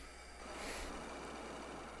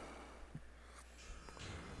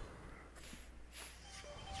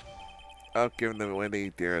 I'll give them Wendy,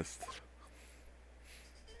 dearest.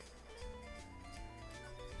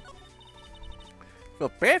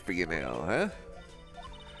 Feel bad for you now, huh?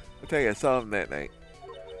 I'll tell you, I saw him that night.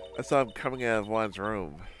 I saw him coming out of Juan's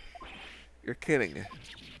room. You're kidding.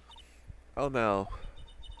 Oh no.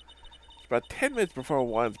 It's about 10 minutes before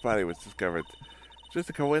Juan's body was discovered. Just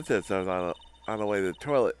a coincidence I was on the way to the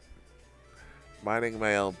toilet. Minding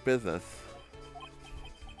my own business.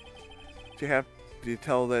 Did you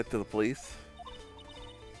tell that to the police?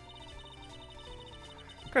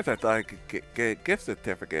 Of course I thought I could get a gift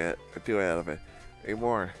certificate or two out of it.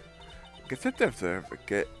 Anymore. Get a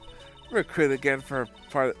certificate. Recruit again for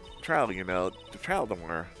part of the trial, you know. The trial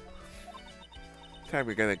tomorrow. Time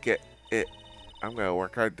you're gonna get it. I'm gonna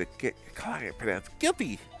work hard to get your client pronounced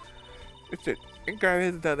guilty. Mr. Ingard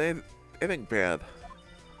hasn't done anything bad.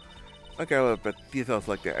 Okay, but details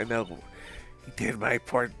like that. I know he did my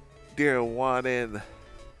poor dear Juan in.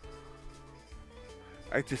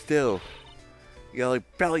 I just do. Yellow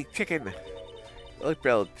belly chicken. Yellow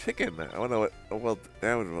belly chicken. I wonder what well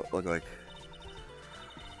that would look like.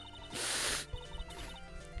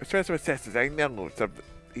 Stressful assessors. I know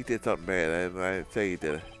he did something bad. I didn't say he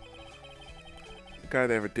did it. The guy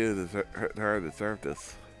never do deserve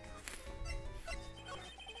this.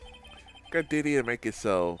 Got duty to make it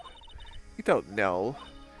so. You don't know.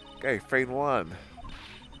 Guy afraid Juan.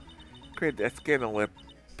 Created that scandal with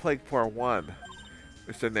plague poor Juan.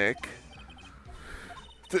 Mr. Nick.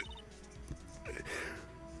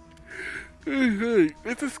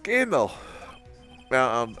 It's a scandal. Well,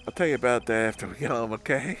 I'll tell you about that after we get home,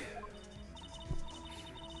 okay?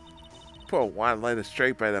 Poor Juan led us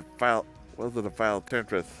straight by the foul. Was it a foul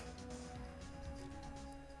temptress?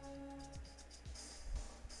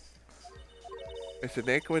 Mr.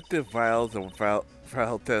 Nick, what do vials and foul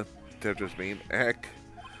temptress mean? Heck.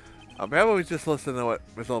 How about we just listen to what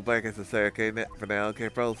Miss Oldback has to say, okay, for now, okay,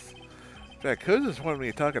 pros? Jack, who's this one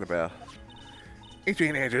you're talking about?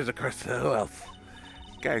 Adrian Andrews, of course, who else?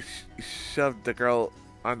 Guy shoved the girl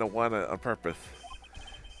on the one on purpose.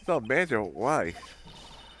 So, manager, why?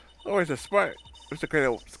 Always a smart. What's the create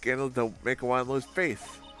a scandal to make one lose face?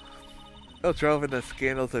 Bill drove into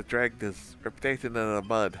scandals that dragged his reputation into the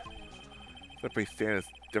mud. Slippery stand is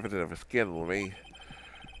different than a scandal to me.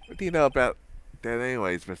 What do you know about that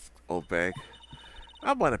anyways, Miss Oldbag?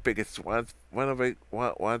 I'm one of the biggest one's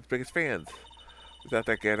biggest fans. Without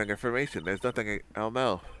that gathering information, there's nothing I don't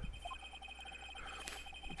know.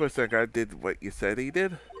 The person guy did what you said he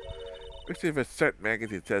did? Which if a certain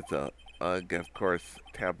magazine said so. Of course,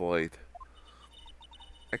 tabloid.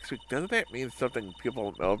 Actually, doesn't that mean something people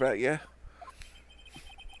don't know about you?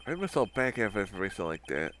 I must all back have information like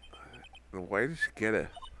that. And why did she get it?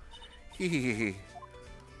 Hee hee hee hee.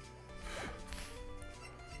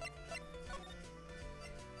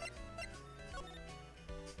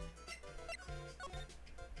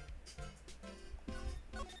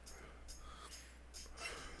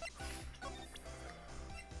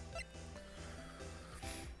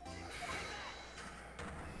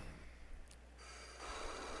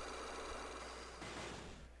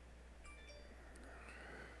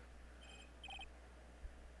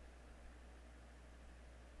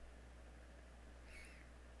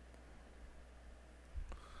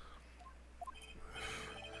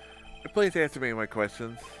 Please answer me my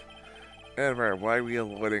questions. Edward, why were you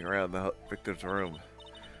loitering around the victim's room?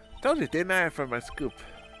 Told you, didn't I, from my scoop?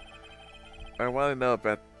 I want to know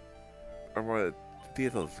about more of the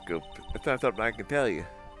details of the scoop. It's not something I can tell you.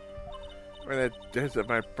 There's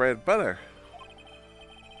my bread and butter.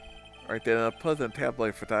 Alright then, a pleasant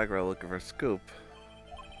tabloid photographer looking for a scoop.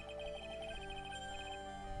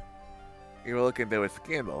 You were looking into a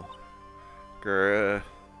scandal. Grr.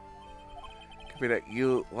 Could be that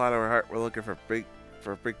you, Lotto or Hart, were looking for a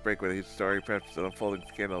big break with a huge story, perhaps an unfolding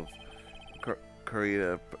scandal of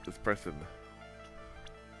Korea, this person.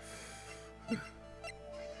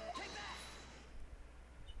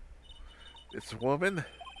 This woman?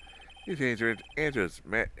 He's Andrews,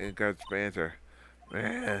 in Guard's manager.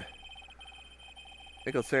 Man.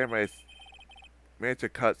 Nickel Samurai's manager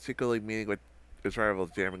caught secretly meeting with his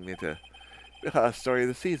rivals jamming into the story of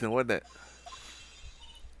the season, wouldn't it?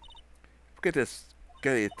 Forget this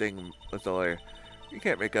Getty thing, Mr. Lawyer. You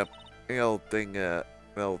can't make up any old thing, I'll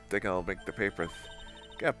make the papers.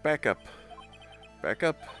 Got backup.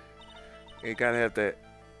 Backup? You gotta have that,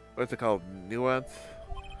 what's it called, nuance?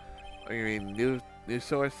 Oh, you mean new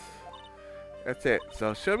source? That's it.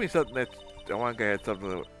 So show me something that the one guy had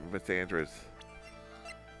something with Mr. Andrews.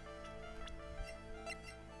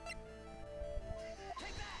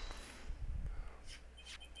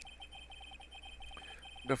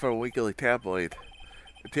 Go for a weekly tabloid.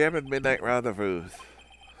 The Tammin Midnight Rendezvous.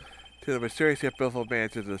 To the mysterious yet beautiful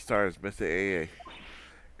mansion of the stars, Mr. AA.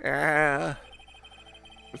 Ah,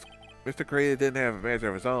 Mr. Korea didn't have a manager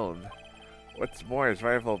of his own. What's more, his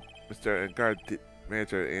rival, Mr. Guard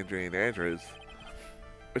manager Adrian Andrews,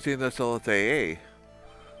 was in the solo AA.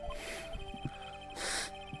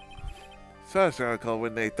 Saw this article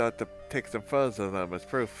when they thought to take some photos of them as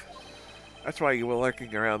proof. That's why you were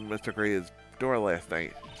lurking around Mr. Korea's door last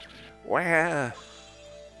night. Wow.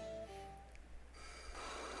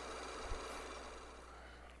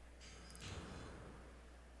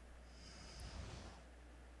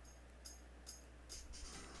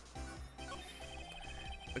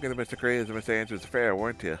 Looking at Mr. Korea's and Mr. Andrews' affair,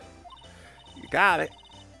 weren't you? You got it.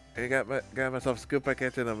 And you got myself a scoop by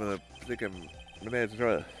catching them in the freaking Menage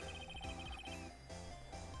Royal.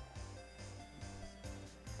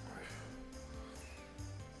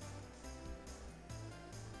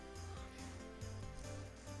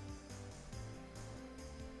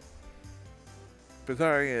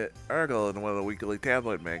 Bizarre article in one of the weekly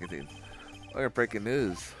tabloid magazines. Look at breaking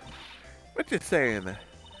news. What you saying?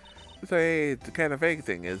 It's the kind of vague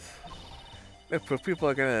thing is. If people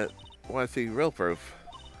are gonna want to see real proof,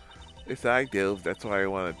 at least I do. That's why I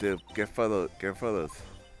want to get photos.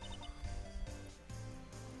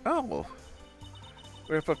 Oh,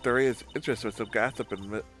 rip up the reader's interest with some gossip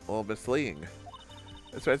and a little misleading.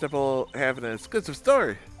 That's why simple having an exclusive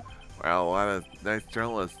story. Wow, a lot of nice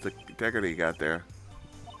journalistic integrity you got there.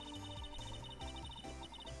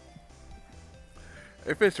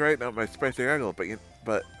 I finished writing up my spicy article,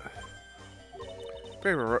 but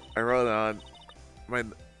paper I wrote on my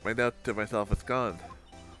note to myself is gone.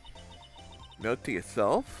 Note to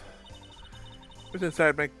yourself? What's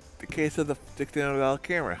inside the case of the $1600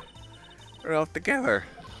 camera? We're all together.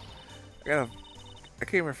 I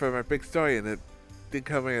came here for my big story and it didn't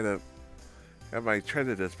come here to have my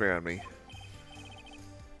treasure display on me.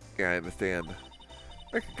 Yeah, I understand.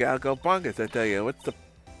 I gotta go bonkers, I tell you. What's the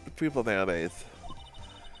people nowadays?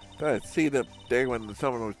 I see the day when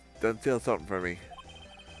someone done steal something from me.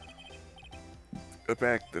 Go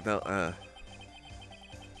back to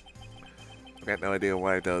I got no idea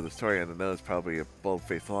why, though. The story on the nose is probably a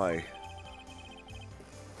bold-faced lie.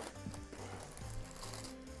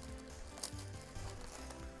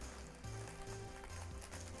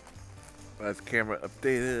 Last camera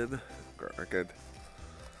updated. Good.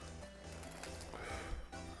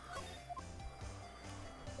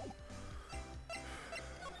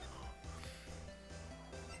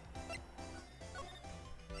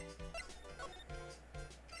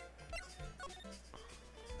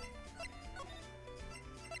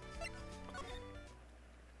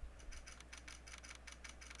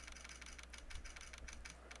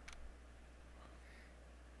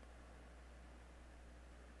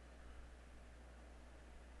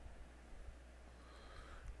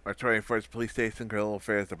 Our 21st Police Station Criminal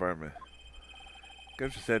Affairs Department.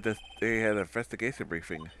 Gupta said that they had an investigation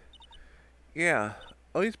briefing. Yeah.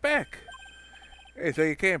 Oh, he's back. Hey, so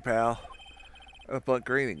you came, pal. A blunt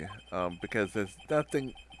greeting. Because there's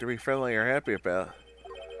nothing to be friendly or happy about.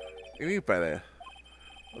 What do you mean by that?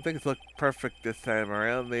 Well, things look perfect this time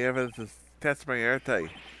around. The evidence is testimony airtight.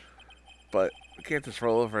 But we can't just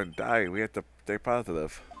roll over and die. We have to stay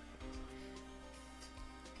positive.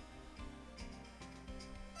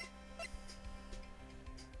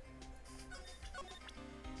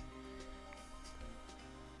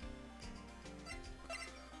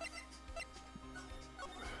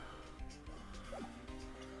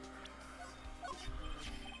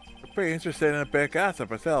 Pretty interested in a bit of gossip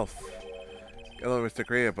myself. Got a little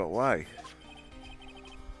disagree, but why?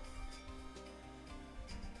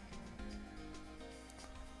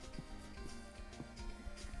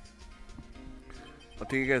 I'll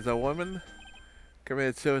tell you guys, a woman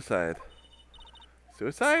committed suicide.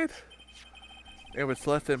 Suicide? It was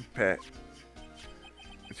Celeste Pet.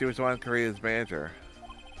 She was Juan Korea's manager.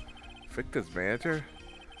 Victor's manager?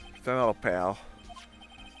 It's not all, pal.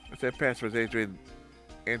 Mr. Pass was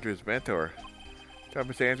Andrew's mentor. Told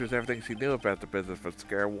Mr. Andrews everything she knew about the business from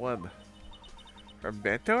Scare 1. Her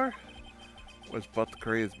mentor? Was both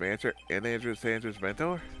Korea's manager and Andrew's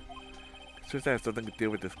mentor? Does that have something to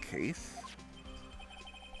do with this case?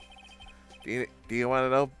 Do you want to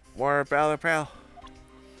know more about it, pal?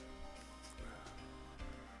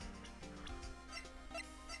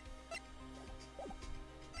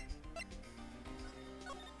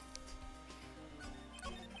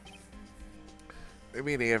 I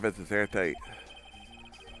mean, the evidence is airtight.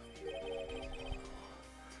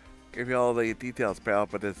 Give you all the details, pal,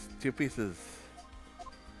 but it's two pieces.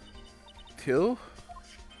 Two?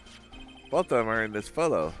 Both of them are in this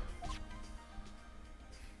photo.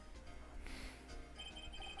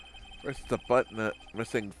 First, the button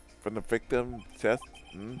missing from the victim's chest.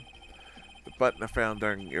 The button I found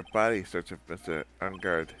during your body search of Mr.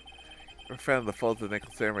 Ungard. I found the folds of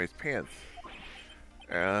Nicholas Emery's pants.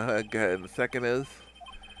 Good. And the second is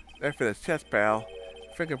knife in his chest, pal.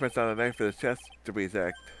 Fingerprints on the knife in his chest, to be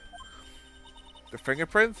exact. The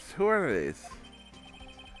fingerprints? Who are these?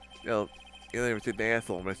 You don't even see the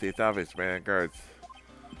asshole, Missy. It's obvious, man. And guards.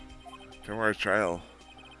 Tomorrow's trial.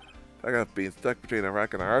 I got being stuck between a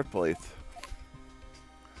rock and a hard place.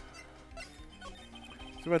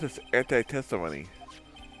 So about this anti-testimony?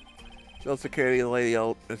 Social security lady,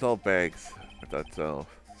 it's all bags. I thought so.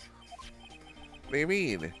 What do you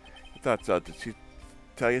mean? I thought so. Did she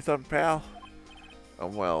tell you something, pal?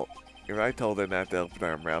 Well, if I told her not to open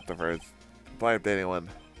her mouth of hers, blamed anyone.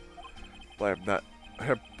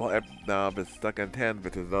 Her blab knob is stuck on 10,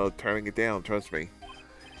 but there's no turning it down, trust me.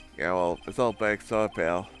 Yeah, well, it's all back saw,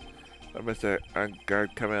 pal. But Mr.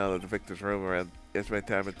 Ungard coming out of the victim's room around estimated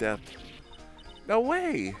time of death. No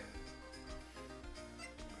way!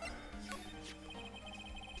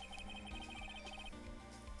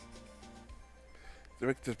 The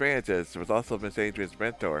victim's manager was also Miss Adrian's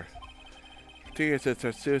mentor. For 2 years since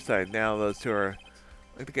her suicide, now those two are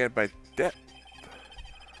linked again by death.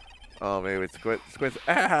 Oh, maybe it's Squid.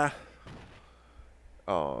 Ah!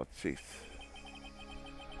 Oh, jeez.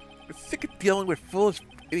 I'm sick of dealing with foolish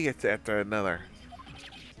idiots after another.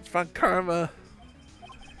 It's fun karma.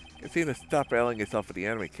 You seem to stop allying yourself with the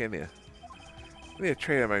enemy, can you? I need a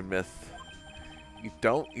trade I might miss. You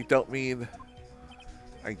don't? You don't mean...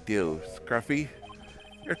 I do. Scruffy?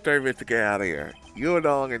 You're 30 minutes to get out of here. You are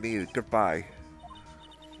no longer needed. Goodbye.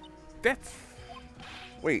 That's...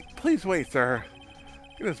 Wait. Please wait, sir.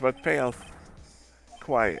 Goodness, but pale.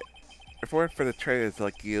 Quiet. If it weren't for the traitors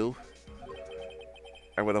like you,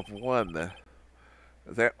 I would have won.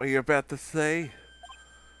 Is that what you're about to say?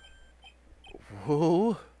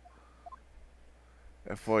 Who?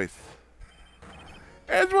 That voice.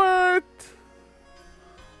 Edward!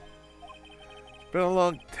 It's been a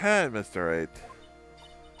long time, Mr. Wright.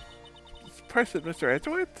 This person, Mr.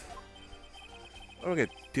 Edward? What am I gonna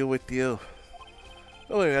deal with you?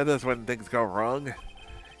 Oh, yeah, that's when things go wrong.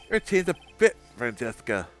 You're changed a bit,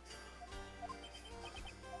 Francesca.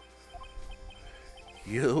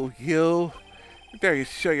 You. You dare you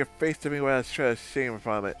show your face to me without showing shame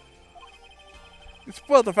upon it. You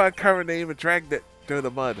spoiled the fine carving name and dragged it through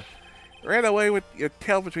the mud. You ran away with your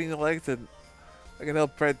tail between your legs and like an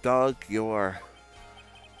ill-bred dog you are.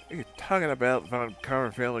 What are you talking about von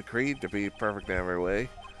Carver family creed to be perfect in every way?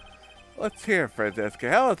 Let's hear,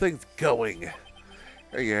 Francesca. How are things going?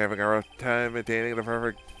 Are you having a rough time maintaining the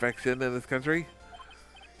perfection in this country?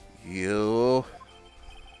 You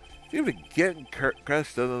seem to get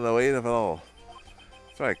crushed under the weight of it all.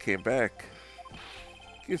 That's why I came back.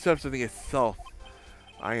 Give something to yourself.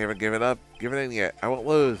 I haven't given up, given in yet. I won't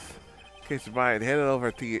lose. In case of mine, hand it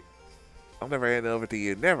over to you. I'll never hand it over to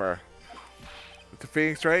you. Never. Mr.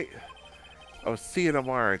 Phoenix, right? I'll see you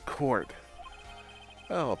tomorrow in court.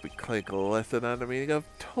 I'll be clink a lesson on the meaning of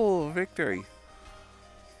total victory.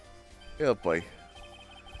 Oh boy.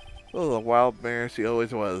 Oh, the wild mare she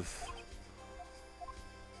always was.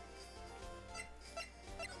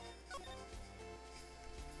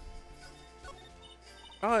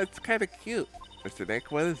 Oh, it's kind of cute. Mr.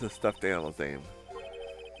 Nick, what is the stuffed animal's name?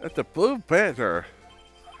 That's a Blue Panther.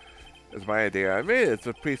 It's my idea. I made it. It's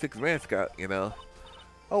a P6 mascot, you know.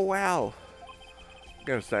 Oh, wow. I'm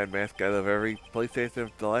gonna sign mascot of every PlayStation.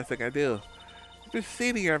 The last thing I do. Just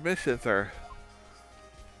seeing our mission, sir.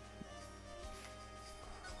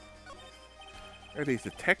 Are these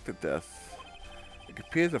detective deaths? The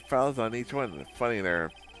computers have files on each one. It's funny,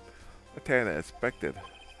 they're kind of expected.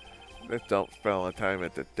 Just don't spend all the time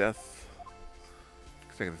at the deaths.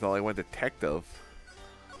 I think there's only one detective.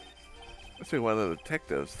 Must be one of the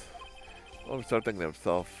detectives. Oh, something to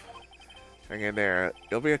himself. Hang in there.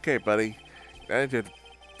 You'll be okay, buddy.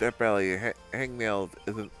 That belly hangnail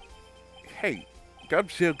isn't. Hey,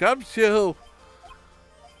 gumshoe, gumshoe!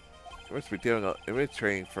 I must be doing an image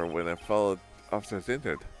training for when I followed officers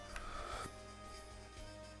injured.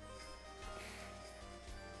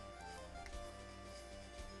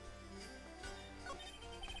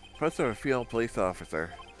 Post of a female police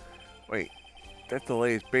officer. Wait, that's the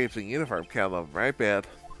latest babes in uniform count of them, right, bad?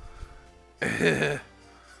 That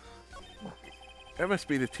must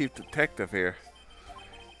be the chief detective here.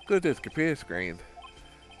 Go to this computer screen.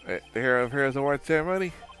 The Hero of Heroes Award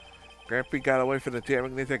ceremony? Grampy got away from the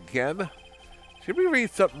jamming this again? Should we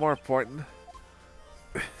read something more important?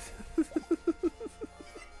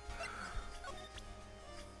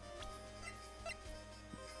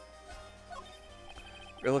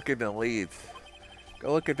 Go look at the leads.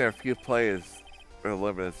 Go look at their few players with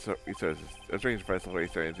limited resources. A strange person where you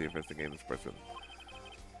start to investigate this person.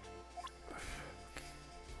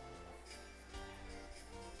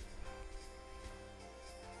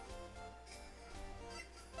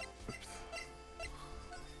 Oops.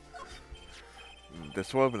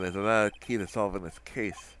 This woman is another key to solving this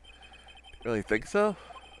case. You really think so?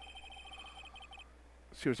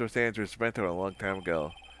 She was with Andrew's mentor a long time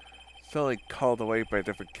ago. Suddenly called away by a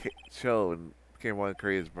different show and became one of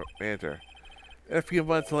Korea's manager. And a few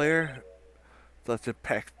months later, Dustin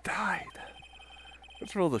Peck died.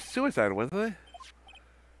 That's ruled a suicide, wasn't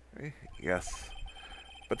it? Yes.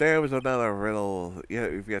 But there was another riddle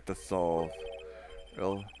we've yet to solve.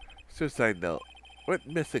 Riddle. Suicide note. What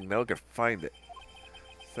missing note? Could find it.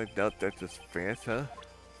 Suicide note, that's just fast, huh?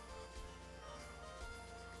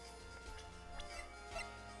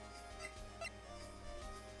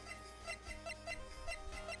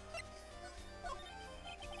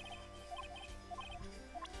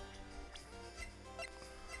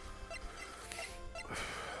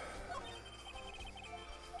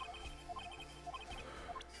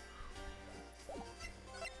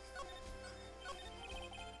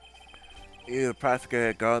 The prosecutor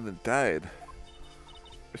had gone and died.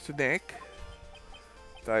 Mr. Nick?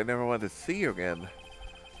 Thought I never wanted to see you again.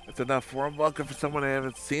 That's enough warm welcome for someone I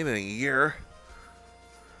haven't seen in a year.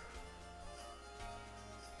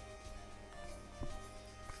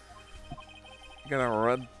 You gonna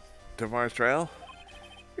run tomorrow's trial?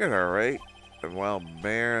 You're alright. And while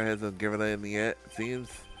Mayor hasn't given in yet, it seems,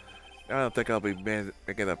 I don't think I'll be making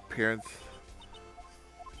an appearance.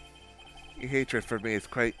 Your hatred for me is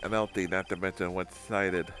quite unhealthy, not to mention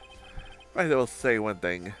one-sided. I will say one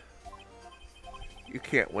thing. You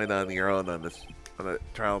can't win on your own on the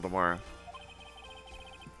trial tomorrow.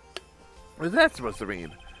 What is that supposed to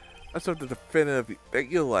mean? That's something definitive that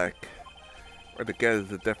you lack. Or to get is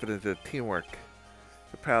the definition of teamwork.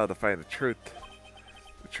 The power to find the truth.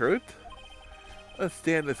 The truth? To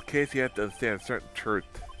understand this case, you have to understand a certain truth.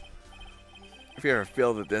 If you ever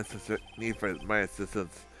feel the necessary need for my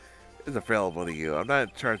assistance, is available to you. I'm not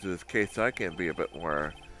in charge of this case, so I can be a bit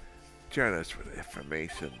more generous with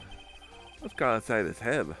information. What's going on inside his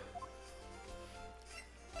head?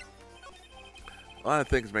 A lot of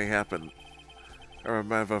things may happen. I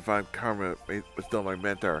remember Von Karma was still my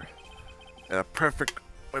mentor. And a perfect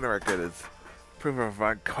winner record is proof of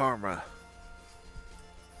Von Karma.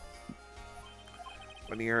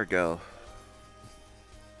 1 year ago.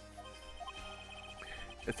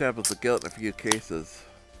 Established the guilt in a few cases.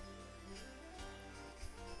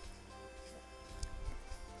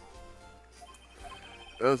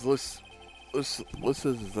 Those lists is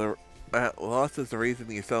the loss is the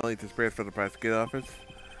reason you suddenly disappeared from the prosecutor's office.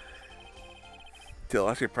 To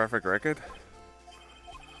lost your perfect record.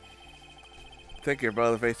 I think your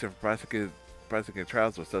motivation for prosecuting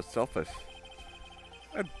trials was so selfish.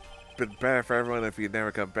 It'd been better for everyone if you'd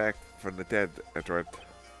never come back from the dead, Edward.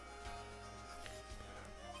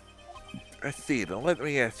 I see. Now let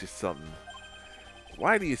me ask you something.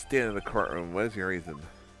 Why do you stand in the courtroom? What is your reason?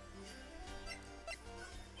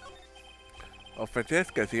 Well,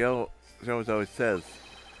 Francesca, she always says,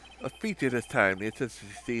 "Let's beat you this time." The instant she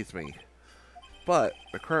sees me. But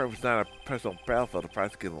the courtroom is not a personal battlefield to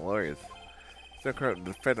prosecute the lawyers. It's a courtroom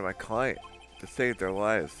to defend my client, to save their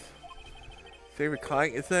lives. Save your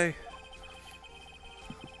client, you say?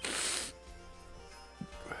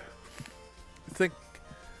 You think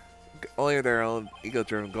only their own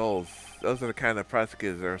ego-driven goals. Those are the kind of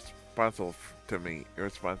prosecutors that are responsible to me.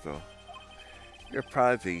 Irresponsible. You're a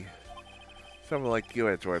prodigy. Someone like you,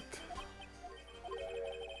 Edward.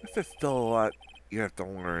 There's still a lot you have to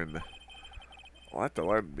learn. A lot to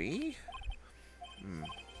learn me?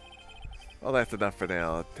 Well, that's enough for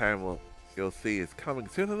now. The time you'll see is coming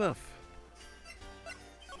soon enough.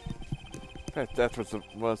 That death was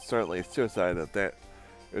most certainly a suicide. Of that,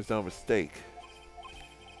 there's no mistake.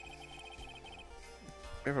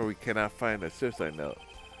 Remember, we cannot find a suicide note.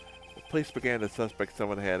 The police began to suspect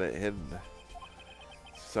someone had it hidden.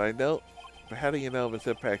 Suicide note? But how do you know Miss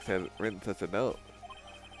Impax had written such a note?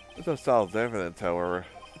 There's no solid evidence, however.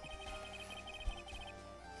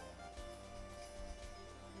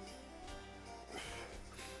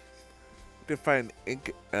 We can find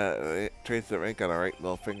ink, traces of ink on our right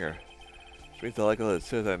middle finger, which means the likelihood of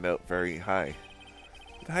suicide note very high.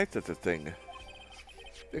 What hides such a thing? I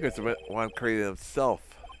think it's the one created himself.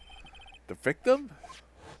 The victim?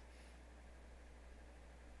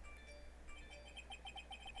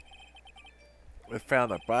 We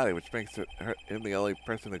found a body, which makes him the only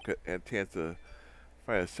person who could have a chance to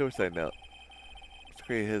find a suicide note. Which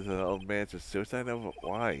created his own man's suicide note?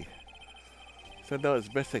 Why? So note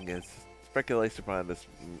is missing is speculation behind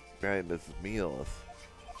this meal.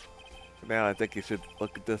 For now, I think you should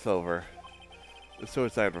look at this over. The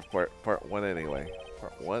suicide report, part 1 anyway.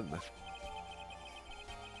 Part 1.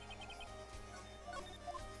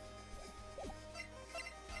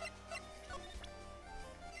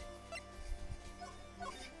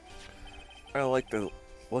 I like to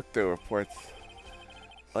look through reports.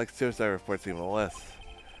 I like suicide reports even less.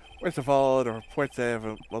 Worst of all, the reports that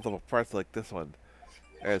have multiple parts like this one.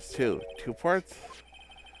 There's two parts?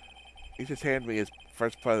 He just handed me his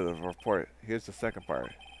first part of the report. Here's the second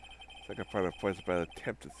part. Second part of the report is about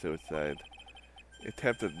attempted suicide.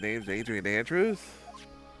 Attempted names Adrian Andrews?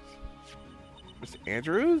 Miss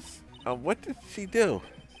Andrews? What did she do?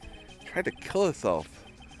 Tried to kill herself.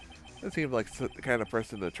 Doesn't seem like the kind of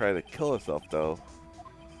person to try to kill herself, though.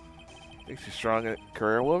 Think she's strong and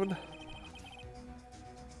career woman?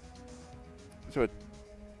 So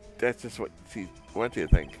that's just what she wants you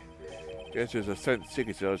to think. Guess there's a certain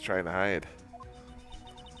secret she was trying to hide.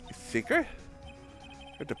 A secret?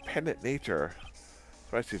 Her dependent nature.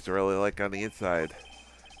 That's what she's really like on the inside.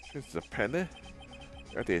 She's dependent?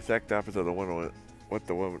 You're the exact opposite of what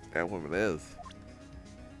that woman is.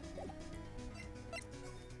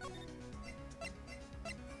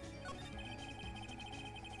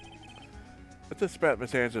 What's this about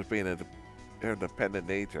Miss Andrews being her dependent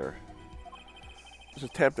nature? This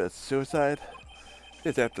attempt at suicide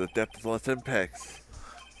is after the death of Les Impacts.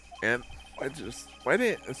 And why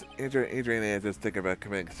didn't Adrian Andrews think about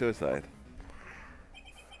committing suicide?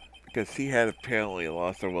 Because she had apparently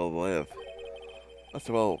lost her will to live.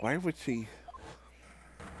 Well, why would she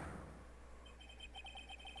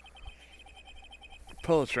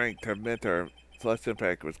pull the strength to admit her Les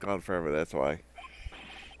Impact was gone forever? That's why.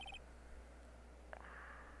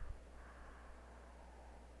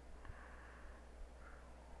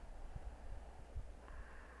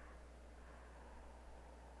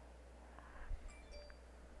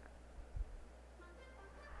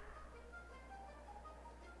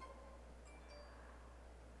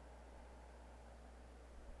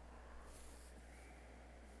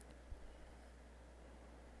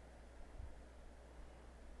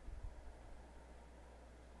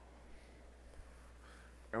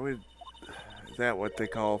 Are we, is that what they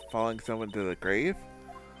call following someone to the grave?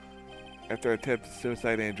 After attempted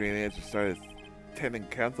suicide, Andrea and Andrew started attending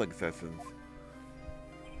counseling sessions.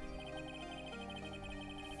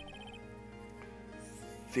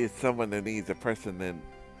 See, it's someone that needs a person, and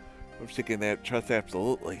I'm seeking that trust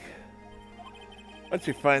absolutely. Once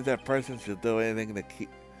she finds that person, she'll do anything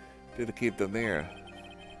to keep them near.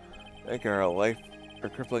 Making her life, her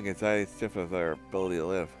crippling anxiety stiff with her ability to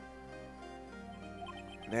live.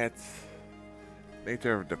 And that's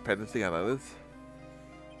nature of dependency on others.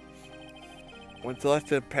 When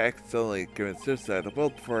Celeste impacts suddenly commits suicide, the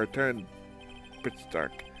world before her turned pitch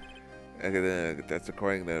dark. And that's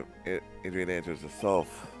according to Adrian Andrews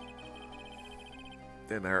herself.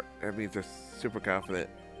 Then that means they're super confident.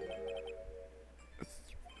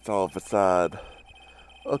 It's all a facade.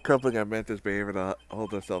 All crippling on Manta's behavior to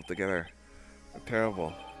hold herself together. They're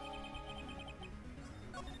terrible.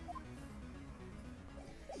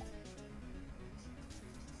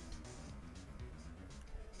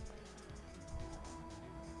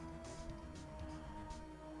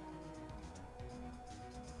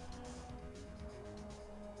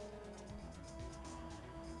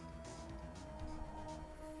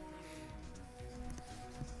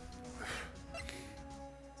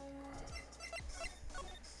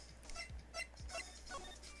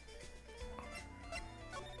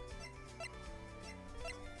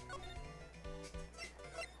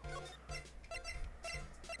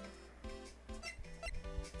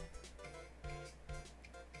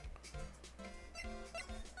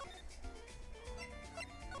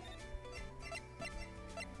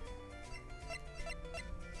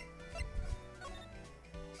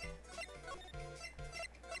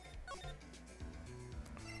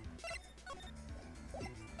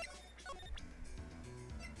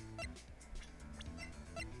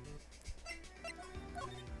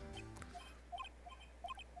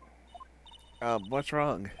 What's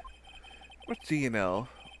wrong? What do you know?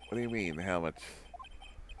 What do you mean, how much?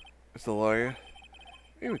 It's the lawyer?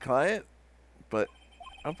 Maybe client? But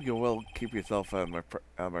I hope you will keep yourself out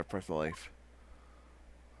of my personal life.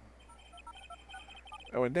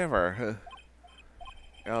 I would never.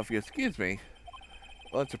 Now, if you excuse me,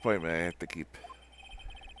 lunch appointment I have to keep.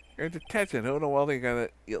 You're in detention. Who in the world are you gonna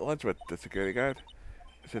eat lunch with? The security guard?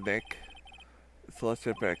 It's a Nick. So let's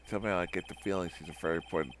sit back. Somehow I get the feeling she's a very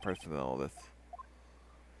important person in all this.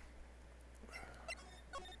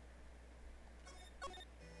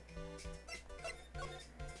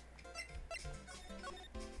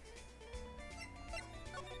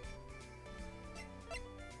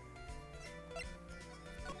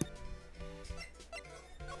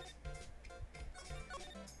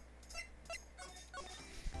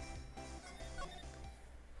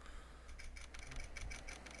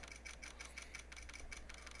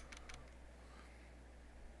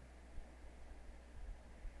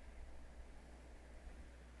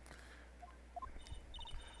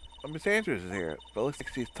 Miss Andrews is here, but it looks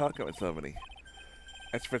like she's talking with somebody.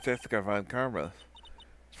 That's Francesca Von Karma.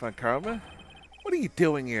 Von Karma? What are you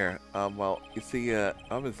doing here? Well, you see,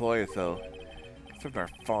 I'm his lawyer, so some are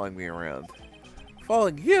following me around.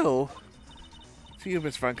 Following you? It's you,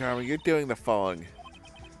 Miss Von Karma. You're doing the following.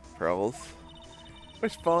 Pearls.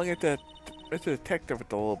 Who's following at the Mr. Detective with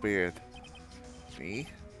the little beard? Me?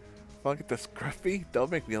 Following at the scruffy?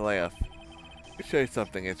 Don't make me laugh. Let me show you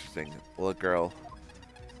something interesting, little girl.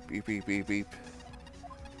 Beep, beep, beep, beep.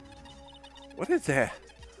 What is that?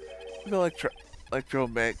 It's an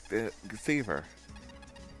electromagnetic receiver.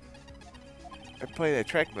 I played a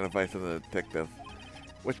tracking device on the detective.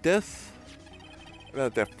 With this, I know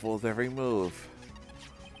that fools every move.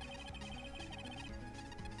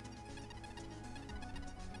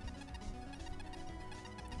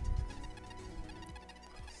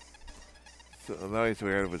 So the noise we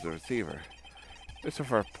heard was a receiver. This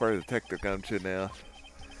is our part of the detective gun to now.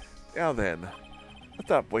 Now then, let's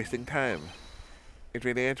stop wasting time.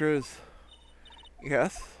 Adrian Andrews?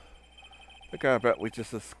 Yes? The guy about we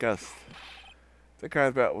just discussed. The guy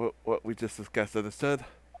about what we just discussed, understood?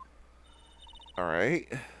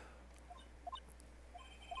 Alright.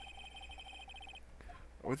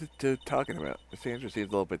 What's this dude talking about? Miss Andrews seems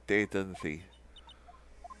a little bit dazed, doesn't she?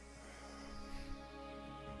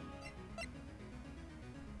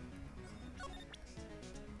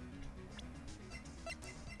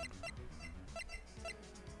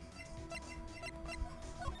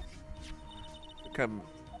 Come,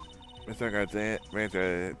 Mr. Garza,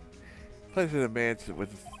 pleasure the man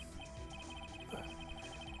with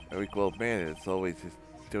a weak old man, and it's always just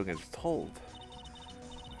doing as told.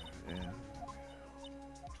 Yeah.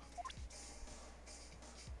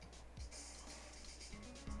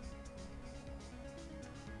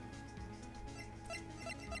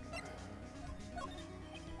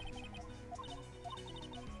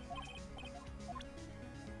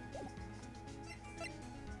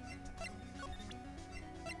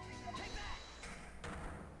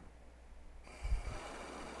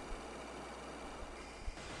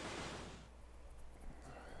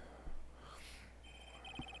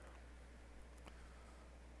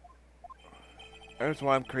 I just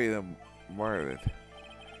want to create him murdered.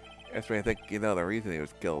 That's why I think you know the reason he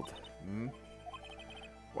was killed. Hmm?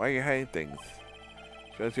 Why are you hiding things?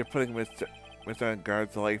 Shows you're putting Mr.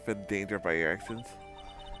 Guard's life in danger by your actions?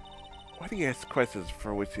 Why do you ask questions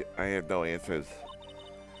for which I have no answers?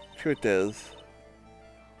 Truth is,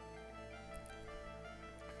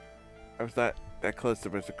 I was not that close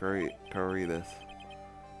to Mr. Caritas.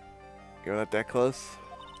 You're not that close?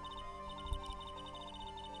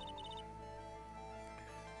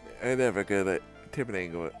 I'm never good at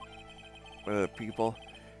intimidating with other people.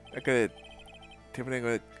 I'm good at intimidating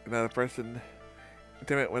with another person.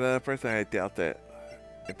 Intimate with another person, I doubt that.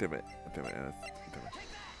 Intimate.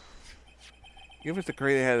 You and Mr.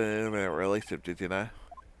 Carita had an intimate relationship, did you not?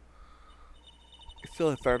 It's still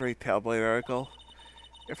a third-rate tabloid article.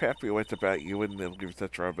 If happy what's about, you wouldn't have given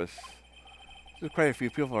such rubbish. There's quite a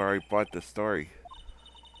few people who already bought this story.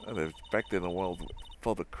 Oh, there's back in the world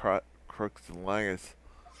full of crooks and liars.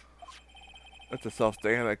 Let the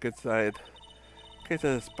self-stay on a good side. In case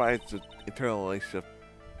of despise the internal relationship,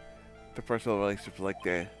 the personal relationship like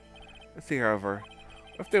that. Let's see, however,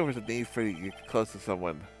 if there was a need for you to get close to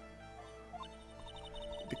someone.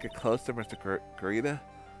 To get close to Mr. Garita?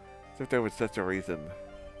 As if there was such a reason.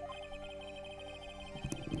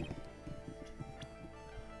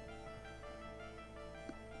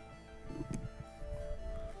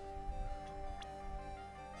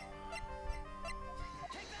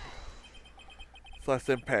 Celeste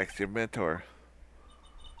Impacts, your mentor.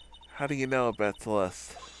 How do you know about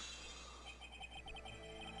Celeste?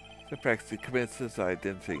 Impacts, he committed suicide,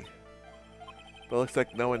 didn't he? But it looks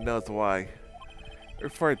like no one knows why.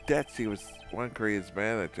 Before her death, she was one Korea's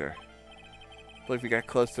manager. I believe you got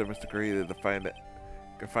close to Mr. Korea to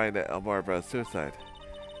find out more about suicide.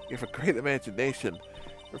 You have a great imagination.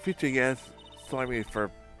 For future, yes, slimy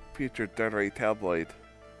for future third-rate tabloid.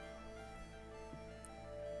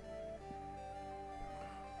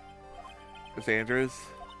 Miss Andrews,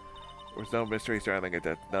 there was no mystery surrounding it,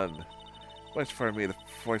 none. Much for me to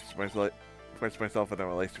force myself in a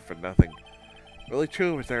relationship for nothing. Really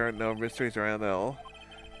true, was there no mysteries around at all?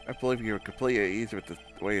 I believe you were completely at ease with the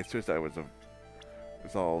way your suicide was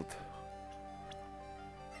resolved.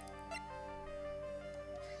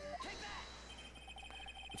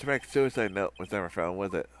 The traumatic suicide note was never found,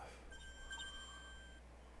 was it?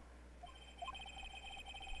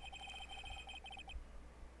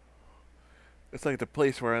 It's like the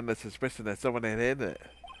police were under suspicion that someone had hidden it.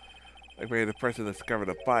 Like maybe the person discovered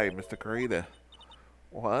a body, Mr. Carita.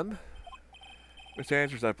 One? Mr.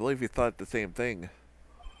 Andrews, I believe you thought the same thing.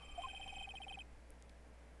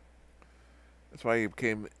 That's why you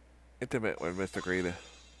became intimate with Mr. Carita.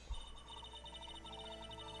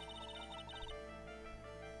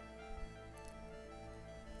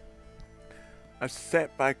 I've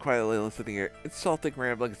sat by quietly listening to your insulting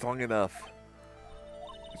ramblings long enough.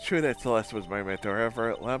 It's true that Celeste was my mentor,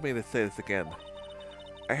 however, allow me to say this again.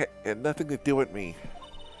 I had nothing to do with me.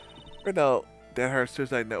 Or no, that her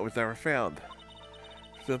suicide note was never found.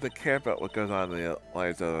 She doesn't care about what goes on in the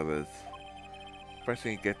lives of others.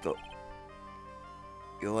 Especially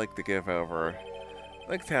you like to give over.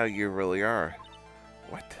 That's how you really are.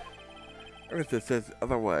 What? Everything says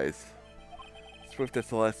otherwise. Swift to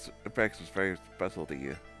Celeste Apex was very special to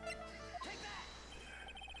you.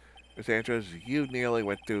 Miss Andrews, you nearly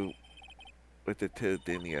went through with it too,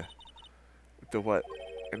 didn't you? With the what?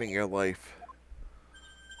 Ending your life.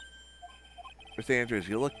 Miss Andrews,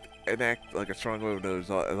 you look and act like a strong woman who's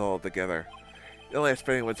all together. You only ask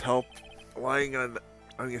for anyone's help, relying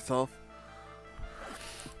on yourself.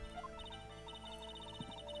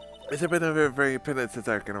 It's been a very independent since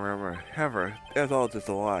I can remember. However, that's all just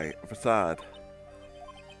a lie, a facade.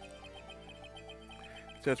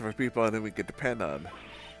 It's just for people that we can depend on.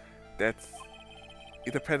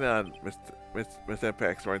 You depended on Miss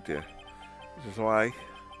Impacts, weren't you? Which is why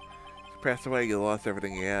she passed away, you lost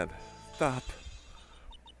everything you had. Stop.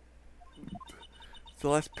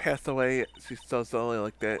 Celeste passed away, she's so lonely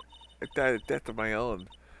like that. I died a death of my own.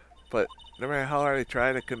 But no matter how hard I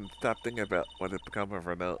tried, I couldn't stop thinking about what had become of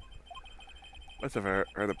her note. Must have heard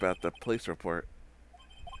about the police report.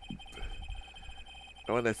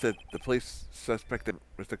 The one that said the police suspected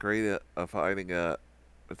Mr. Carita of hiding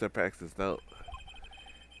Mr. Pax's note.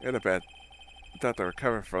 You had a bad thought to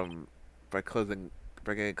recover from by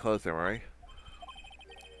getting closer, right?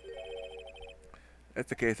 That's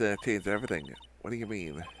the case and it changed everything. What do you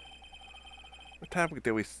mean? What topic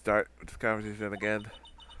did we start this conversation again?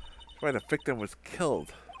 That's why the victim was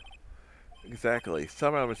killed. Exactly.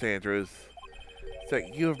 Somehow, Miss Andrews, it's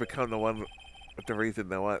that you have become the one with the reason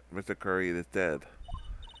that what Mr. Curry is dead.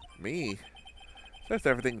 Me? So that's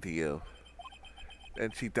everything to you.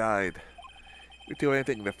 and she died. We'd do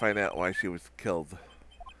anything to find out why she was killed.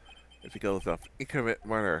 And she killed herself. You commit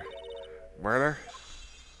murder. Murder?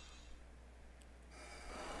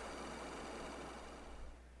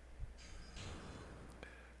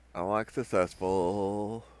 Unlock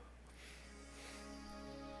successful.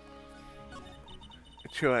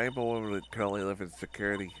 It's true, I am a woman that can only live in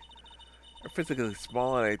security. I'm physically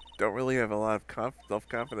small and I don't really have a lot of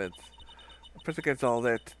self-confidence. I push against all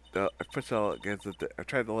that. I push all against it. I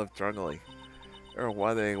tried to live strongly. I never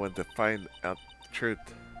wanted anyone to find out the truth.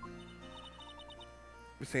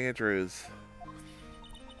 Miss Andrews.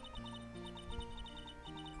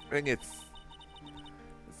 I think it's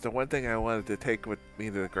the one thing I wanted to take with me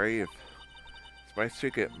to the grave. It's my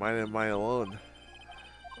secret, mine and mine alone.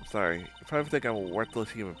 I'm sorry. You probably think I'm a worthless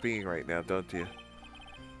human being right now, don't you?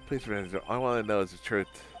 Please, Manager, all I want to know is the truth.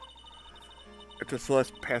 After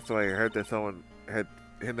Celeste passed away, I heard that someone had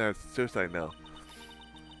hidden her suicide note.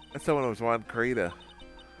 That someone was Juan Carita.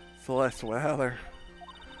 Celeste, what her?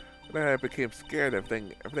 Then I became scared.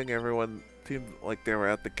 Everyone seemed like they were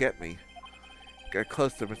out to get me. Got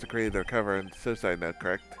close to Mr. Carita to recover a suicide note,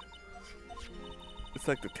 correct? It's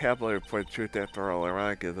like the tabloid reported truth after all.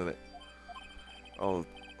 Ironic, isn't it? Oh,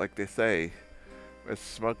 like they say, where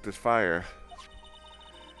smoke there's fire.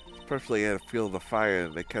 Personally, had to feel the fire,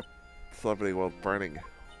 and they kept the celebrity world burning.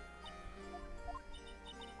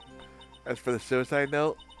 As for the suicide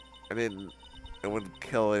note, I wouldn't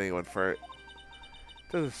kill anyone for it.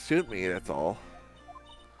 It doesn't suit me, that's all.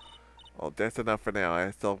 Well, that's enough for now.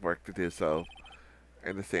 I still have work to do, so I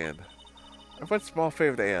understand. I have one small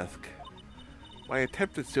favor to ask. My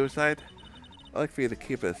attempted suicide, I'd like for you to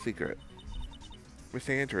keep it a secret. Miss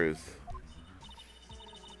Andrews.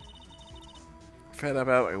 Fed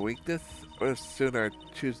about my weakness? I would sooner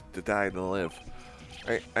choose to die than live.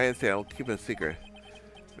 I understand, I'll keep it a secret.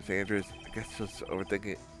 Miss Andrews, I guess just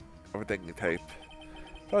overthinking type.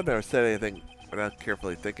 Probably never said anything without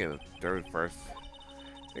carefully thinking it through first.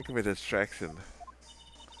 Think of a distraction.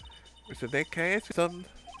 Mr. Nick, can I ask you something?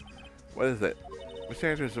 What is it? Miss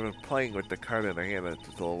Andrews has been playing with the card in her hand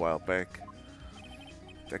just a little while back.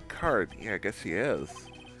 That card? Yeah, I guess she is.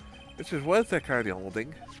 What is that card you're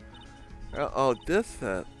holding? This,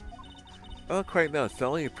 I don't quite know. It's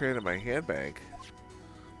only appeared in my handbag.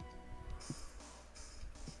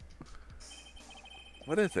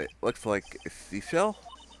 What is it? Looks like a seashell?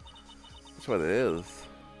 That's what it is.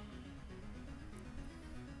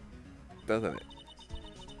 Doesn't it?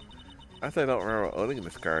 I don't remember owning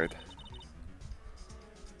this card.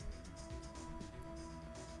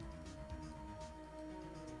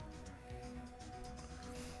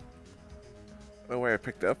 I don't know where I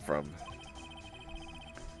picked it up from.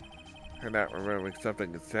 Or not remembering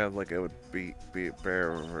something that sounds like it would be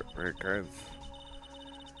bear recurrence.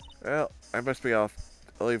 Well, I must be off.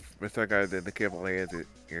 I'll leave Mr. Guide in the capable hands,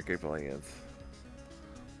 your capable hands.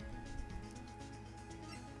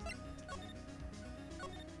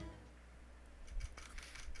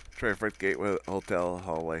 Try first gateway hotel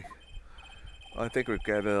hallway. Well, I think we've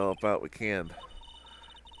got it all about we can.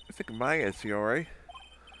 I think Maya, is she alright?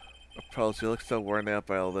 Pearl, she looks so worn out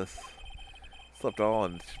by all this. Slept all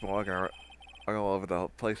and she's walking all over the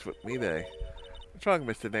place with me today. What's wrong,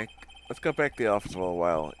 Mr. Nick? Let's go back to the office for a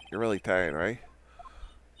while. You're really tired, right?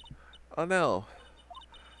 Oh no.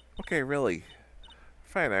 Okay, really.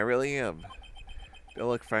 Fine, I really am. They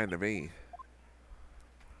look fine to me.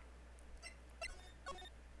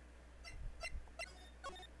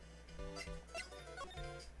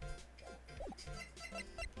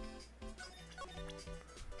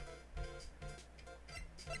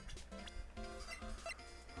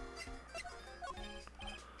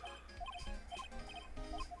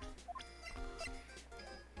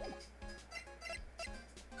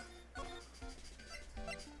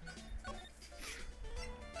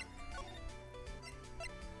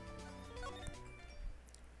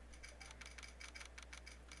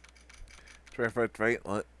 Right,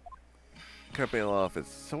 company law office.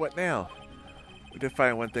 So what now? We did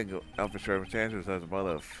find one thing out for sure. Miss Andrews has a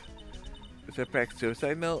motive. Is that back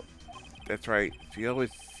suicide note? That's right. She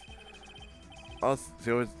was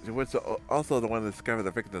also the one that discovered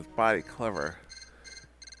the victim's body. Clever.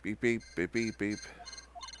 Beep beep beep beep beep.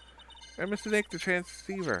 And Mr. Nick, the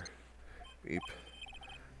transceiver. Beep.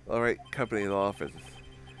 All right, company law office.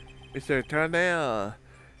 Mr. Tarnell,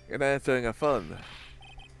 you're not answering a phone.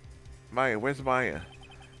 Maya, where's Maya?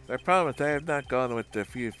 I promise I have not gone with the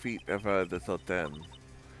few feet of this hotel.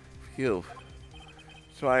 Phew.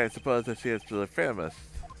 So I suppose that she is the famous.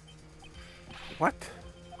 What?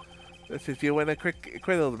 This is you win a quick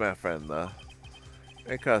acquittal, my friend, though.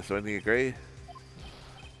 It costs, wouldn't you agree?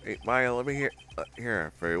 Hey, Maya, let me hear.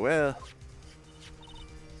 Here, very well.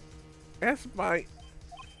 Yes,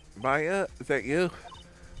 Maya, is that you?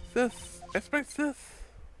 Sis, that's my sis.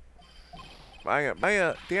 Maya,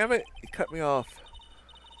 damn it, you cut me off.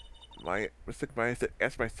 Maya, Mr. Maya said,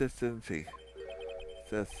 that's my sis, didn't she?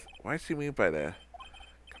 Sis, why does she mean by that?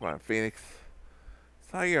 Come on, Phoenix.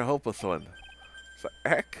 Saw you're a hopeless one. So,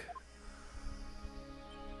 heck?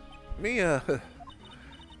 Mia,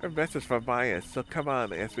 her message from Maya, so come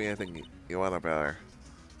on, ask me anything you want about her.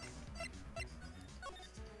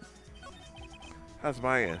 How's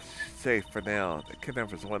Maya? She's safe for now. The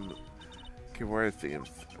kidnapper's one key word, it seems.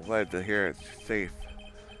 I'm glad to hear it. She's safe.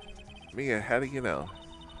 Mia, how do you know?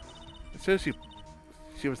 As soon as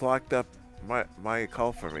she was locked up, Maya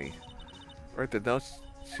called for me. Wrote the notes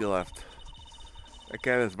she left. I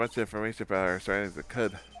got as much information about her as I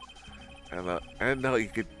could. And I didn't know you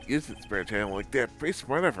could use the spirit channel like that. Pretty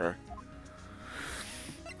smart of her.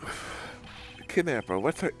 Kidnapper,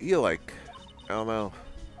 what's her E like? I don't know.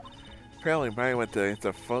 Apparently Maya went to answer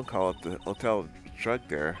a phone call at the hotel drug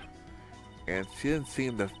there. And she didn't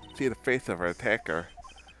seem to see the face of her attacker.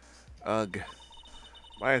 Ugh.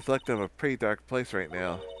 Maya's looked at a pretty dark place right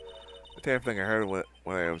now. That's everything I heard when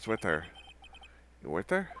I was with her. You with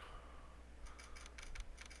her?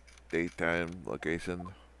 Daytime, location.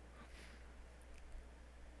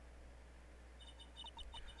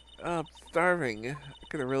 I'm starving. I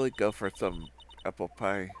could really go for some apple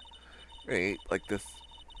pie. Right, like this.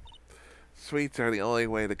 Sweets are the only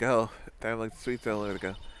way to go. Time like sweets are the only way to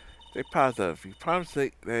go. Stay positive. You promised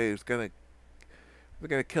that he was gonna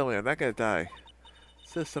kill me. I'm not gonna die.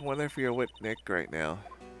 Sis, someone there for your with Nick right now.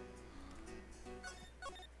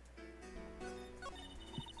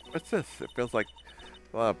 What's this? It feels like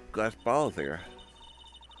a lot of glass balls here.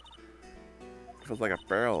 It feels like a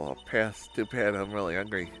barrel. I'll pass. Too bad. I'm really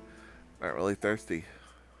hungry. Not really thirsty.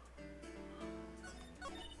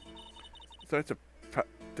 Sorts of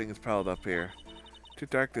things piled up here. Too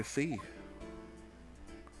dark to see.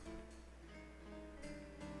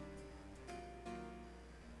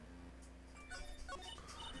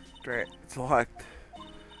 Great. It's locked.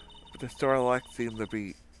 But the store lock seemed to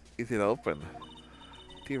be easy to open.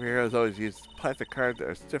 TV heroes always use plastic card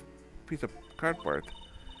or a stiff piece of cardboard.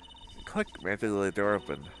 Click, magically the door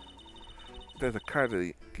open. There's a card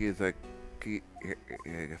that keys a key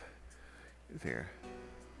here. Is here.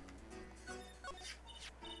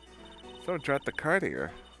 Someone dropped the card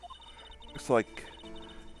here. Looks like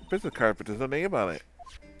a business card, but there's no name on it.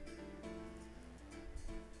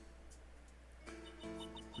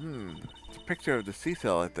 It's a picture of the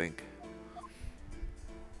seashell, I think.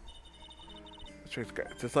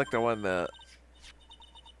 It's just like the one,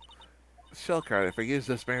 shell card. If I use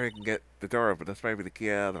this, maybe I can get the door open. This might be the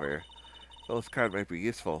key out of here. So this card might be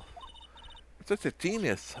useful. I'm such a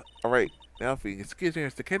genius. Alright, now if you excuse me,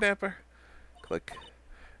 Mr. Kidnapper. Click.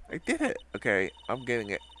 I did it! Okay, I'm getting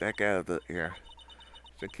it back out of the here.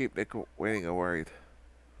 So keep Nick waiting or worried.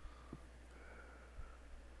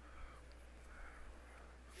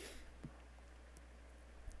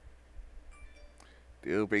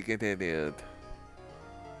 To be continued.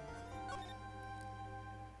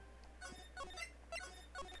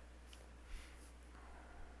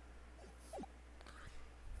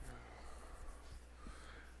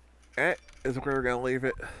 That is where we're gonna leave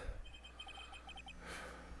it.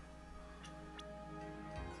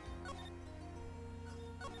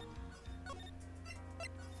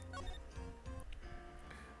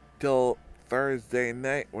 Till Thursday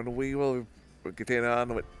night when we will continue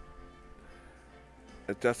on with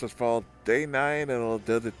Justice Fall Day 9 and we'll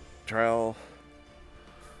do the trial.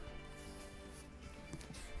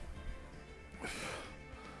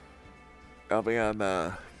 I'll be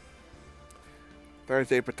on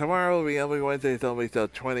Thursday, but tomorrow will be only Wednesday, so it'll be till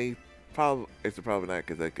 20. It's probably not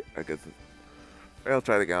because I guess I'll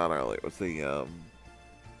try to get on early. We'll see.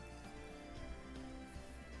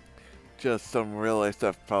 Just some real life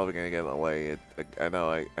stuff probably gonna get in the way. I know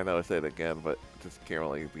I say it again, but it just can't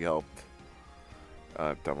really be helped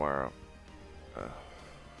tomorrow.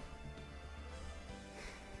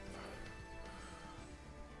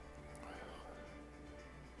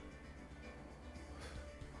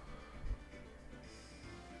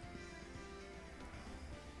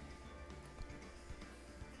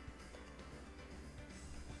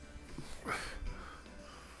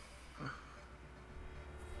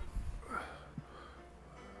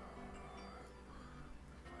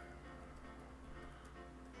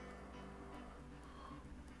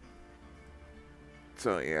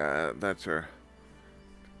 So yeah, that's her.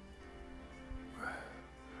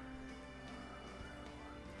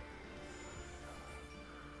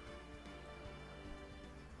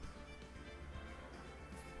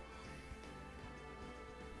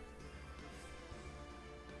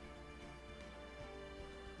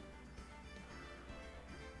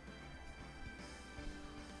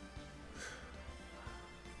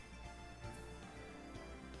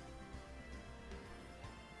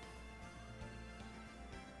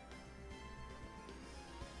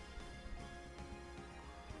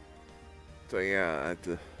 So yeah,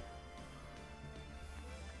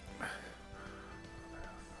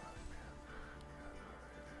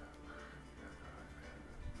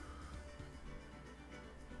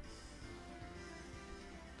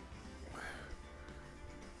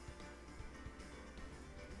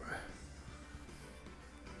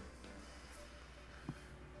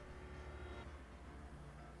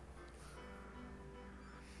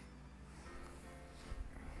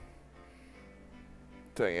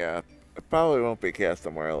 so yeah, I probably won't be cast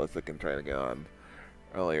tomorrow unless I can try to get on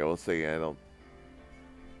earlier. We'll see. I don't.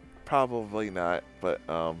 Probably not, but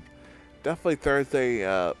definitely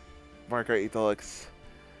Thursday. Margaret Deluxe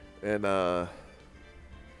and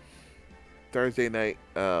Thursday night.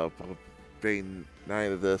 Day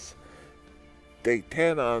 9 of this. Day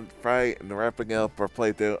 10 on Friday, and wrapping up our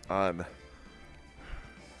playthrough on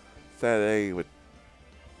Saturday with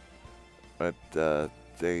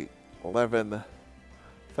day 11.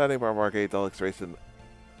 Saturday more Margate Deluxe racing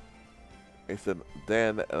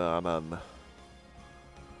then on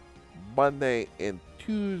Monday and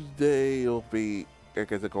Tuesday will be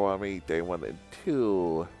Yakuza Kiwami Day 1 and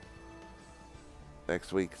 2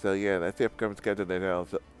 next week. So yeah, that's the upcoming schedule.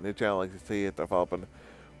 New channel, like you see it, they're popping.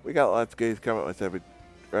 We got lots of games coming. Like I said,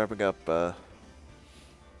 wrapping up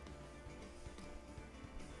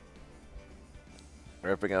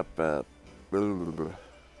wrapping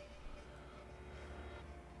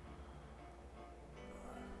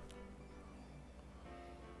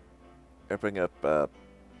up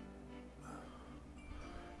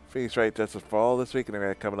Phoenix Wright Justice for All this week, and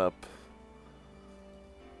they're coming up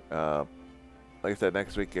like I said,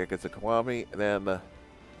 next week against the Kiwami, and then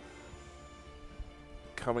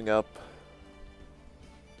coming up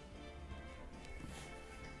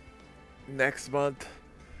next month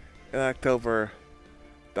in October,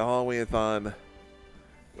 the Halloween-a-thon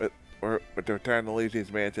with the return to Luigi's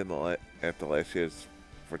Mansion after last year's,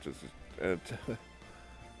 which is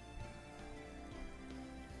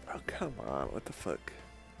oh come on, what the fuck?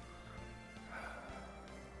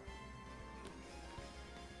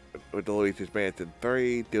 With the Luigi's Mansion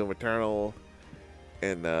 3, Doom Eternal,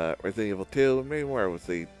 and Resident Evil 2, maybe more. We'll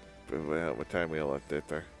see what time we left it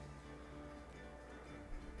there.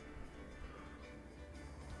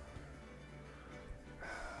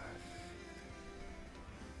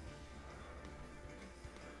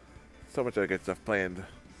 So much other good stuff planned.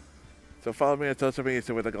 So follow me on social media,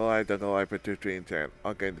 so with the Go Live, for 2 streams, and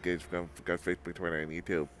all kinds of games from Facebook, Twitter, and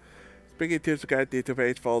YouTube. Speaking of subscribe to YouTube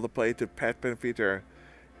page, follow the playthrough past and future,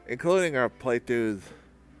 including our playthroughs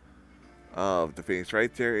of the Phoenix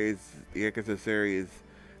Wright series, the Yakuza series,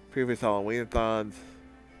 previous Halloween-a-thons,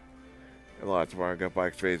 and lots more. Got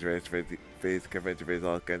box trades, race, phase, convention phase,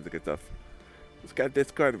 all kinds of good stuff. Just got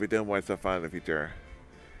Discord to be doing more stuff on in the future.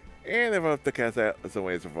 And everyone have to cast out some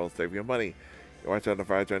ways of roll save your money. You watch on the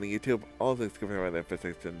Friday on YouTube, all things coming around the info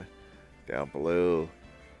section down below.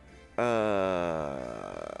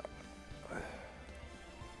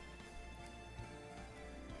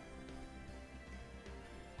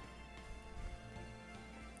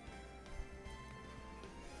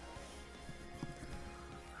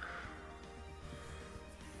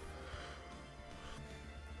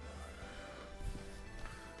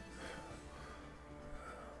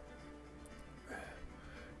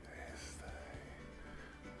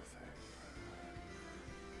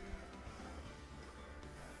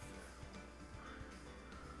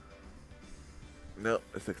 Nope,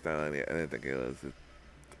 it's 6:09 yet. I didn't think it was. It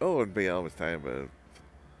would be almost time, but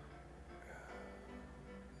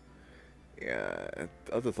yeah,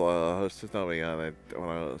 I'll just host. There's nobody on it when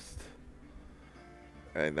I host.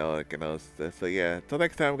 I know I can host this. So yeah, till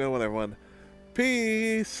next time, good one, everyone.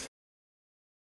 Peace.